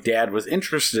stuff my dad was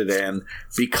interested in,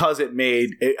 because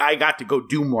I got to go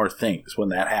do more things when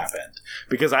that happened,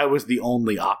 because I was the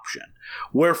only option.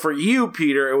 Where for you,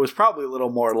 Peter, it was probably a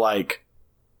little more like,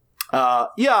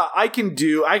 I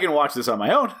can watch this on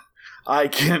my own. I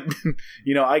can,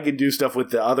 I can do stuff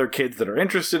with the other kids that are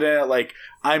interested in it. Like,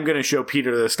 I'm going to show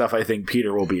Peter the stuff I think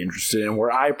Peter will be interested in,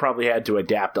 where I probably had to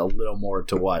adapt a little more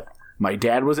to what my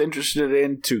dad was interested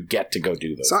in to get to go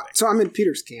do those things. So I'm in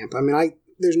Peter's camp. I mean,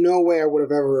 there's no way I would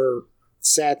have ever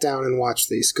sat down and watched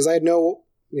these, because I had no,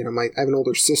 I have an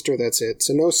older sister, that's it.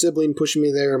 So no sibling pushing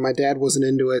me there. My dad wasn't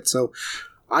into it. So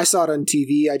I saw it on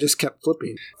TV. I just kept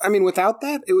flipping. I mean, without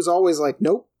that, it was always like,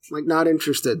 nope. Like, not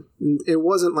interested. It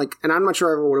wasn't like, and I'm not sure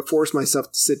I ever would have forced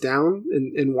myself to sit down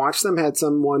and watch them, had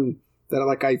someone that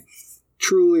I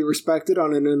truly respected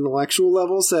on an intellectual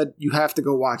level said, you have to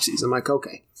go watch these. I'm like,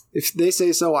 okay, if they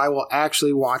say so, I will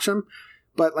actually watch them.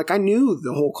 But like, I knew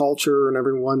the whole culture and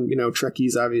everyone,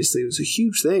 Trekkies obviously was a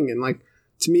huge thing. And like,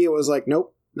 to me, it was like,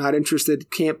 nope, not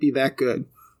interested. Can't be that good.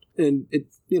 And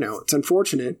it's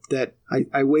unfortunate that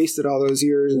I wasted all those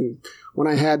years, and when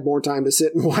I had more time to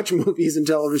sit and watch movies and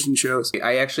television shows.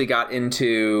 I actually got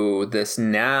into this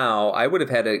now. I would have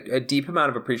had a deep amount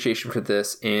of appreciation for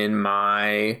this in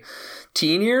my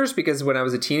teen years, because when I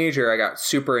was a teenager, I got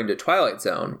super into Twilight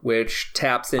Zone, which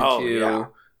taps into...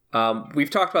 we've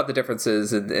talked about the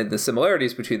differences and the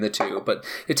similarities between the two, but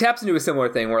it taps into a similar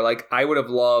thing where, like, I would have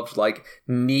loved, like,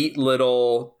 neat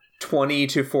little 20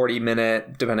 to 40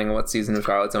 minute, depending on what season of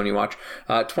Twilight Zone you watch,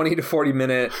 20 to 40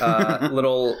 minute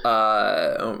little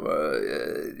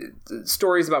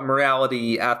stories about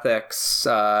morality, ethics,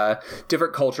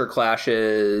 different culture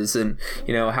clashes, and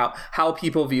how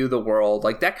people view the world.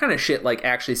 Like that kind of shit like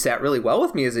actually sat really well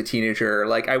with me as a teenager.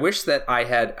 Like I wish that I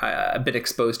had been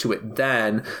exposed to it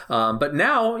then, but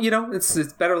now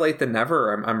it's better late than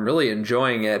never. I'm really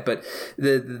enjoying it, but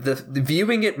the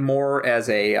viewing it more as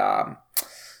an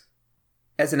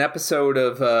episode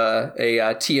of a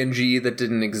TNG that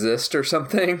didn't exist or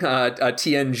something, a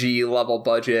TNG level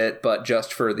budget, but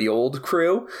just for the old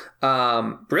crew,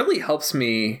 really helps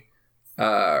me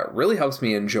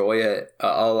enjoy it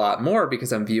a lot more,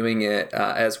 because I'm viewing it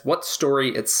as what story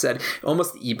it's set,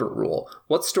 almost the Ebert rule.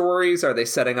 What stories are they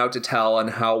setting out to tell, and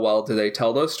how well do they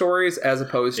tell those stories, as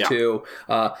opposed to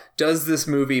does this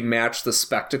movie match the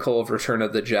spectacle of Return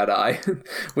of the Jedi,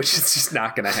 which is just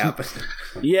not going to happen.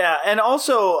 Yeah, and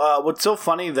also what's so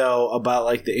funny though about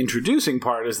like the introducing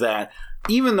part is that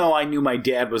even though I knew my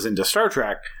dad was into Star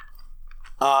Trek,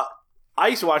 I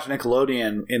used to watch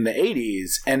Nickelodeon in the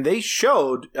 80s, and they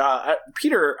showed,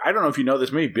 Peter, I don't know if you know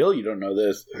this, maybe Bill, you don't know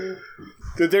this,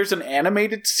 that there's an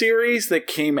animated series that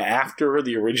came after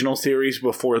the original series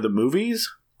before the movies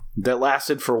that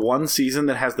lasted for one season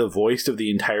that has the voice of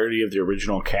the entirety of the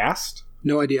original cast.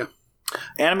 No idea.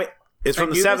 It's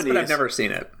from the 70s. But I've never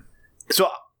seen it.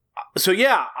 So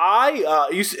yeah,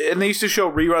 and they used to show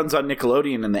reruns on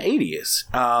Nickelodeon in the 80s.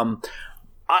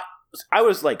 I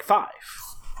was like 5.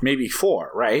 Maybe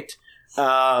 4, right?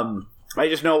 I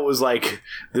just know it was like,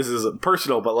 this is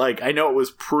personal, but like I know it was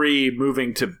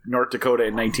pre-moving to North Dakota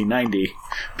in 1990,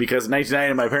 because in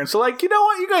 1990 my parents were like, you know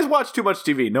what, you guys watch too much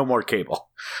TV, no more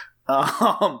cable.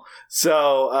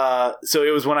 So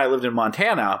it was when I lived in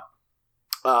Montana,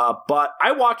 but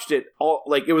I watched it all,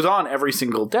 like it was on every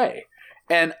single day,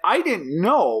 and I didn't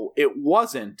know it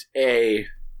wasn't I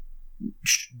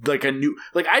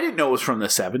didn't know it was from the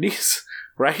 70s.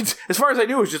 Right? As far as I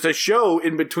knew, it was just a show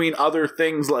in between other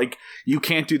things, like you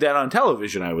can't do that on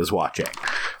television I was watching.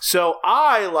 So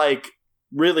I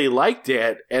really liked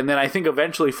it, and then I think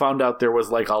eventually found out there was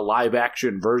like a live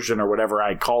action version or whatever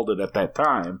I called it at that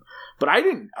time. But I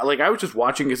didn't, I was just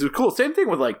watching because it was cool. Same thing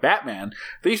with like Batman.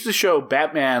 They used to show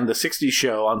Batman, the 60s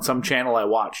show, on some channel I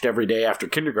watched every day after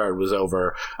kindergarten was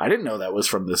over. I didn't know that was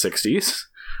from the 60s.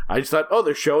 I just thought, oh,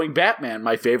 they're showing Batman,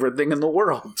 my favorite thing in the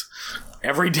world.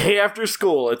 Every day after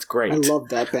school. It's great. I love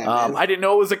that Batman. I didn't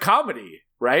know it was a comedy,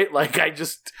 right? Like,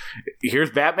 here's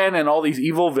Batman and all these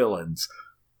evil villains,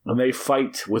 and they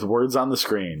fight with words on the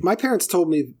screen. My parents told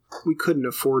me we couldn't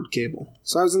afford cable,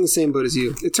 so I was in the same boat as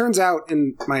you. It turns out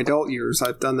in my adult years,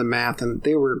 I've done the math, and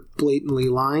they were blatantly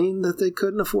lying that they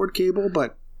couldn't afford cable,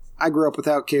 but I grew up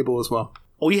without cable as well.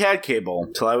 We had cable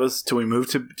till we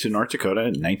moved to North Dakota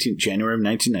in January of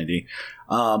 1990.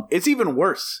 It's even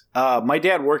worse. My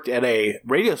dad worked at a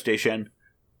radio station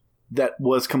that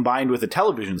was combined with a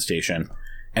television station,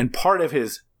 and part of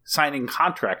his signing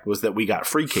contract was that we got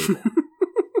free cable.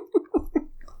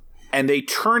 And they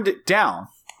turned it down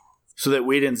so that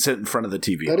we didn't sit in front of the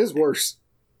TV. That is worse.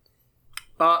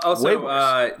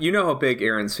 Also, you know how big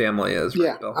Aaron's family is, right,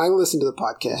 yeah, Bill? I listen to the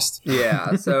podcast.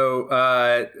 Yeah, so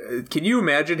can you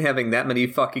imagine having that many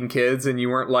fucking kids and you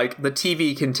weren't like, the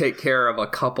TV can take care of a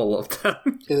couple of them?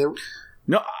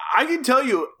 No, I can tell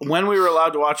you when we were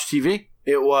allowed to watch TV.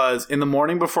 It was in the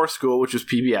morning before school, which was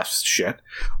PBS shit.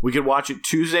 We could watch it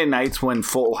Tuesday nights when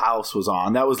Full House was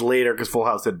on. That was later because Full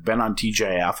House had been on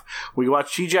TGIF. We could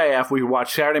watch TGIF. We could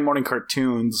watch Saturday morning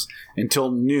cartoons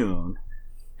until noon.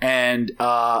 And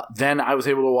then I was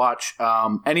able to watch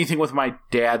anything with my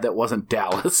dad that wasn't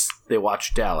Dallas. They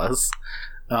watched Dallas.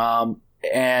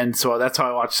 And so that's how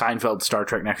I watched Seinfeld, Star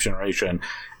Trek Next Generation.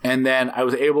 And then I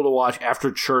was able to watch,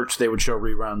 after church, they would show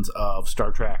reruns of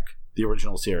Star Trek, the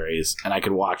original series, and I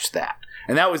could watch that.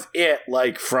 And that was it,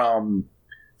 from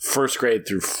first grade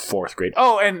through fourth grade.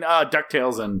 Oh, and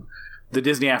DuckTales and the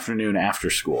Disney Afternoon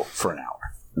after school for an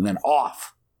hour. And then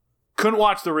off. Couldn't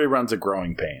watch the reruns of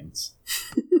Growing Pains.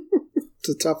 It's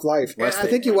a tough life. I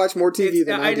think you watch more TV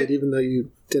than I did, even though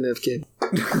you didn't have kids.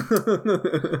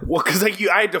 Well, because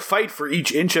I had to fight for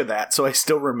each inch of that, so I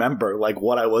still remember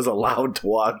what I was allowed to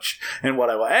watch and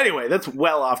what I was. Anyway, that's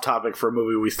well off topic for a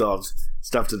movie. We still have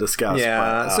stuff to discuss.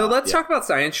 Yeah. So let's talk about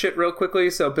science shit real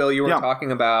quickly. So, Bill, you were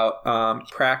talking about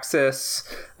Praxis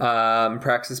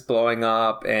blowing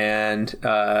up, and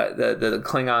the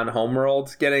Klingon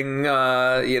homeworld getting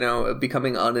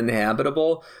becoming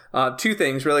uninhabitable. Two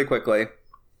things really quickly.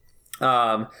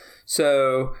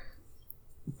 So,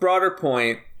 broader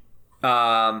point,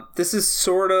 This is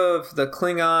sort of the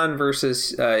Klingon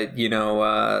versus, the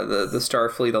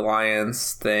Starfleet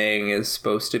Alliance thing is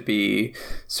supposed to be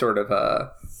sort of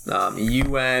a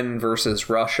UN versus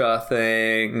Russia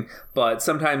thing, but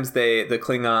sometimes the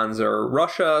Klingons are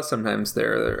Russia, sometimes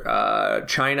they're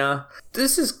China.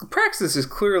 Praxis is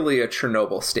clearly a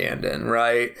Chernobyl stand-in,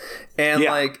 right?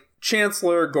 And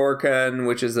Chancellor Gorkon,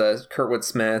 which is a Kurtwood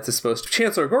Smith,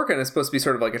 Chancellor Gorkon is supposed to be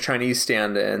sort of like a Chinese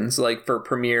stand-in, so for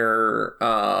Premier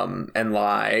and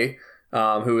Lai,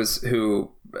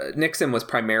 who Nixon was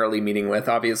primarily meeting with.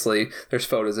 Obviously, there's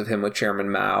photos of him with Chairman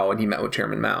Mao, and he met with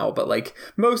Chairman Mao, but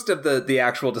most of the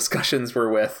actual discussions were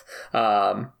with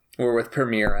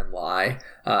Premier and Lai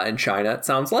in China, it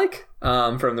sounds like,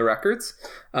 from the records.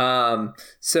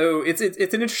 So it's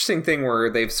an interesting thing where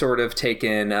they've sort of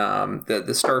taken the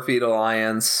Starfleet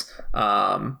Alliance.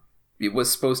 It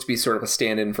was supposed to be sort of a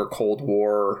stand-in for Cold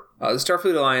War. The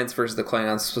Starfleet Alliance versus the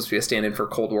Klingons is supposed to be a stand-in for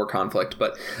Cold War conflict.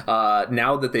 But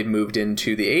now that they've moved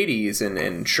into the 80s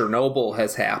and Chernobyl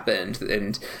has happened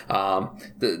and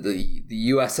the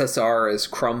USSR is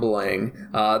crumbling,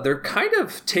 they're kind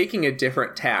of taking a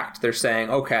different tact. They're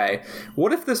saying, okay,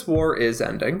 what if this war is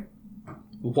ending?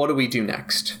 What do we do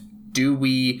next? Do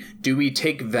we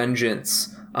take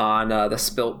vengeance on the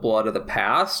spilt blood of the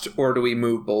past, or do we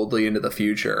move boldly into the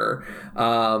future?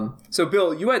 So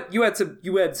Bill, you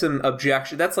had some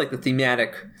objection. That's the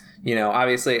thematic,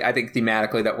 obviously I think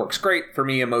thematically that works great for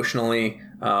me. Emotionally,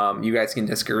 you guys can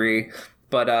disagree,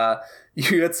 but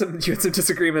you had some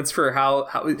disagreements for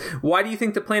why do you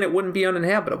think the planet wouldn't be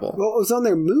uninhabitable? Well, it was on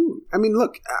their moon. I mean,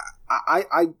 look,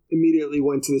 I immediately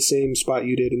went to the same spot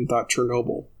you did and thought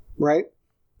Chernobyl, right?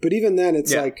 But even then,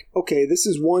 it's okay, this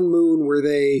is one moon where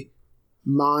they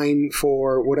mine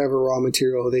for whatever raw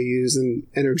material they use in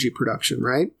energy production,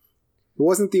 right? It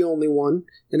wasn't the only one,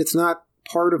 and it's not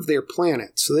part of their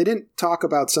planet. So they didn't talk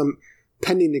about some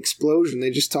pending explosion.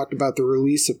 They just talked about the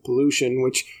release of pollution,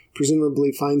 which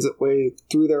presumably finds its way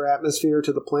through their atmosphere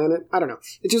to the planet. I don't know.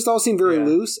 It just all seemed very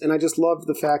loose, and I just loved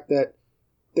the fact that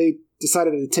they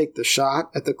decided to take the shot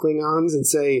at the Klingons and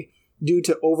say, due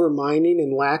to overmining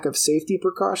and lack of safety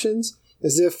precautions,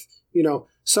 as if,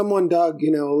 someone dug,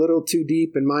 a little too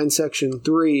deep in mine section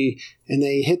 3 and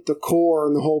they hit the core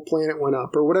and the whole planet went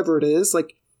up or whatever it is.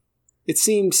 It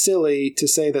seemed silly to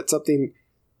say that something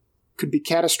could be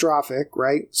catastrophic,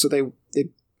 right? So they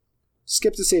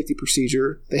skipped the safety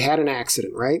procedure. They had an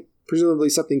accident, right? Presumably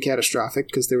something catastrophic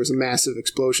because there was a massive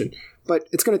explosion. But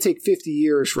it's going to take 50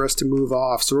 years for us to move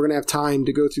off. So we're going to have time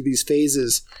to go through these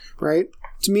phases, right?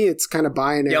 To me, it's kind of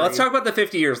binary. Yeah, let's talk about the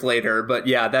 50 years later. But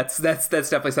yeah, that's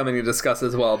definitely something to discuss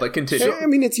as well. But continue. I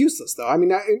mean, it's useless, though. I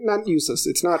mean, not useless.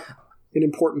 It's not an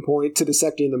important point to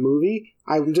dissecting the movie.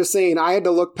 I'm just saying I had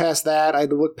to look past that. I had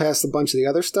to look past a bunch of the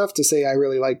other stuff to say I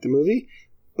really liked the movie.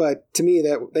 But to me,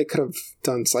 that they could have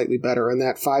done slightly better in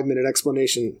that 5-minute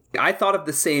explanation. I thought of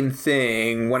the same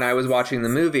thing when I was watching the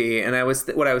movie, and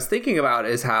what I was thinking about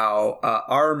is how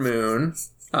our moon,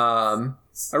 a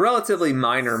relatively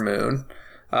minor moon,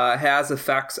 has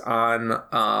effects on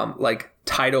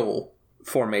tidal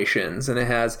formations, and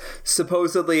it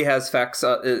supposedly has effects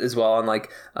as well on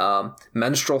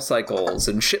menstrual cycles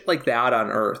and shit like that on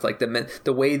Earth,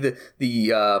 the way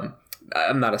the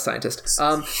I'm not a scientist.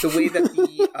 The way that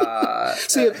the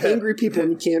so you have angry people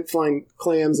and you can't find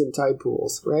clams in tide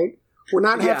pools, right? We're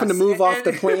not having to move off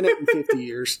the planet in 50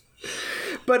 years.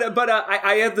 But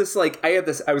I had this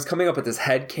I was coming up with this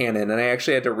headcanon, and I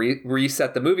actually had to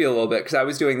reset the movie a little bit because I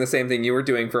was doing the same thing you were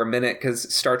doing for a minute,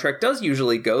 because Star Trek does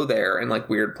usually go there in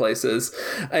weird places,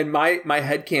 and my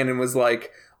headcanon was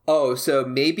oh, so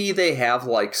maybe they have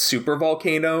super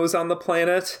volcanoes on the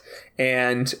planet,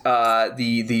 and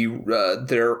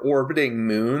their orbiting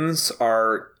moons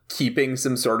are keeping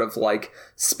some sort of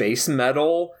space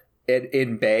metal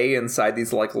in bay inside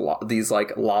these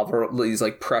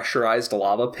pressurized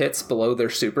lava pits below their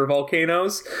super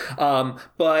volcanoes.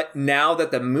 But now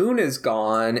that the moon is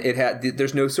gone,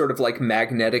 there's no sort of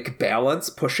magnetic balance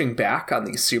pushing back on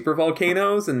these super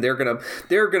volcanoes, and they're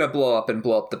gonna blow up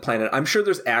the planet. I'm sure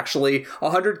there's actually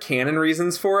 100 canon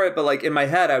reasons for it, but in my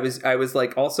head I was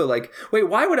also wait,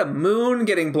 why would a moon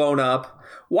getting blown up?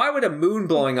 Why would a moon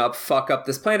blowing up fuck up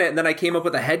this planet? And then I came up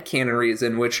with a headcanon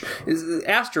reason, which is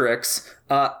asterisk.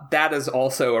 That is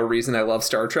also a reason I love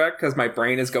Star Trek, because my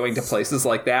brain is going to places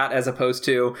like that, as opposed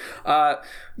to,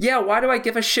 why do I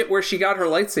give a shit where she got her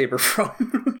lightsaber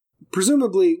from?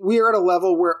 Presumably, we are at a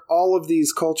level where all of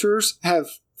these cultures have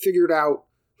figured out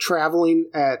traveling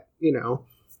at,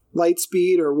 light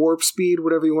speed or warp speed,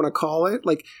 whatever you want to call it.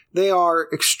 They are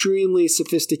extremely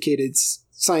sophisticated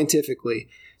scientifically.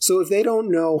 So if they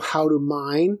don't know how to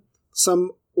mine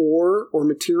some ore or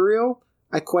material,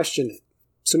 I question it.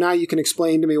 So now you can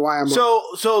explain to me why I'm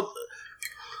wrong.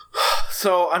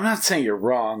 So I'm not saying you're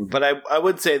wrong, but I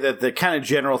would say that the kind of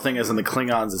general thing is in the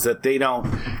Klingons is that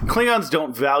Klingons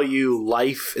don't value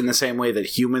life in the same way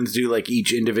that humans do. Like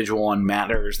each individual one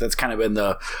matters. That's kind of been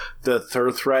the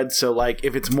third thread. So like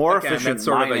if it's more efficient, that's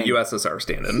sort of a USSR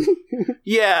stand-in.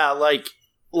 Yeah,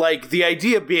 like the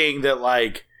idea being that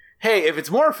like, hey, if it's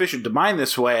more efficient to mine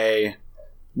this way,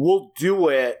 we'll do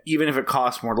it even if it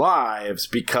costs more lives,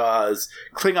 because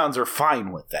Klingons are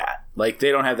fine with that. Like, they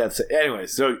don't have that... Anyway,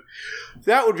 so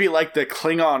that would be, like, the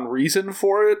Klingon reason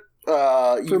for it.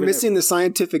 For missing the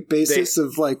scientific basis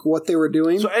of, like, what they were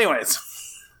doing? So, anyways.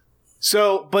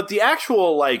 So, but the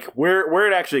actual, like, where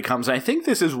it actually comes, and I think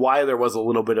this is why there was a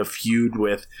little bit of feud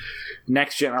with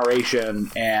Next Generation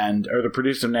or the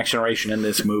producer of Next Generation in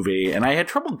this movie, and I had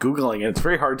trouble Googling it. It's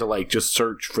very hard to, like, just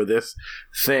search for this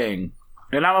thing.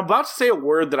 And I'm about to say a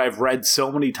word that I've read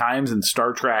so many times in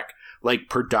Star Trek, like,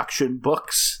 production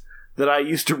books that I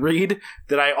used to read,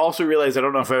 that I also realized I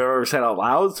don't know if I've ever said out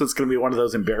loud, so it's going to be one of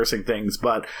those embarrassing things.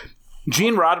 But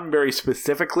Gene Roddenberry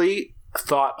specifically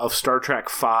thought of Star Trek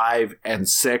 5 and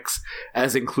 6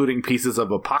 as including pieces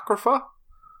of Apocrypha.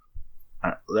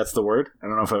 That's the word. I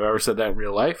don't know if I've ever said that in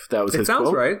real life. That was his quote. It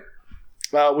sounds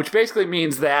right. Which basically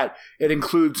means that it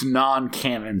includes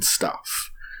non-canon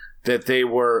stuff. That they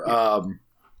were...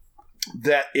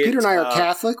 Peter and I are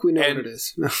Catholic. We know what it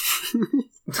is.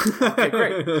 Okay,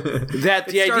 great. That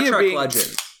the idea Star Trek being...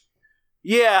 legend.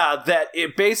 Yeah, that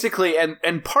it basically...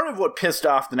 And part of what pissed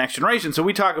off the Next Generation... So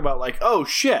we talk about like, oh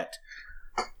shit,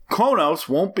 Kronos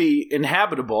won't be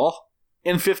inhabitable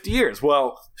in 50 years.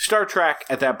 Well, Star Trek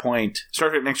at that point...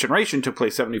 Star Trek Next Generation took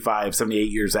place 75,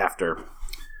 78 years after.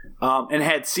 And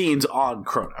had scenes on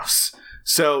Kronos.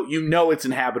 So you know it's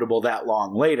inhabitable that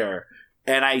long later.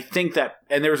 And I think that,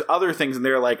 and there's other things in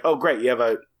there like, oh great, you have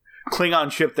a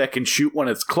Klingon ship that can shoot when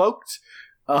it's cloaked.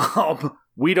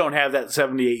 We don't have that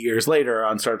 78 years later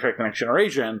on Star Trek The Next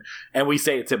Generation, and we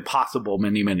say it's impossible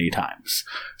many, many times.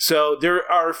 So there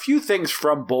are a few things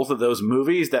from both of those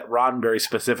movies that Roddenberry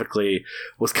specifically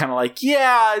was kind of like,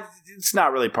 yeah, it's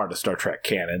not really part of Star Trek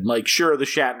canon. Like, sure, the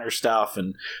Shatner stuff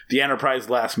and the Enterprise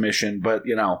last mission, but,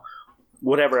 you know,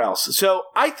 whatever else. So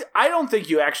I don't think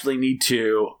you actually need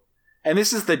to, and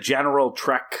this is the general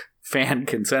Trek fan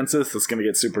consensus that's going to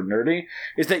get super nerdy,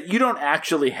 is that you don't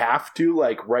actually have to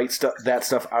like write that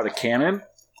stuff out of canon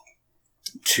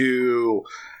to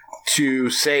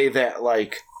say that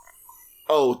like,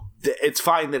 oh, it's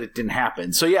fine that it didn't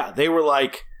happen. So yeah, they were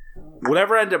like,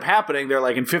 whatever ended up happening, they're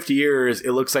like, in 50 years,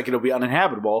 it looks like it'll be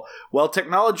uninhabitable. Well,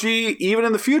 technology, even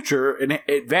in the future, it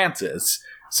advances.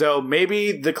 So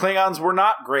maybe the Klingons were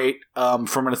not great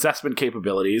from an assessment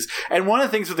capabilities. And one of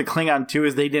the things with the Klingon, too,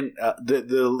 is they didn't...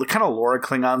 the kind of lore of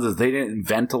Klingons is they didn't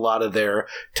invent a lot of their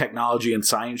technology and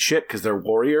science shit because they're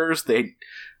warriors.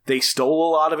 They stole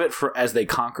a lot of it as they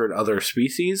conquered other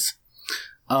species.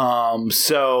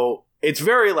 So it's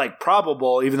very, like,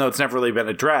 probable, even though it's never really been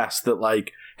addressed, that,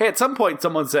 like, hey, at some point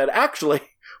someone said, actually...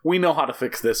 we know how to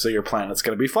fix this, so your planet's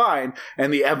going to be fine.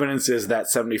 And the evidence is that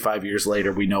 75 years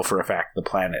later, we know for a fact the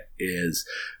planet is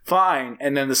fine.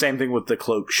 And then the same thing with the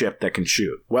cloaked ship that can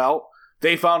shoot. Well,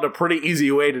 they found a pretty easy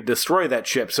way to destroy that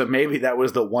ship, so maybe that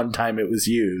was the one time it was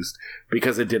used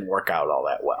because it didn't work out all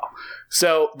that well.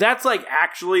 So that's like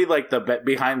actually like the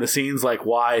behind the scenes, like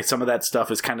why some of that stuff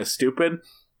is kind of stupid.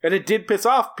 And it did piss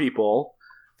off people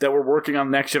that were working on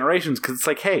Next Generations because it's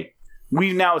like, hey,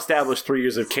 we've now established 3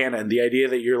 years of canon. The idea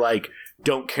that you're like,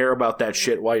 don't care about that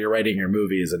shit while you're writing your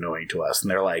movie is annoying to us. And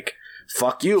they're like,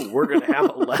 fuck you. We're going to have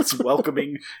a less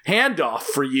welcoming handoff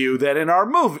for you than in our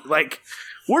movie. Like,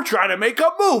 we're trying to make a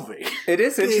movie. It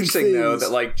is interesting, though,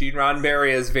 that like Gene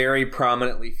Roddenberry is very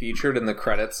prominently featured in the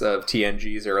credits of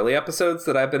TNG's early episodes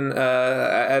that I've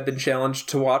been challenged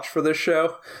to watch for this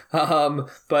show.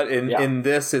 But in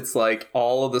this, it's like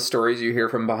all of the stories you hear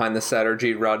from behind the set are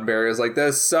Gene Roddenberry is like,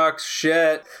 this sucks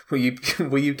shit. Will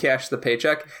you cash the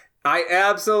paycheck? I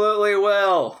absolutely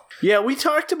will. Yeah, we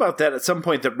talked about that at some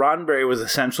point, that Roddenberry was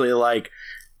essentially like,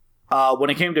 when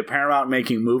it came to Paramount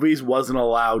making movies, wasn't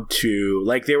allowed to,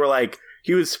 like, they were like,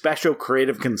 he was special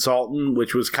creative consultant,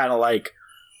 which was kind of like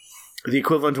the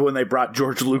equivalent to when they brought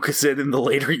George Lucas in the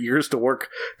later years to work,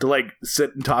 to like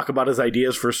sit and talk about his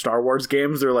ideas for Star Wars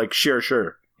games. They're like,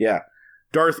 sure. Yeah.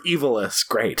 Darth Evilus.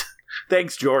 Great.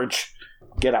 Thanks, George.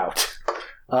 Get out.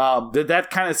 That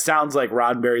kind of sounds like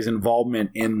Roddenberry's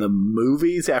involvement in the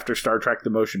movies after Star Trek The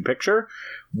Motion Picture,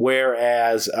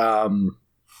 whereas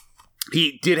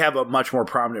he did have a much more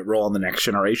prominent role in The Next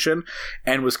Generation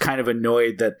and was kind of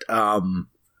annoyed that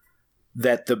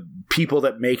that the people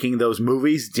that making those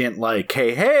movies didn't like,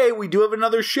 hey, we do have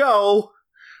another show.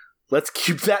 Let's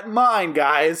keep that in mind,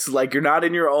 guys. Like, you're not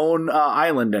in your own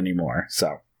island anymore.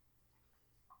 So.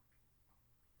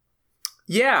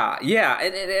 Yeah.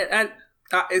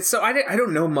 So I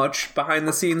don't know much behind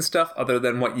the scenes stuff other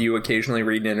than what you occasionally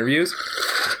read in interviews.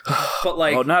 But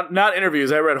like, oh, not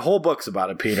interviews. I read whole books about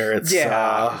it, Peter. It's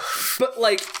but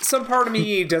like, some part of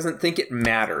me doesn't think it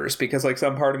matters because like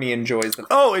some part of me enjoys the.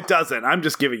 Oh, it doesn't. I'm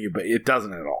just giving you, but it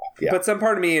doesn't at all. Yeah. But some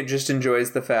part of me just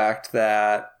enjoys the fact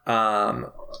that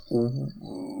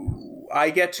I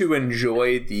get to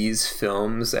enjoy these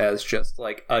films as just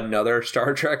like another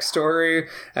Star Trek story,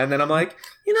 and then I'm like,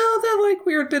 that like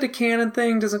weird bit of canon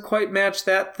thing doesn't quite match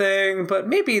that thing, but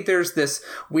maybe there's this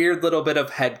weird little bit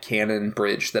of headcanon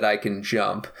bridge that I can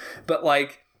jump. But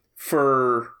like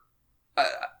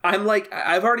I'm like,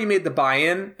 I've already made the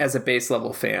buy-in as a base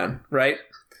level fan, right?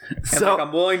 And so like,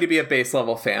 I'm willing to be a base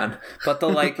level fan, but the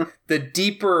like the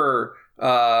deeper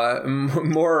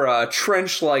more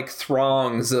trench-like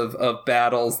throngs of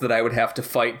battles that I would have to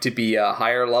fight to be a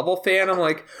higher level fan. I'm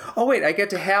like, oh wait, I get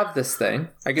to have this thing.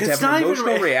 I get to have an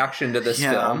emotional reaction to this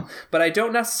film, but I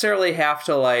don't necessarily have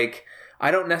to like. I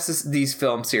don't necessarily these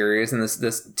film series and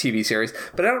this TV series,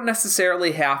 but I don't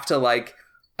necessarily have to like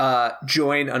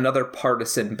join another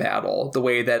partisan battle the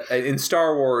way that in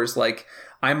Star Wars, like.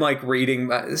 I'm reading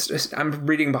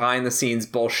behind the scenes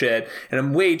bullshit, and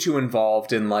I'm way too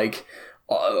involved in like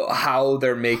how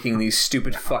they're making these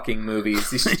stupid fucking movies.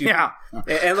 These stupid,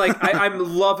 and like I'm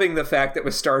loving the fact that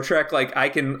with Star Trek, like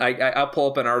I'll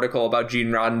pull up an article about Gene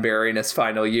Roddenberry in his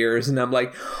final years, and I'm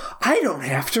like, I don't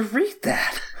have to read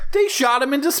that. They shot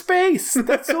him into space.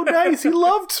 That's so nice. He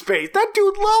loved space. That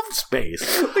dude loved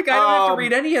space. Like, I don't have to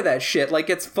read any of that shit. Like,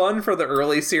 it's fun for the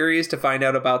early series to find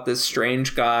out about this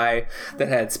strange guy that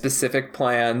had specific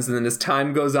plans, and then as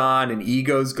time goes on and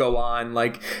egos go on,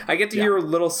 like, I get to hear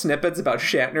little snippets about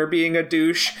Shatner being a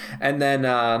douche, and then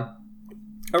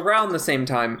around the same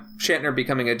time, Shatner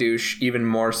becoming a douche, even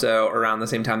more so around the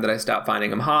same time that I stopped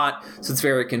finding him hot, so it's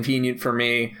very convenient for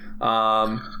me.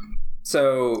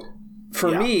 For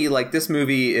me, like, this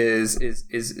movie is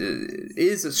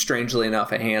strangely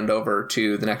enough a handover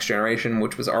to The Next Generation,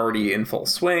 which was already in full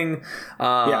swing.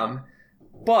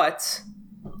 But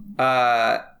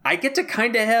I get to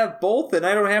kind of have both, and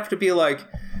I don't have to be like,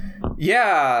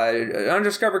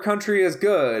 Undiscovered Country is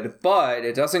good, but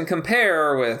it doesn't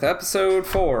compare with episode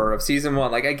 4 of season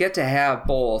 1. Like, I get to have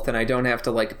both, and I don't have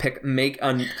to like make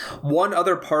one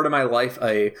other part of my life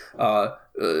a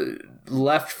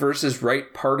left versus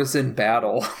right partisan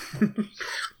battle.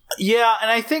 Yeah,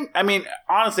 and I mean,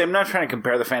 honestly, I'm not trying to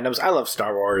compare the fandoms. I love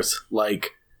Star Wars.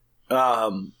 Like,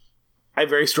 I have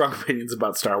very strong opinions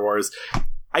about Star Wars.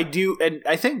 I do, and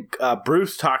I think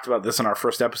Bruce talked about this in our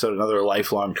first episode, another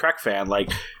lifelong Trek fan.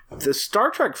 Like, the Star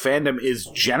Trek fandom is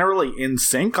generally in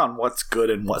sync on what's good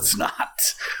and what's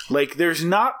not. Like, there's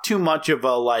not too much of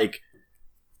a, like,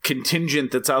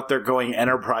 contingent that's out there going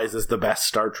Enterprise is the best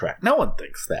Star Trek. No one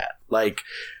thinks that. Like,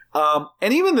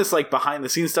 and even this like behind the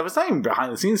scenes stuff, it's not even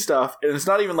behind the scenes stuff, and it's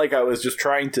not even like I was just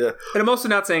trying to. And I'm also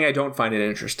not saying I don't find it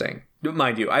interesting.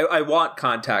 Mind you, I want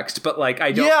context, but like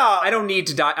I don't. Yeah. I don't need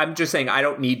to die. I'm just saying I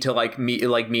don't need to like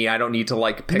me. I don't need to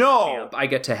like pick a camp. I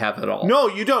get to have it all. No,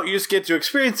 you don't. You just get to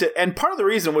experience it. And part of the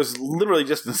reason was literally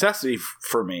just necessity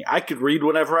for me. I could read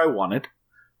whenever I wanted,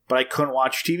 but I couldn't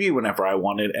watch TV whenever I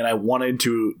wanted, and I wanted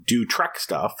to do Trek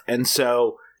stuff. And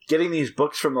so getting these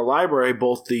books from the library,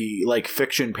 both the like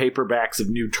fiction paperbacks of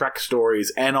new Trek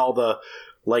stories and all the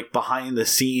like behind the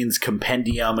scenes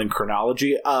compendium and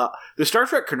chronology, the Star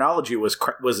Trek chronology was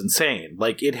insane.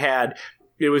 Like it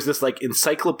was this like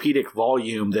encyclopedic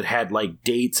volume that had like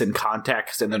dates and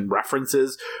context and then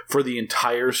references for the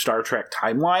entire Star Trek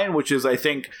timeline, which is, I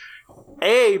think,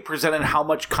 presented how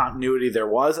much continuity there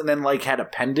was, and then like had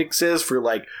appendixes for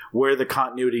like where the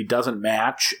continuity doesn't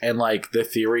match and like the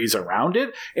theories around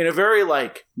it in a very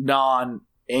like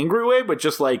non-angry way, but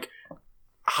just like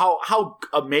how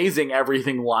amazing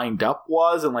everything lined up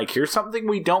was, and like here's something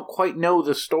we don't quite know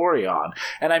the story on.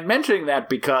 And I'm mentioning that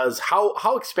because how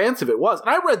expansive it was. And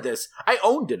I read this, I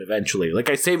owned it eventually. Like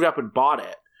I saved up and bought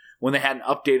it when they had an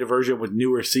updated version with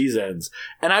newer seasons,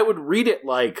 and I would read it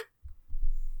like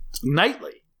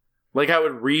nightly. Like I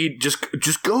would read,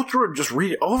 just go through and just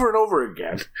read it over and over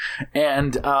again.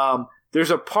 And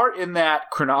there's a part in that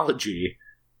chronology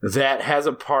that has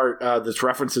a part that's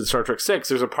referenced in Star Trek 6.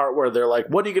 There's a part where they're like,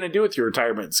 what are you going to do with your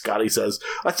retirement? And Scotty says,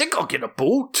 I think I'll get a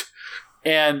boat.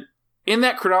 And in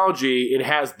that chronology, it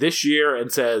has this year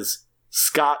and says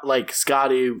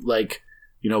Scotty, like,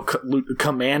 you know,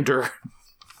 commander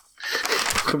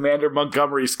Commander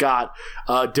Montgomery Scott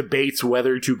debates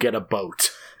whether to get a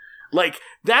boat. Like,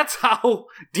 that's how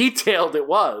detailed it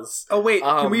was. Oh wait,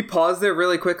 can we pause there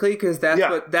really quickly? Because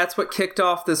that's what kicked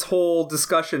off this whole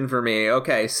discussion for me.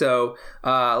 Okay, so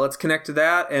let's connect to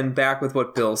that and back with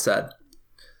what Bill said.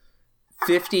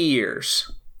 50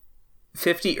 years.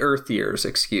 50 Earth years,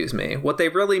 excuse me. What they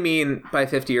really mean by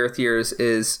 50 Earth years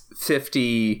is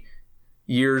 50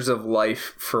 years of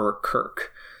life for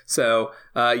Kirk. So,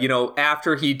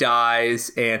 after he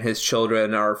dies and his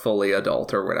children are fully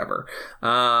adult or whatever. He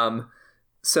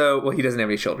doesn't have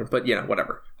any children, but,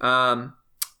 whatever.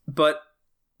 But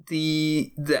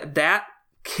that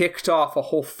kicked off a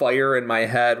whole fire in my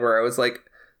head where I was like,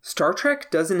 Star Trek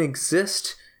doesn't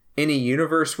exist in a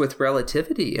universe with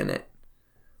relativity in it.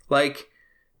 Like,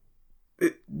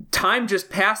 time just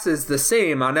passes the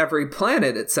same on every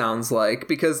planet, it sounds like,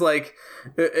 because, like,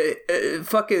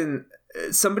 fucking...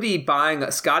 Scotty buying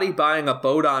a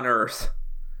boat on Earth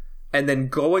and then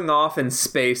going off in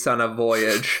space on a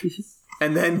voyage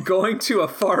and then going to a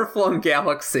far-flung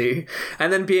galaxy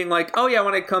and then being like, oh yeah,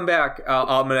 when I come back,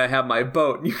 I'm gonna have my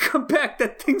boat. And you come back,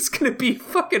 that thing's gonna be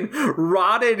fucking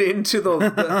rotted into the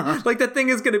like, that thing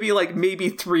is gonna be like maybe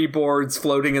 3 boards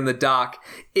floating in the dock.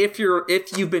 If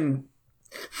you've been...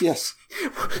 Yes.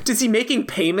 Is he making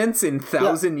payments in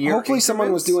 1,000-year Hopefully someone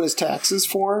increments? was doing his taxes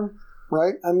for him.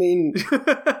 Right? I mean,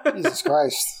 Jesus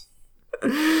Christ.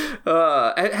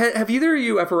 Have either of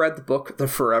you ever read the book The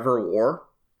Forever War?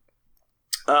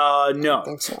 No. I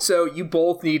think so. So you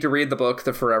both need to read the book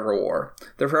The Forever War.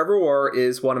 The Forever War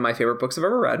is one of my favorite books I've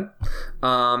ever read.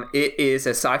 It is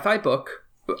a sci-fi book.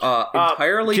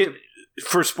 Entirely...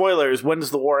 for spoilers, when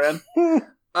does the war end?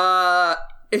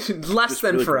 Less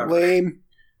than really forever. Lame.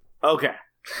 Okay.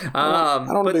 I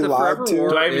don't but be the lied Forever to. War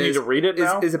Do I even need to read it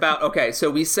now? is about, okay,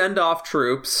 so we send off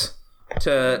troops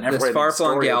to this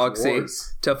far-flung galaxy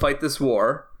to fight this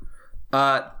war.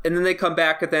 And then they come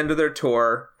back at the end of their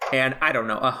tour, and I don't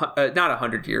know, not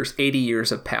 100 years, 80 years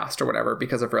have passed or whatever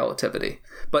because of relativity.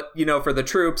 But, for the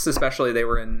troops, especially, they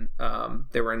were in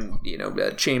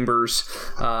chambers.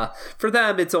 For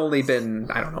them, it's only been,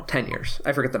 10 years.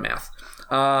 I forget the math.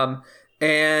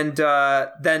 And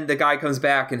then the guy comes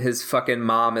back and his fucking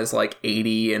mom is like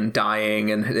 80 and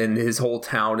dying and his whole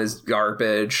town is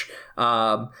garbage.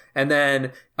 And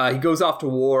then he goes off to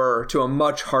war to a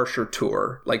much harsher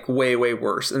tour, like way, way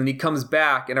worse. And then he comes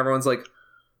back and everyone's like,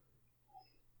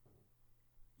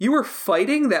 You were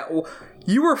fighting that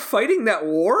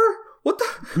war? What the?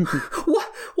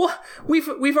 What?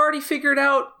 We've already figured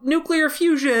out nuclear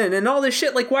fusion and all this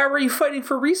shit. Like, why were you fighting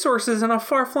for resources on a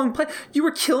far-flung planet? You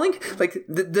were killing. Like,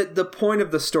 the point of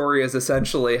the story is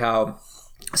essentially how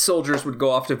soldiers would go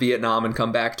off to Vietnam and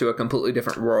come back to a completely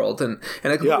different world, and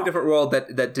a completely different world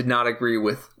that did not agree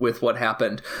with what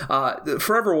happened.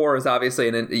 Forever War is obviously,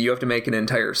 you have to make an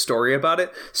entire story about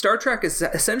it. Star Trek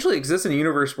essentially exists in a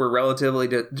universe where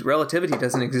relativity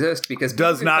doesn't exist because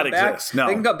does not exist. No,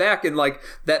 they can come back and like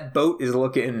that boat is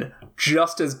looking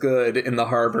just as good in the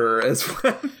harbor as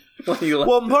when you left.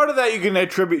 Well, part of that you can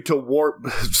attribute to warp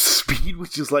speed,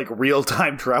 which is like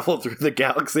real-time travel through the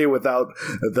galaxy without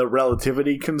the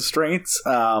relativity constraints.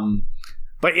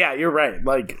 But yeah, you're right.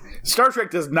 Like, Star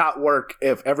Trek does not work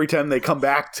if every time they come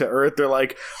back to Earth, they're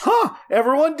like,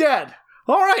 everyone dead.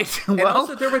 All right. And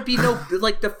also, there would be no,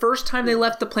 like, the first time they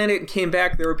left the planet and came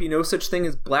back, there would be no such thing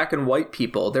as black and white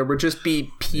people. There would just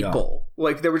be people. Yeah.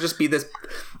 Like, there would just be this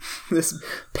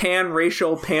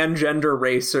pan-racial, pan-gender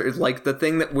race, or, like, the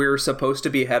thing that we're supposed to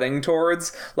be heading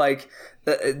towards. Like,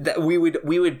 that we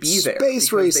would be there. Space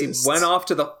racists. They went off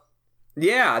to the...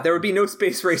 Yeah, there would be no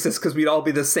space racists because we'd all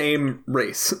be the same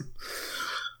race.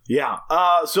 Yeah.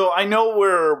 So I know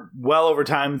we're well over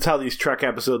time. That's how these Trek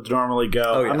episodes normally go.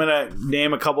 Oh, yeah. I'm going to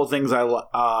name a couple things I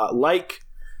like.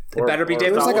 It better be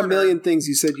David. There's like a million things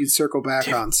you said you'd circle back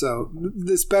on, so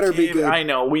this better be good. I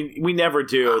know. We never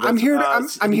do. I'm here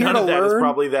to I'm here to learn.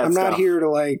 Probably that I'm stuff. not here to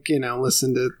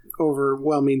listen to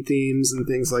overwhelming themes and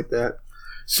things like that.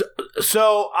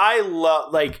 So I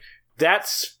love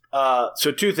that's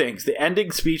so two things. The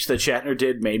ending speech that Shatner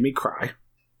did made me cry.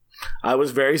 I was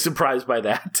very surprised by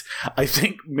that. I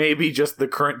think maybe just the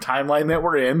current timeline that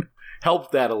we're in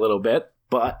helped that a little bit.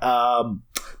 But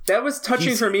that was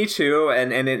touching for me too,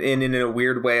 and in a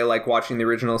weird way, like watching the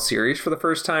original series for the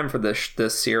first time for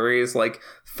this series, like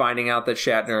finding out that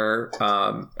Shatner,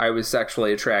 I was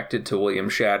sexually attracted to William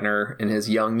Shatner in his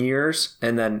young years,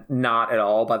 and then not at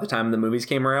all by the time the movies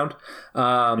came around.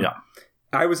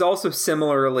 I was also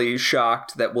similarly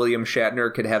shocked that William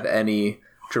Shatner could have any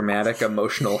dramatic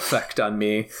emotional effect on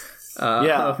me.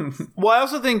 Well, I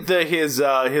also think that his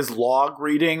log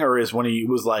reading, or when he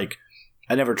was like,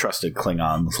 I never trusted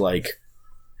Klingons. Like,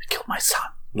 they killed my son.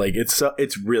 Like,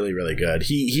 it's really, really good.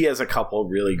 He has a couple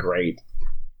really great,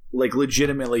 like,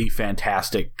 legitimately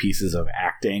fantastic pieces of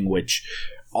acting, which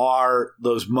are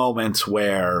those moments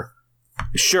where,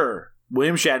 sure,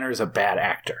 William Shatner is a bad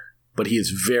actor, but he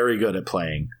is very good at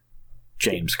playing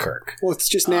James Kirk. Well, it's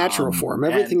just natural for him.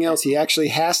 Everything else he actually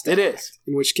has to. It is.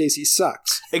 In which case he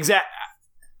sucks. Exactly.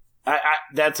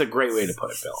 That's a great way to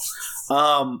put it, Bill.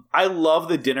 I love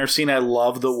the dinner scene. I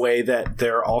love the way that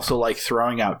they're also like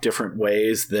throwing out different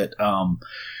ways that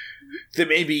that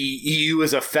maybe you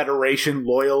as a Federation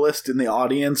loyalist in the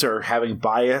audience are having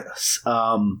bias.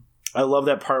 I love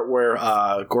that part where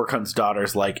Gorkon's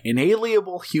daughter's like,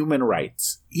 inalienable human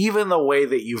rights, even the way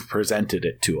that you've presented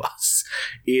it to us,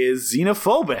 is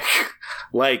xenophobic.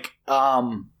 Like,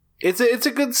 it's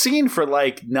a good scene for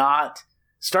like not.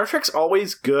 Star Trek's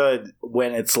always good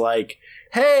when it's like,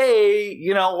 hey,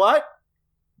 you know what?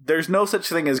 There's no such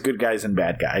thing as good guys and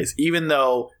bad guys. Even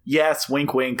though, yes,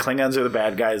 wink, wink, Klingons are the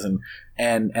bad guys and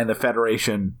the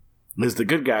Federation is the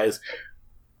good guys.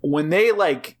 When they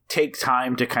like take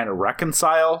time to kind of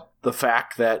reconcile the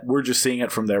fact that we're just seeing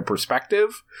it from their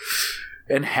perspective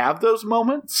and have those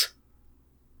moments,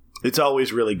 it's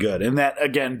always really good. And that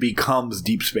again becomes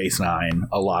Deep Space Nine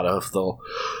a lot of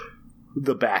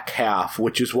the back half,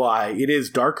 which is why it is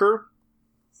darker.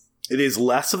 It is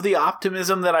less of the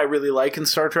optimism that I really like in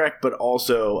Star Trek, but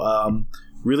also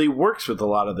really works with a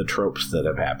lot of the tropes that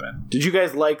have happened. Did you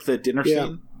guys like the dinner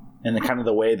scene and the kind of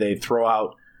the way they throw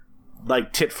out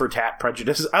like tit for tat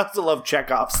prejudices? I also love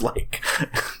Chekhov's like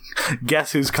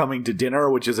guess who's coming to dinner,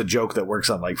 which is a joke that works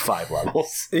on like 5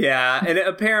 levels. Yeah, and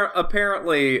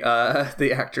apparently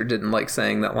the actor didn't like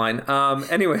saying that line.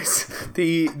 Anyways,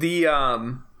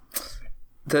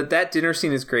 that dinner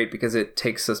scene is great because it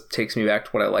takes me back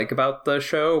to what I like about the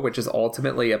show, which is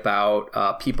ultimately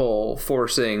about people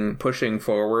pushing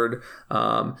forward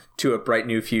to a bright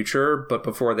new future. But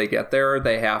before they get there,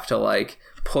 they have to like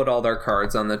put all their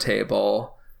cards on the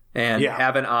table and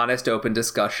have an honest, open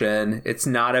discussion. It's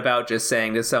not about just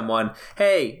saying to someone,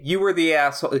 hey, you were the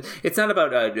asshole. It's not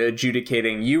about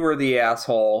adjudicating you were the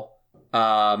asshole.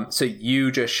 So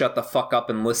you just shut the fuck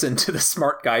up and listen to the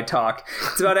smart guy talk.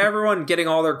 It's about everyone getting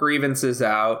all their grievances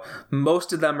out.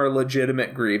 Most of them are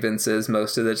legitimate grievances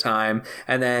most of the time.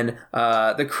 And then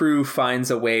the crew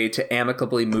finds a way to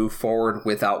amicably move forward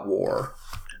without war.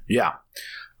 Yeah.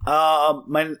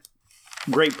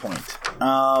 Great point.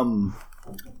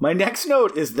 My next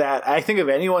note is that I think if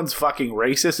anyone's fucking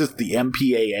racist, it's the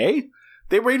MPAA.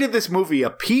 They rated this movie a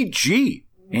PG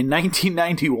in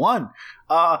 1991.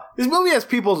 This movie has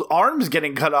people's arms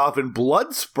getting cut off and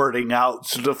blood spurting out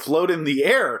to float in the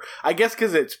air. I guess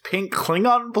because it's pink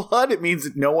Klingon blood, it means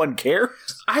that no one cares.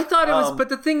 I thought it was, but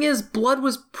the thing is, blood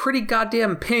was pretty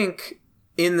goddamn pink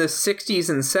in the 60s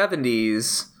and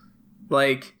 70s.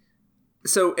 Like,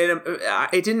 so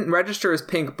it didn't register as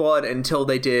pink blood until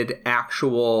they did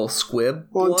actual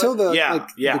squib blood. Well, until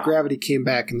the gravity came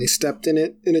back and they stepped in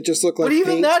it, and it just looked like But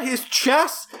even paint. that, his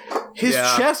chest,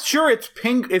 sure, it's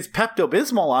pink, it's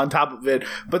Pepto-Bismol on top of it,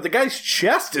 but the guy's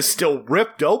chest is still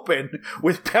ripped open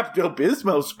with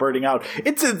Pepto-Bismol spurting out.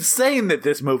 It's insane that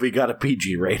this movie got a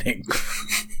PG rating.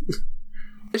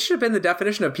 This should have been the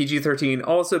definition of PG-13,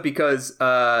 also because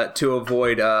to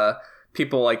avoid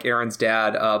people like Aaron's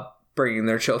dad bringing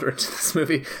their children to this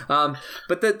movie. But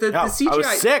the CGI, I was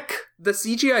sick. The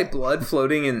CGI blood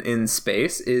floating in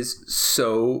space is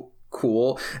so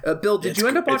cool. Bill, did you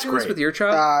end up watching this with your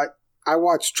child? I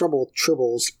watched Trouble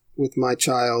Tribbles with my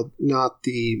child, not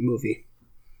the movie.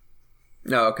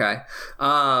 No, okay.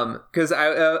 Because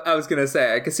I was gonna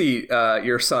say I could see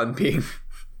your son being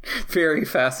very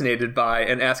fascinated by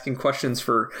and asking questions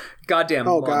for goddamn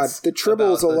months. God, the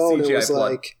Tribbles alone, it was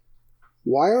blood. like,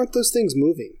 why aren't those things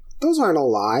moving? Those aren't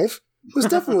alive. Those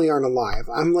definitely aren't alive.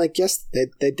 I'm like, yes,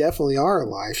 they definitely are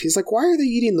alive. He's like, why are they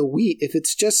eating the wheat if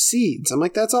it's just seeds? I'm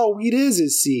like, that's all wheat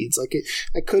is seeds. Like,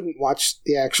 I couldn't watch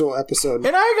the actual episode.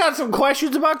 And I got some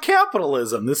questions about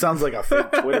capitalism. This sounds like a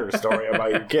fake Twitter story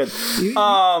about your kid.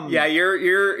 Yeah,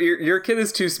 your kid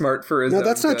is too smart for his. No,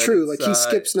 that's not true. It's, like, he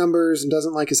skips numbers and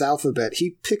doesn't like his alphabet.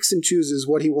 He picks and chooses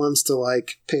what he wants to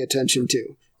like pay attention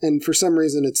to, and for some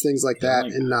reason, it's things like that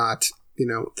and not,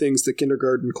 things the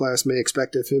kindergarten class may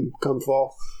expect of him come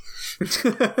fall.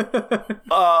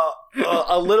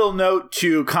 A little note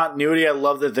to continuity. I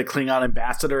love that the Klingon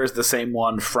ambassador is the same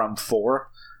one from 4.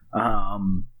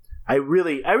 I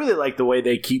really like the way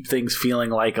they keep things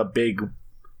feeling like a big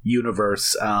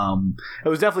universe. It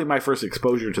was definitely my first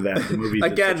exposure to that. The movie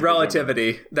again,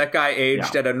 relativity. That guy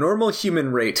aged at a normal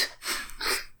human rate.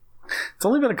 It's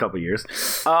only been a couple years.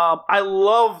 I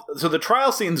love... So the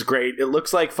trial scene's great. It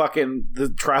looks like fucking the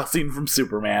trial scene from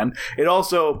Superman. It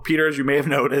also, Peter, as you may have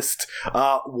noticed,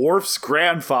 Worf's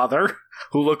grandfather,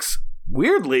 who looks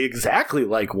weirdly exactly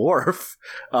like Worf,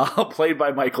 played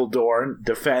by Michael Dorn,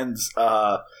 defends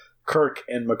Kirk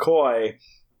and McCoy.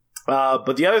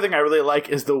 But the other thing I really like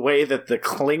is the way that the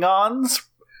Klingons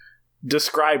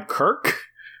describe Kirk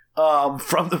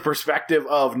from the perspective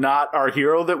of not our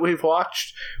hero that we've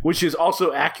watched, which is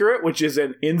also accurate, which is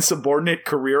an insubordinate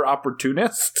career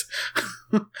opportunist,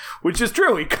 which is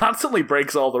true. He constantly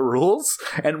breaks all the rules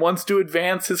and wants to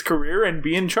advance his career and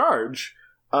be in charge.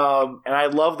 And I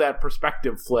love that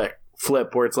perspective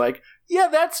flip where it's like, yeah,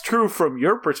 that's true from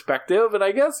your perspective, and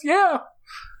I guess, yeah,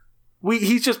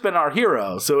 he's just been our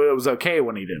hero, so it was okay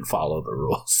when he didn't follow the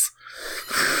rules.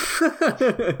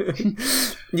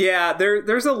 Yeah,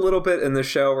 there's a little bit in the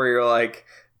show where you're like,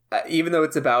 even though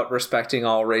it's about respecting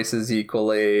all races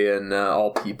equally and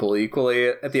all people equally,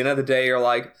 at the end of the day, you're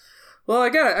like, well, I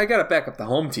gotta back up the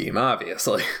home team,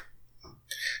 obviously.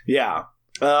 Yeah.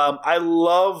 I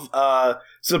love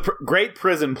great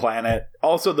prison planet.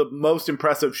 Also, the most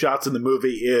impressive shots in the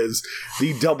movie is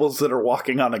the doubles that are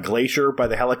walking on a glacier by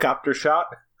the helicopter shot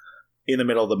in the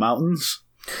middle of the mountains.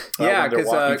 Yeah,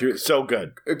 because so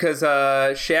good. Because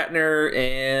Shatner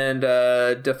and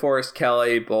DeForest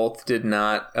Kelley both did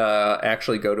not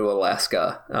actually go to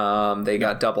Alaska. They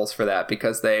got doubles for that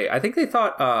because I think they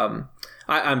thought.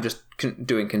 I'm just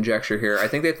doing conjecture here. I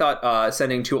think they thought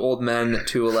sending two old men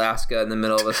to Alaska in the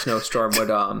middle of a snowstorm would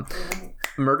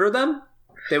murder them.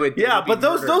 They would. Yeah, but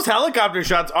those helicopter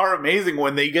shots are amazing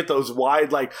when they get those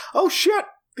wide, like, oh shit,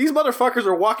 these motherfuckers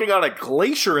are walking on a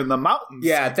glacier in the mountains.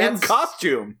 Yeah, in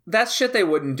costume. That's shit they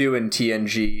wouldn't do in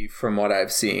TNG, from what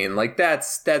I've seen. Like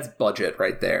that's budget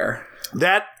right there.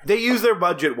 That they use their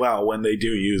budget well when they do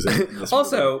use it.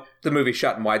 Also, the movie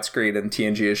shot in widescreen and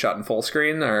TNG is shot in full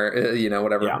screen, or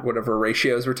whatever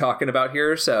ratios we're talking about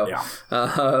here. So,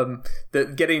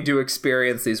 getting to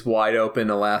experience these wide open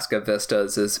Alaska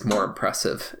vistas is more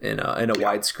impressive in a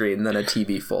widescreen than a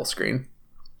TV full screen.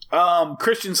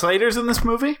 Christian Slater's in this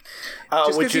movie,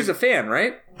 just because he's a fan,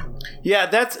 right? Yeah,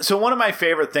 that's so. One of my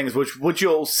favorite things, which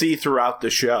you'll see throughout the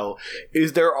show,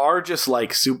 is there are just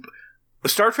like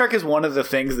Star Trek is one of the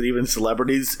things that even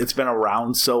celebrities, it's been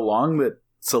around so long that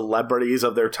celebrities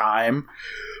of their time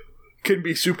can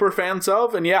be super fans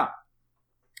of. And yeah,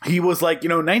 he was like,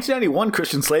 1991,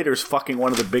 Christian Slater's fucking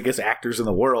one of the biggest actors in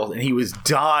the world, and he was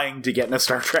dying to get in a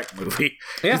Star Trek movie.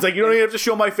 Yeah. He's like, you don't even have to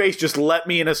show my face, just let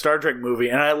me in a Star Trek movie.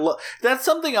 And that's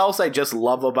something else I just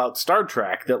love about Star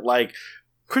Trek, that like,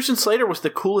 Christian Slater was the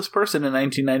coolest person in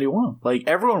 1991. Like,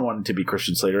 everyone wanted to be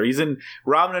Christian Slater. He's in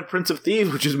Robin and Prince of Thieves,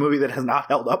 which is a movie that has not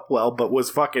held up well, but was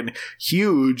fucking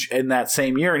huge in that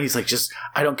same year. And he's like,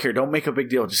 I don't care. Don't make a big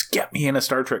deal. Just get me in a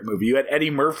Star Trek movie. You had Eddie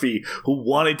Murphy, who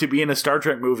wanted to be in a Star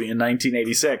Trek movie in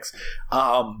 1986.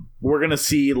 We're going to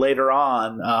see later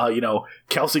on,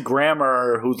 Kelsey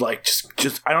Grammer, who's like,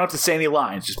 just I don't have to say any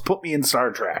lines. Just put me in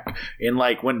Star Trek. And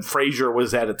like when Frasier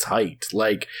was at its height,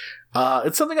 like,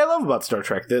 it's something I love about Star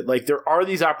Trek, that like there are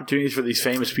these opportunities for these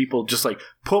famous people, just like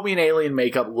put me in alien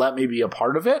makeup, let me be a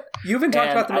part of it. You haven't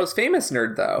talked about the most famous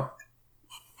nerd though,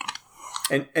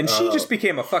 and she just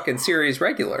became a fucking series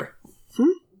regular.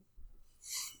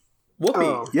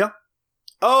 Whoopi, yeah.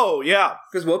 Oh yeah,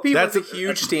 because Whoopi was a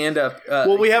huge stand-up.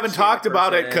 Well, we haven't talked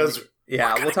about it because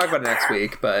we'll talk about it next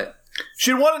week. But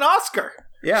she won an Oscar.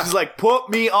 Yeah. She's like, put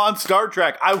me on Star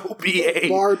Trek. I will be a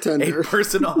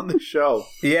person on the show.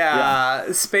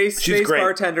 Yeah. Space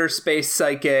bartender, space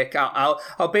psychic. I'll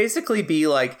basically be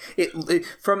like,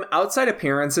 from outside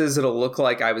appearances, it'll look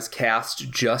like I was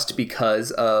cast just because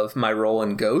of my role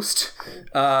in Ghost.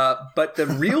 But the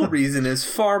real reason is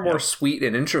far more sweet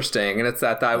and interesting. And it's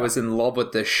that I was in love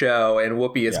with this show, and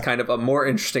Whoopi is kind of a more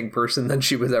interesting person than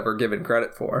she was ever given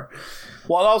credit for.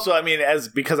 Well, also, I mean,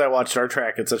 because I watched Star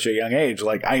Trek at such a young age,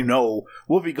 like, I know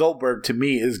Whoopi Goldberg to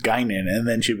me is Guinan, and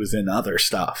then she was in other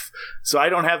stuff. So I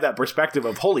don't have that perspective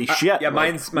of, holy shit. Yeah,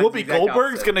 mine's Whoopi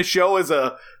Goldberg's going to show as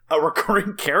a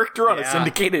recurring character on a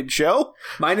syndicated show?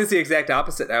 Mine is the exact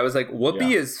opposite. I was like,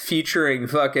 Whoopi is featuring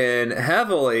fucking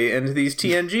heavily into these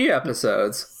TNG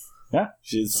episodes. Yeah,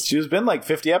 she's been like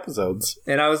 50 episodes.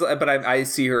 And I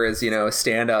see her as, a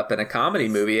stand-up and a comedy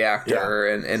movie actor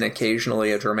and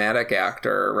occasionally a dramatic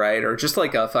actor, right? Or just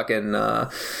like a fucking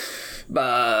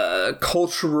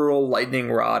cultural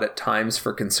lightning rod at times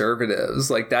for conservatives.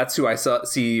 Like, that's who I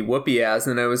see Whoopi as.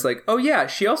 And I was like, oh yeah,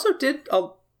 she also did a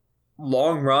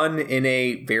long run in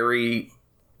a very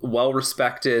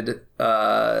well-respected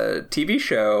TV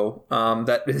show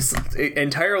that is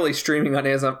entirely streaming on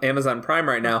Amazon Prime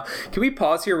right now. Can we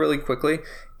pause here really quickly?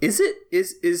 Is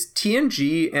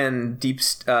TNG and Deep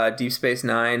Space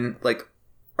Nine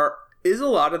is a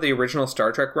lot of the original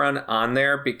Star Trek run on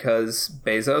there because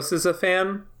Bezos is a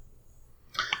fan?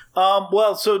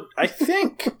 Well, so I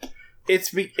think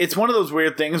it's one of those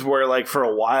weird things where, like, for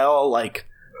a while, like,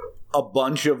 a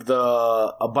bunch of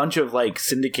like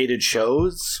syndicated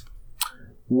shows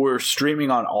were streaming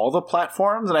on all the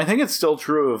platforms, and I think it's still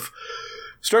true of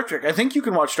Star Trek. I think you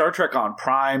can watch Star Trek on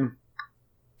Prime,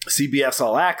 CBS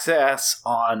All Access,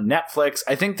 on Netflix.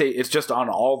 I think it's just on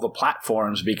all the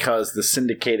platforms because the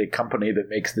syndicated company that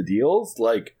makes the deals,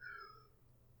 like,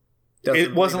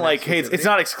 it wasn't like, hey, it's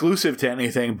not exclusive to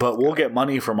anything, but we'll get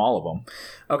money from all of them.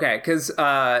 Okay, because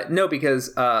I know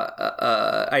Bezos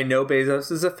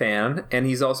is a fan, and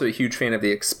he's also a huge fan of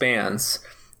The Expanse.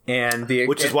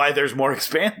 Which is why there's more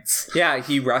Expanse. Yeah,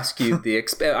 he rescued The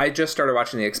Expanse. I just started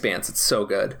watching The Expanse. It's so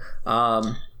good.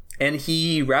 And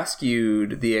he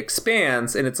rescued The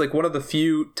Expanse, and it's like one of the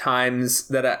few times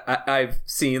that I've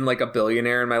seen like a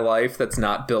billionaire in my life that's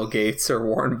not Bill Gates or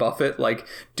Warren Buffett like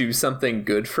do something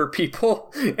good for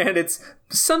people. And it's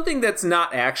something that's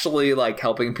not actually like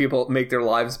helping people make their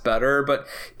lives better. But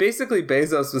basically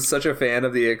Bezos was such a fan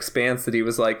of The Expanse that he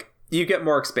was like, you get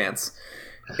more Expanse.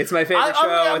 It's my favorite show.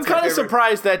 I'm kind of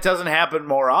surprised that doesn't happen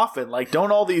more often. Like,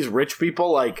 don't all these rich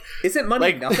people like? Isn't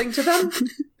money nothing to them?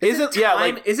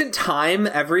 Isn't time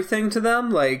everything to them?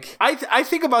 Like, I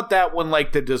think about that when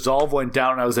like the Dissolve went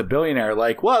down and I was a billionaire.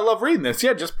 Like, well, I love reading this.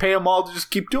 Yeah, just pay them all to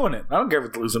just keep doing it. I don't care if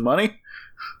it's losing money.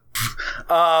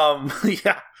 I'm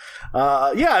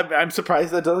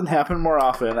surprised that doesn't happen more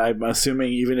often. I'm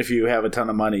assuming even if you have a ton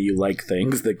of money, you like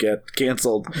things that get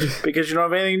canceled because you don't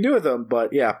have anything to do with them.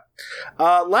 But yeah.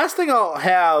 Last thing I'll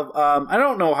have, I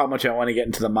don't know how much I want to get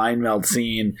into the mind meld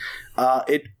scene.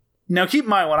 Now keep in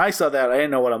mind, when I saw that, I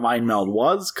didn't know what a mind meld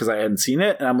was because I hadn't seen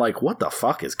it. And I'm like, what the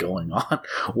fuck is going on?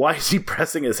 Why is he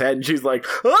pressing his head? And she's like,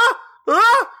 Admiral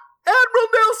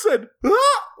Nelson!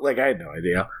 Like, I had no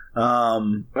idea.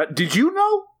 But did you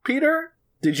know, Peter?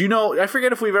 Did you know? I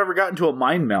forget if we've ever gotten to a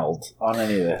mind meld on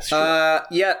any of this.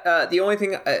 The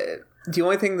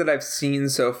only thing that I've seen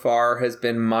so far has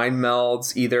been mind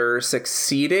melds either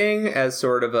succeeding as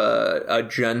sort of a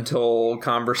gentle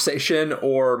conversation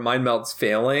or mind melds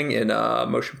failing in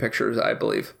motion pictures, I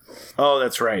believe. Oh,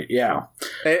 that's right. Yeah.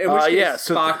 In which case,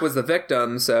 Spock was the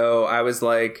victim, so I was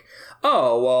like,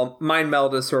 oh, well, mind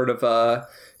meld is sort of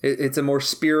it's a more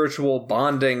spiritual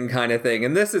bonding kind of thing.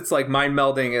 And this, it's like mind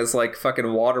melding is like fucking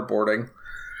waterboarding.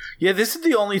 Yeah, this is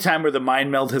the only time where the mind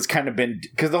meld has kind of been...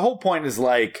 Because the whole point is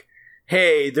like,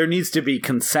 hey, there needs to be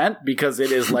consent because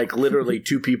it is like literally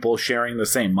two people sharing the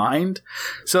same mind.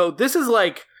 So this is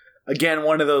like, again,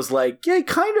 one of those like, yeah, he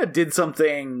kind of did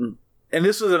something... And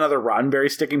this was another Roddenberry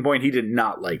sticking point. He did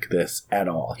not like this at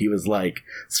all. He was like,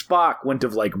 Spock wouldn't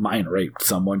have like mind raped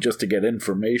someone just to get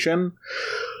information.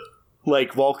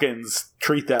 Like, Vulcans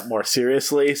treat that more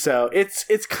seriously. So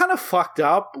it's kind of fucked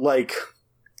up. Like,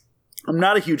 I'm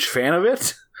not a huge fan of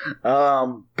it.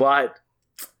 But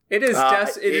it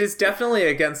is definitely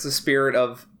against the spirit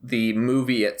of the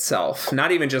movie itself.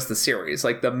 Not even just the series,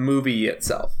 like the movie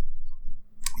itself.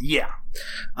 Yeah.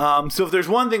 So if there's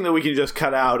one thing that we can just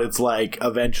cut out, it's like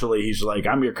eventually he's like,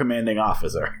 I'm your commanding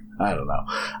officer. I don't know.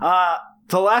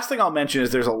 The last thing I'll mention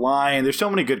is there's a line. There's so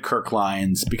many good Kirk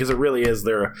lines because it really is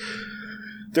their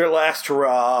last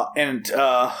hurrah. And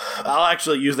I'll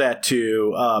actually use that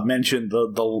to mention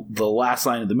the last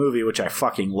line of the movie, which I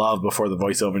fucking love before the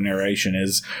voiceover narration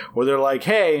is where they're like,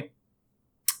 hey,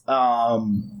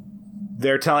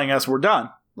 they're telling us we're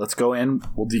done. Let's go in.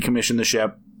 We'll decommission the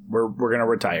ship. We're going to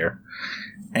retire.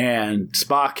 And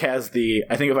Spock has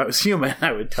I think if I was human,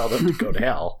 I would tell them to go to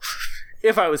hell.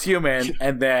 If I was human,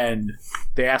 and then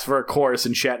they ask for a chorus,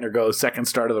 and Shatner goes, second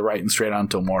star to the right and straight on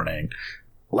till morning.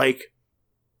 Like,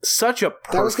 such a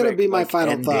perfect, that was going to be my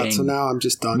final thought, so now I'm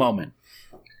just done. Moment.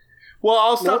 Well,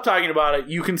 I'll stop talking about it.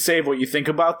 You can save what you think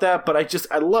about that, but I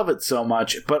love it so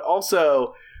much. But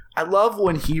also, I love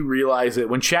when when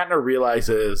Shatner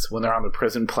realizes when they're on the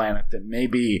prison planet that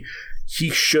maybe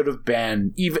he should have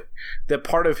been, even that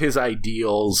part of his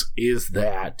ideals is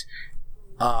that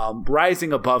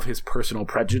rising above his personal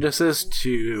prejudices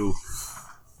to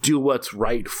do what's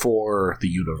right for the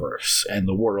universe and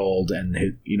the world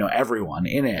and everyone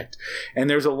in it. And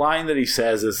there's a line that he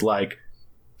says is like,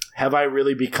 have I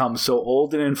really become so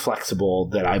old and inflexible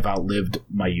that I've outlived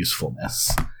my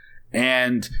usefulness?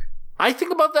 And I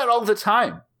think about that all the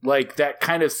time. Like that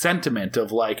kind of sentiment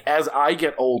of like, as I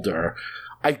get older,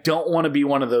 I don't want to be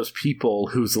one of those people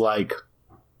who's like,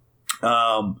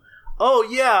 oh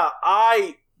yeah,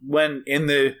 when in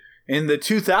the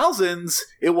 2000s,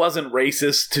 it wasn't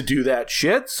racist to do that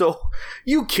shit, so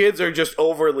you kids are just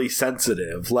overly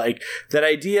sensitive. Like, that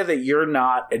idea that you're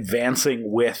not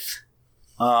advancing with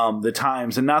the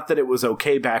times, and not that it was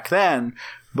okay back then,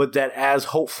 but that as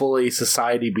hopefully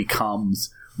society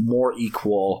becomes more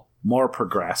equal, more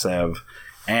progressive,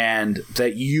 and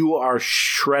that you are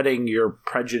shredding your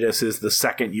prejudices the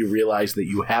second you realize that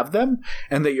you have them,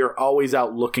 and that you're always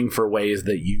out looking for ways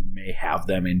that you may have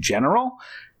them in general.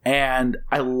 And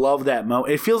I love that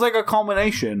moment. It feels like a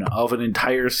culmination of an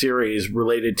entire series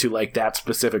related to like that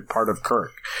specific part of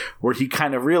Kirk, where he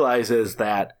kind of realizes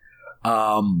that,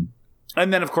 and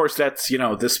then of course that's, you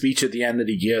know, the speech at the end that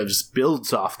he gives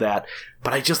builds off that.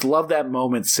 But I just love that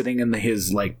moment sitting in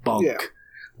his like bunk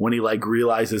when he like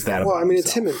realizes that. Well, I mean,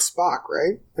 it's him and Spock,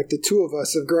 right? Like the two of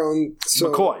us have grown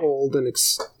so old and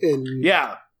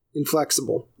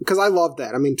inflexible. Because I love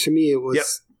that. I mean, to me, it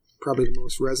was probably the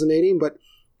most resonating, but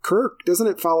Kirk, doesn't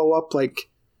it follow up like,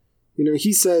 you know,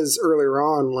 he says earlier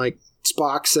on, like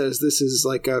Spock says this is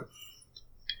like a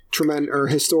tremendous or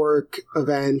historic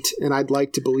event and I'd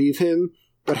like to believe him,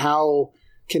 but how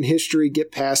can history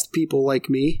get past people like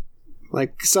me?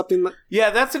 Like something like... Yeah,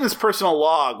 that's in his personal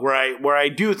log, right? Where I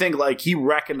do think like he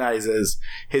recognizes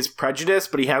his prejudice,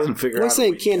 but he hasn't figured out... I'm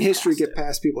saying, can history get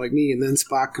past people like me? And then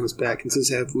Spock comes back and says,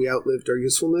 have we outlived our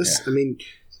usefulness? Yeah. I mean...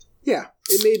 Yeah,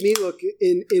 it made me look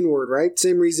inward, right?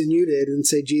 Same reason you did, and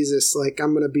say, Jesus, like,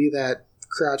 I'm going to be that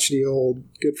crotchety old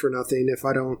good-for-nothing if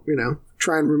I don't, you know,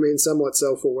 try and remain somewhat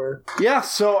self-aware. Yeah,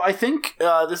 so I think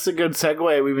this is a good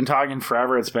segue. We've been talking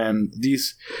forever. It's been...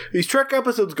 These Trek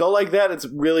episodes go like that. It's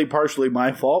really partially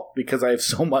my fault, because I have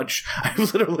so much...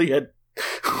 I've literally had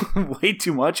way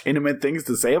too much intimate things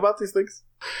to say about these things.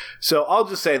 So I'll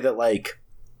just say that, like,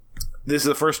 this is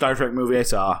the first Star Trek movie I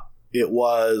saw. It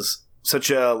was...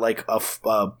 such a like a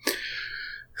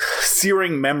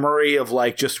searing memory of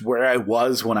like just where I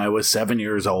was when I was 7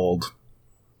 years old,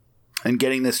 and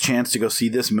getting this chance to go see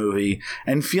this movie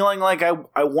and feeling like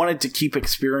I wanted to keep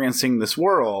experiencing this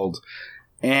world.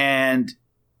 And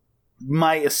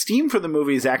my esteem for the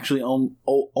movie is actually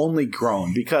only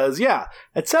grown because, yeah,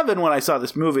 at 7 when I saw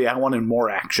this movie, I wanted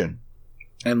more action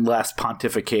and less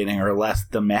pontificating or less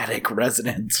thematic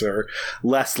resonance or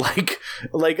less like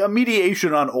a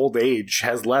mediation on old age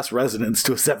has less resonance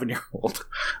to a 7-year-old.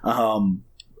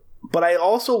 But I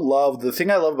also love, the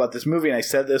thing I love about this movie, and I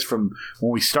said this from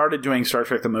when we started doing Star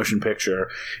Trek the Motion Picture,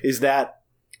 is that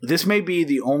this may be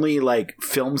the only like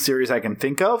film series I can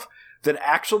think of that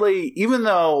actually, even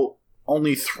though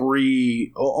only a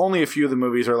few of the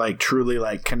movies are like truly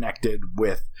like connected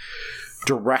with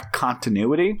direct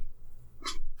continuity,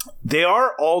 they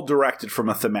are all directed from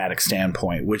a thematic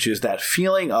standpoint, which is that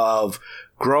feeling of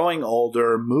growing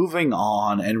older, moving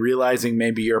on, and realizing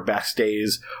maybe your best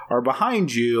days are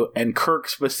behind you, and Kirk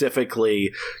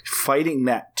specifically fighting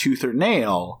that tooth or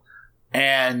nail.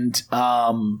 And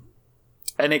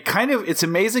it kind of, it's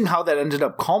amazing how that ended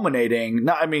up culminating.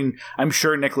 I mean, I'm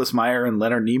sure Nicholas Meyer and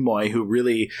Leonard Nimoy, who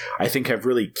really, I think, have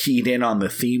really keyed in on the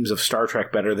themes of Star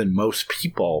Trek better than most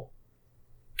people,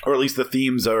 or at least the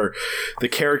themes or the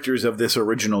characters of this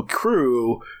original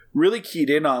crew, really keyed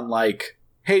in on like,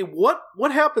 hey, what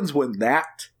happens when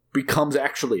that becomes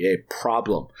actually a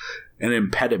problem, an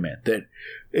impediment? That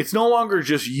it's no longer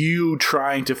just you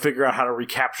trying to figure out how to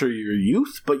recapture your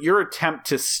youth, but your attempt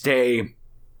to stay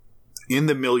in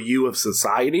the milieu of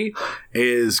society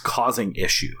is causing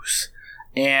issues.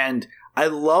 And I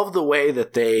love the way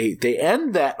that they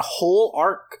end that whole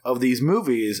arc of these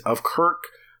movies of Kirk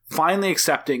finally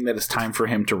accepting that it's time for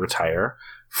him to retire,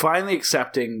 finally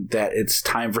accepting that it's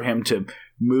time for him to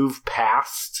move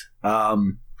past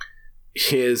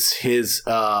his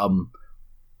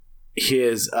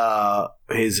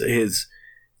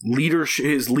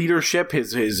leadership,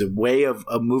 his way of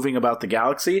moving about the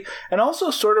galaxy, and also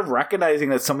sort of recognizing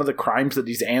that some of the crimes that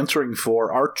he's answering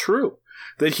for are true,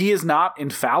 that he is not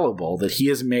infallible, that he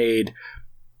has made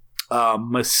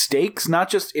mistakes, not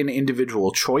just in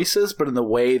individual choices, but in the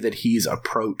way that he's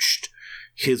approached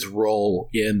his role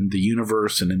in the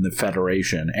universe and in the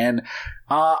Federation. And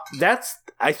that's,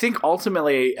 I think,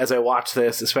 ultimately, as I watch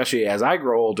this, especially as I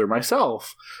grow older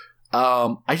myself,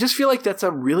 I just feel like that's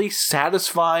a really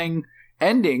satisfying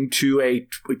ending to a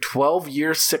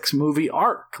 12-year, 6-movie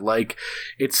arc. Like,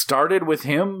 it started with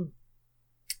him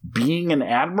being an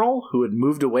admiral who had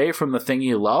moved away from the thing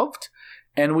he loved,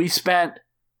 and we spent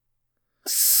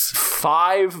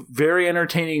 5 very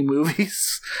entertaining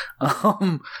movies,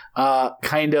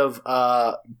 kind of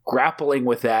grappling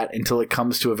with that until it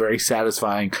comes to a very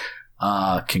satisfying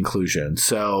conclusion.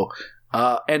 So,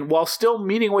 and while still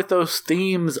meeting with those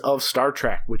themes of Star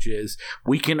Trek, which is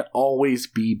we can always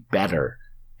be better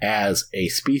as a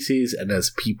species and as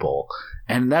people.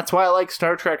 And that's why I like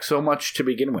Star Trek so much to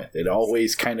begin with. It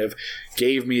always kind of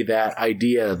gave me that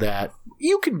idea that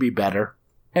you can be better.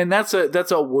 And that's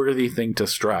a worthy thing to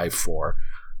strive for.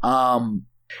 It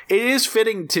is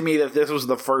fitting to me that this was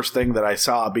the first thing that I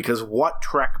saw, because what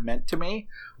Trek meant to me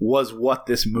was what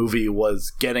this movie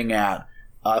was getting at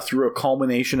through a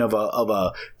culmination of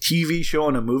a TV show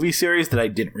and a movie series that I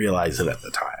didn't realize it at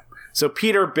the time. So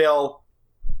Peter,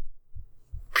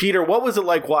 what was it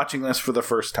like watching this for the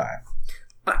first time?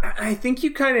 I think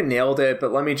you kind of nailed it,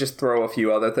 but let me just throw a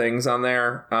few other things on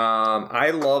there. I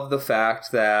love the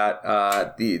fact that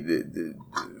the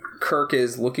Kirk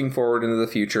is looking forward into the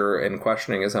future and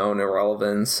questioning his own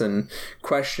irrelevance and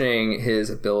questioning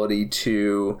his ability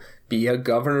to be a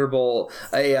governable,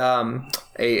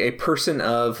 a person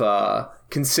of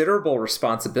considerable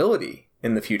responsibility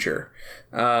in the future.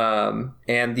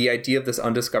 And the idea of this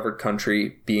undiscovered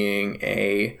country being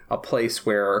a place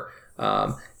where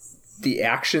the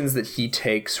actions that he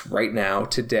takes right now,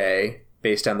 today,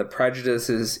 based on the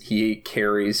prejudices he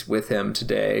carries with him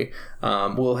today,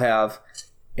 will have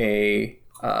a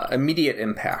immediate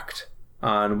impact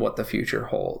on what the future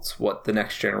holds, what the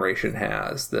next generation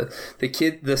has.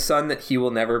 The son that he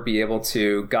will never be able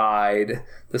to guide,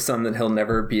 the son that he'll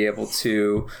never be able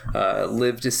to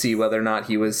live to see whether or not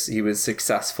he was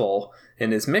successful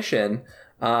in his mission.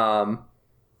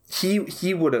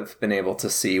 He would have been able to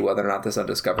see whether or not this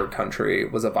undiscovered country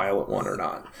was a violent one or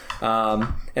not.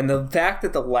 And the fact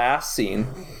that the last scene,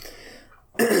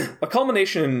 a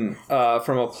culmination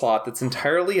from a plot that's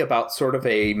entirely about sort of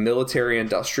a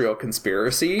military-industrial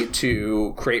conspiracy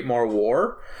to create more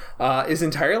war, is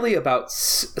entirely about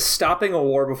stopping a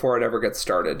war before it ever gets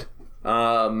started.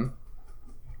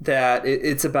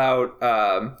 It's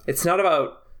about it's not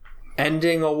about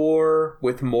ending a war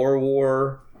with more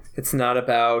war. It's not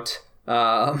about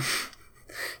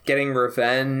getting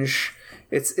revenge.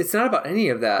 It's not about any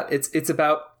of that. It's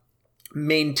about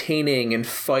maintaining and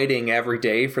fighting every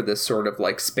day for this sort of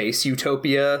like space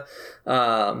utopia.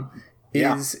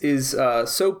 Is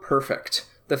so perfect.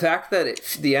 The fact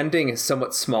that the ending is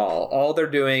somewhat small. All they're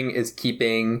doing is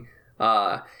keeping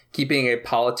a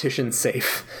politician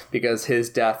safe because his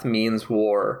death means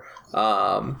war.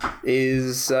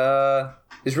 Is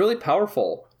really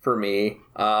powerful for me,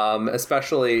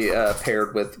 especially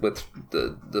paired with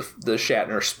the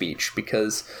Shatner speech,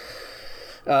 because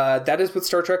that is what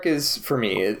Star Trek is for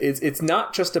me. It's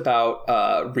not just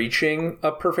about reaching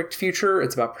a perfect future;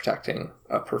 it's about protecting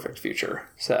a perfect future.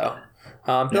 So,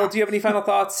 Bill, do you have any final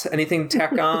thoughts? Anything to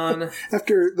tack on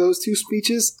after those two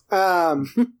speeches?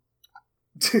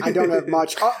 I don't have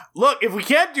much. Look, if we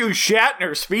can't do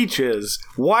Shatner speeches,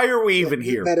 why are we even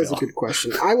here? That is a good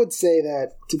question. I would say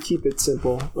that, to keep it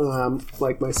simple,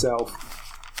 like myself,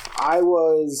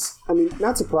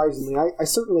 not surprisingly, I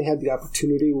certainly had the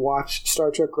opportunity to watch Star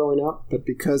Trek growing up, but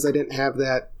because I didn't have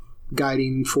that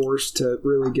guiding force to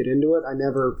really get into it, I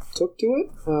never took to it.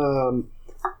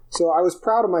 So I was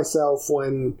proud of myself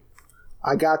when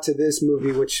I got to this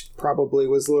movie, which probably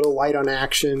was a little light on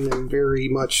action and very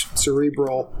much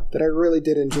cerebral, that I really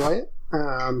did enjoy it.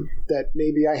 That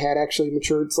maybe I had actually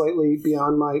matured slightly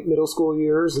beyond my middle school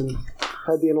years and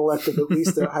had the intellect of at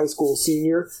least a high school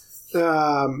senior.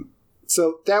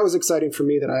 So that was exciting for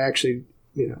me, that I actually,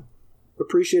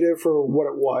 appreciated it for what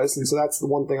it was. And so that's the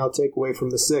one thing I'll take away from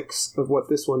the 6 of what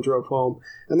this one drove home.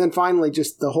 And then finally,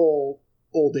 just the whole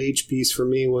old age piece for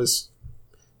me was,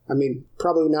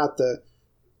 probably not the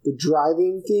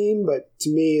driving theme, but to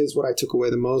me is what I took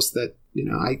away the most, that,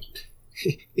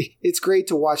 it's great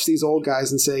to watch these old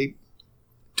guys and say,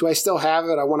 do I still have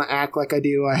it? I want to act like I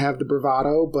do. I have the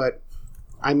bravado, but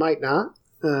I might not.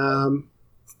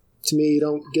 To me, you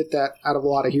don't get that out of a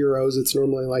lot of heroes. It's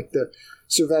normally like the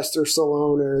Sylvester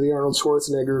Stallone or the Arnold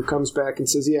Schwarzenegger who comes back and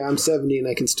says, yeah, I'm 70 and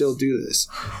I can still do this.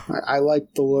 I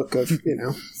like the look of,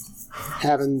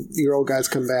 having your old guys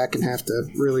come back and have to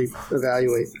really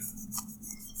evaluate.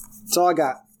 That's all I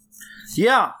got.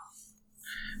 Yeah.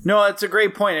 No, that's a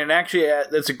great point. And actually,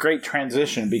 that's a great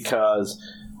transition, because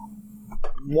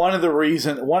one of the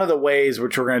ways,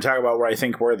 which we're going to talk about,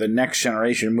 where the next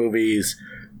generation movies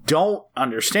don't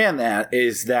understand that,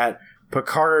 is that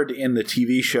Picard in the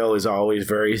TV show is always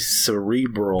very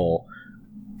cerebral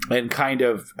and kind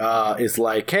of is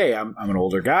like, hey, I'm an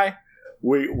older guy.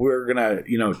 We're going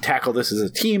to, tackle this as a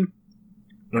team.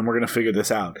 and we're going to figure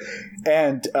this out.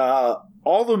 And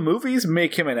all the movies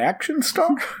make him an action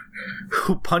star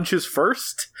who punches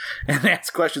first and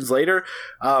asks questions later.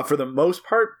 For the most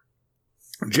part,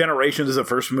 Generations as a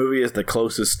first movie is the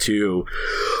closest to,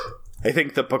 I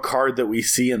think, the Picard that we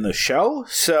see in the show.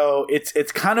 So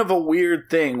it's kind of a weird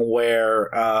thing where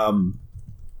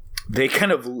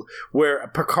where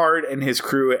Picard and his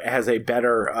crew has a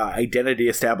better identity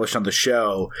established on the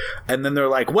show, and then they're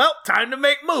like, well, time to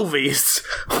make movies.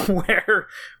 Where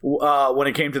when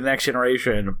it came to the Next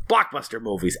Generation, blockbuster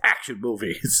movies, action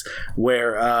movies,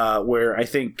 where I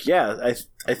think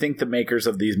I think the makers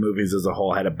of these movies as a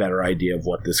whole had a better idea of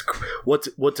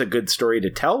what's a good story to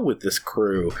tell with this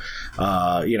crew,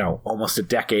 almost a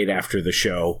decade after the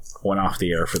show went off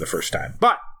the air for the first time.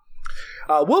 But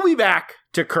we'll be back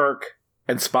to Kirk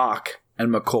and Spock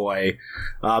and McCoy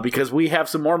because we have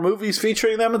some more movies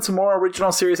featuring them and some more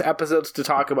original series episodes to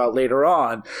talk about later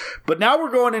on. But now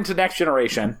we're going into Next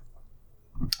Generation.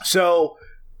 So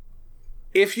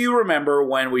if you remember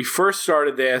when we first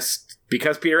started this,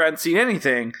 because Peter hadn't seen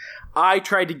anything, I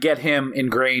tried to get him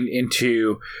ingrained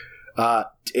into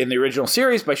in the original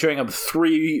series by showing him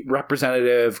 3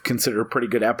 representative, considered pretty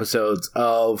good episodes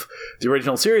of the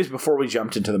original series before we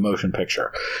jumped into the motion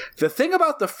picture. The thing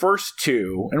about the first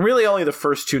 2, and really only the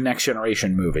first 2 Next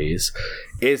Generation movies,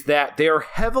 is that they are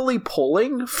heavily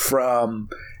pulling from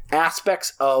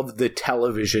aspects of the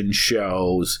television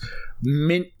show's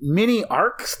mini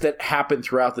arcs that happen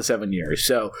throughout the 7 years.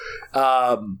 So,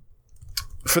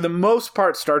 for the most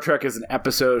part, Star Trek Next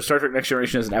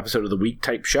Generation is an episode of the week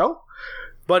type show,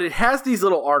 but it has these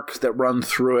little arcs that run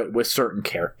through it with certain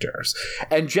characters.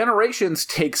 And Generations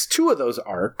takes 2 of those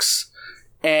arcs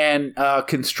and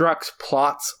constructs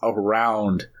plots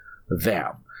around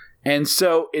them. And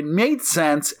so it made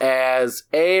sense as,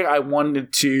 I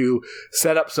wanted to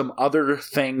set up some other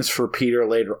things for Peter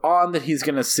later on that he's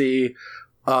going to see,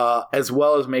 as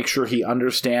well as make sure he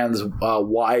understands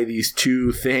why these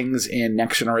 2 things in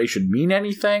Next Generation mean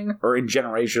anything, or in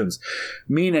Generations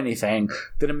mean anything,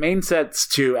 that it made sense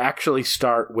to actually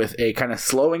start with a kind of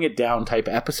slowing it down type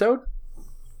episode,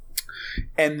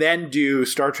 and then do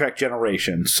Star Trek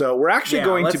Generations. So we're actually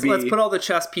let's put all the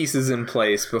chess pieces in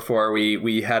place before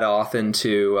we head off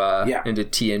into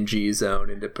TNG zone,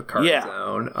 into Picard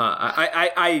zone.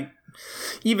 I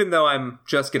even though I'm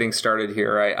just getting started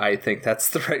here, I think that's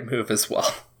the right move as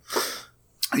well.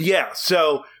 Yeah,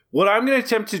 so what I'm going to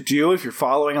attempt to do, if you're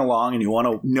following along and you want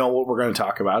to know what we're going to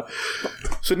talk about,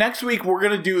 so next week we're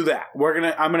going to do that.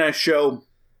 I'm going to show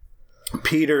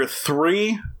Peter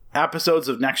 3 episodes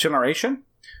of Next Generation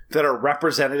that are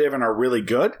representative and are really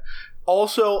good.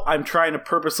 Also, I'm trying to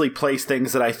purposely place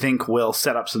things that I think will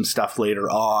set up some stuff later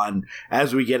on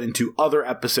as we get into other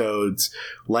episodes,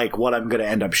 like what I'm going to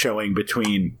end up showing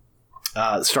between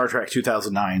Star Trek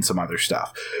 2009, some other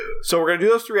stuff. So we're going to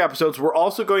do those 3 episodes. We're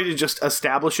also going to just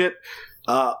establish it.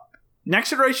 Next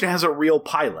Generation has a real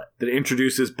pilot that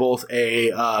introduces both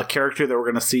a character that we're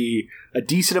going to see a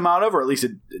decent amount of, or at least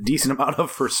a decent amount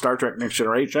of for Star Trek Next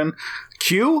Generation,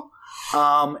 Q.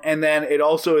 And then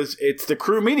it's the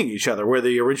crew meeting each other, where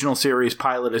the original series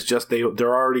pilot is just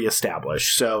they're already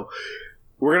established. So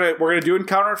we're gonna do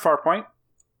Encounter at Farpoint.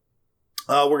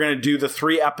 We're gonna do the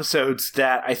 3 episodes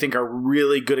that I think are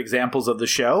really good examples of the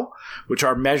show, which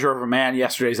are Measure of a Man,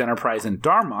 Yesterday's Enterprise, and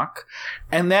Darmok.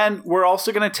 And then we're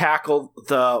also gonna tackle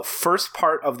the first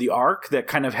part of the arc that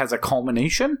kind of has a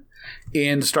culmination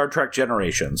in Star Trek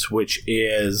Generations, which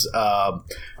is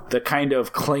the kind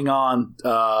of Klingon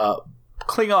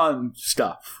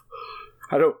stuff.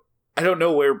 I don't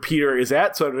know where Peter is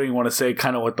at, so I don't even want to say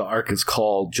kind of what the arc is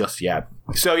called just yet.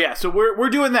 So we're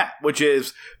doing that, which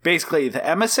is basically the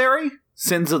Emissary,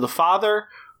 Sins of the Father,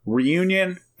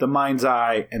 Reunion, The Mind's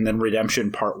Eye, and then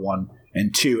Redemption Part 1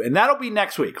 and 2. And that'll be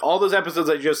next week. All those episodes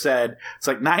I just said, it's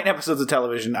like 9 episodes of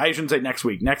television. I shouldn't say next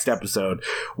week, next episode.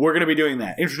 We're going to be doing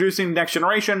that. Introducing Next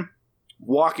Generation,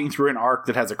 walking through an arc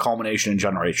that has a culmination in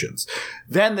Generations.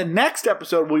 Then the next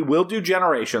episode, we will do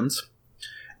Generations,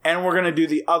 and we're going to do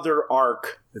the other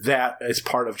arc that is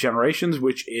part of Generations,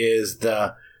 which is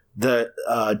the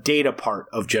data part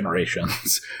of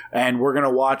Generations. And we're going to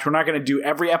watch, we're not going to do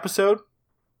every episode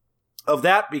of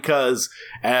that because,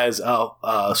 as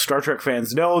Star Trek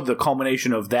fans know, the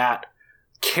culmination of that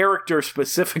character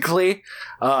specifically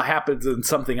happens in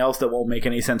something else that won't make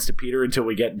any sense to Peter until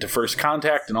we get into First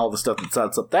Contact and all the stuff that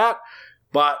sets up that.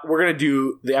 But we're going to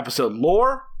do the episode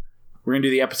Lore, we're going to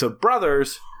do the episode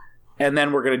Brothers, and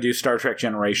then we're going to do Star Trek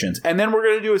Generations. And then we're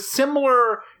going to do a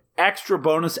similar extra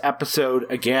bonus episode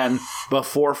again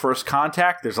before First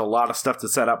Contact. There's a lot of stuff to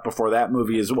set up before that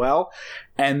movie as well.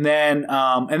 And then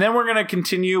we're going to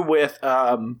continue with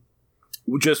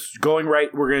just going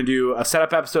right. We're going to do a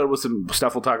setup episode with some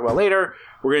stuff we'll talk about later.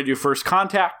 We're going to do First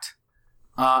Contact.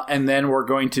 And then we're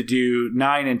going to do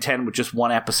 9 and 10 with just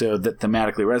one episode that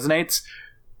thematically resonates.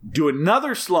 Do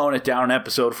another slowing it down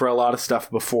episode for a lot of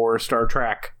stuff before Star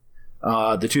Trek,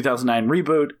 the 2009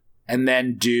 reboot, and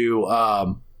then do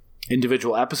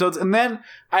individual episodes. And then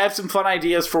I have some fun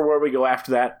ideas for where we go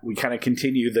after that. We kind of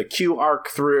continue the Q arc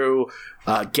through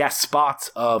guest spots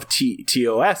of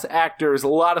TOS actors, a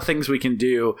lot of things we can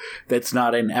do that's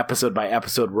not an episode by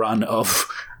episode run of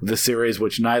the series,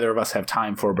 which neither of us have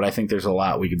time for, but I think there's a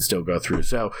lot we can still go through.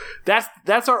 So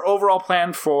that's our overall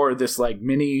plan for this like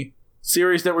mini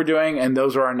series that we're doing, and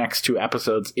those are our next 2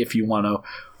 episodes if you want to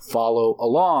follow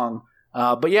along.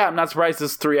 But yeah, I'm not surprised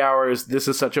this is 3 hours. This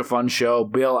is such a fun show.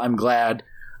 Bill, I'm glad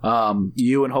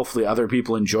you and hopefully other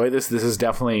people enjoy this. This is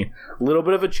definitely a little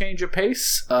bit of a change of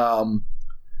pace than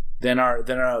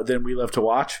We Love to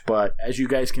Watch. But as you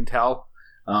guys can tell,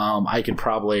 I can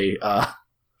probably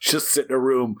just sit in a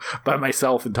room by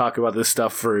myself and talk about this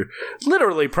stuff for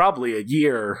literally probably a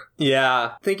year.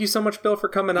 Yeah. Thank you so much, Bill, for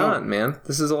coming on, man.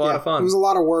 This is a lot of fun. It was a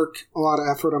lot of work, a lot of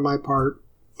effort on my part,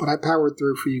 but I powered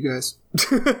through for you guys.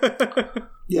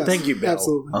 Yes, thank you, Bill.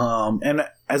 Absolutely. And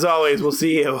as always, we'll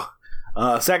see you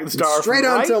second star straight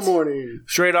on till morning.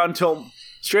 Straight on till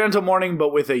morning,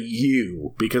 but with a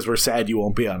U, because we're sad you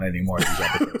won't be on any more of these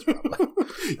episodes. Probably.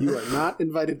 You are not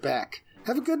invited back.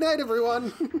 Have a good night,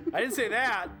 everyone. I didn't say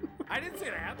that.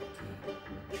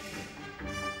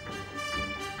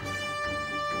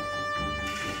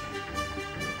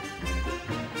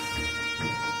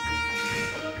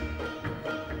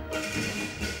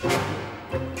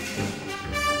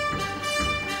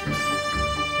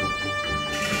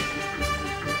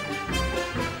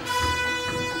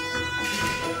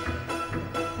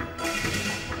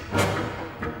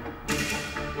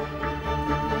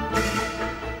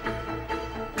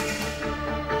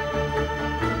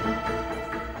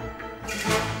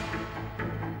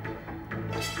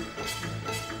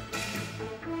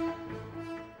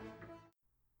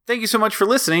 Thank you so much for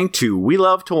listening to We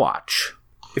Love to Watch.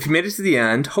 If you made it to the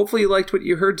end, hopefully you liked what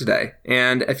you heard today.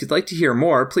 And if you'd like to hear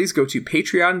more, please go to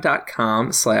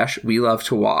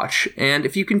patreon.com/WeLoveToWatch. And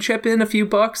if you can chip in a few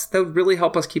bucks, that would really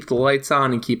help us keep the lights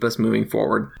on and keep us moving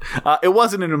forward. It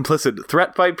wasn't an implicit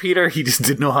threat by Peter. He just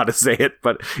didn't know how to say it.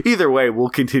 But either way, we'll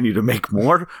continue to make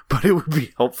more. But it would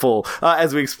be helpful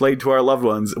as we explain to our loved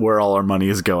ones where all our money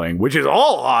is going, which is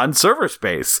all on server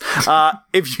space.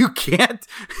 If you can't,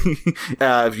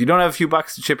 if you don't have a few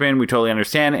bucks to chip in, we totally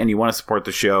understand. And you want to support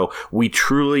the show, we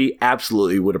truly,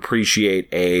 absolutely would appreciate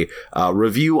a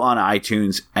review on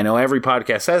iTunes. I know every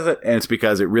podcast says it, and it's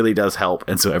because it really does help,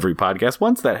 and so every podcast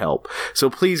wants that help.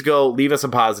 So please go leave us a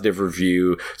positive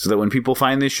review so that when people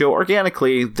find this show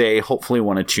organically, they hopefully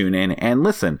want to tune in and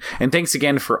listen. And thanks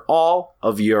again for all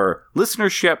of your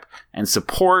listenership and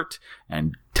support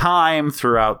and time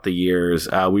throughout the years.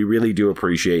 We really do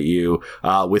appreciate you.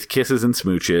 With kisses and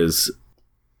smooches,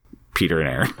 Peter and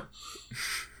Aaron.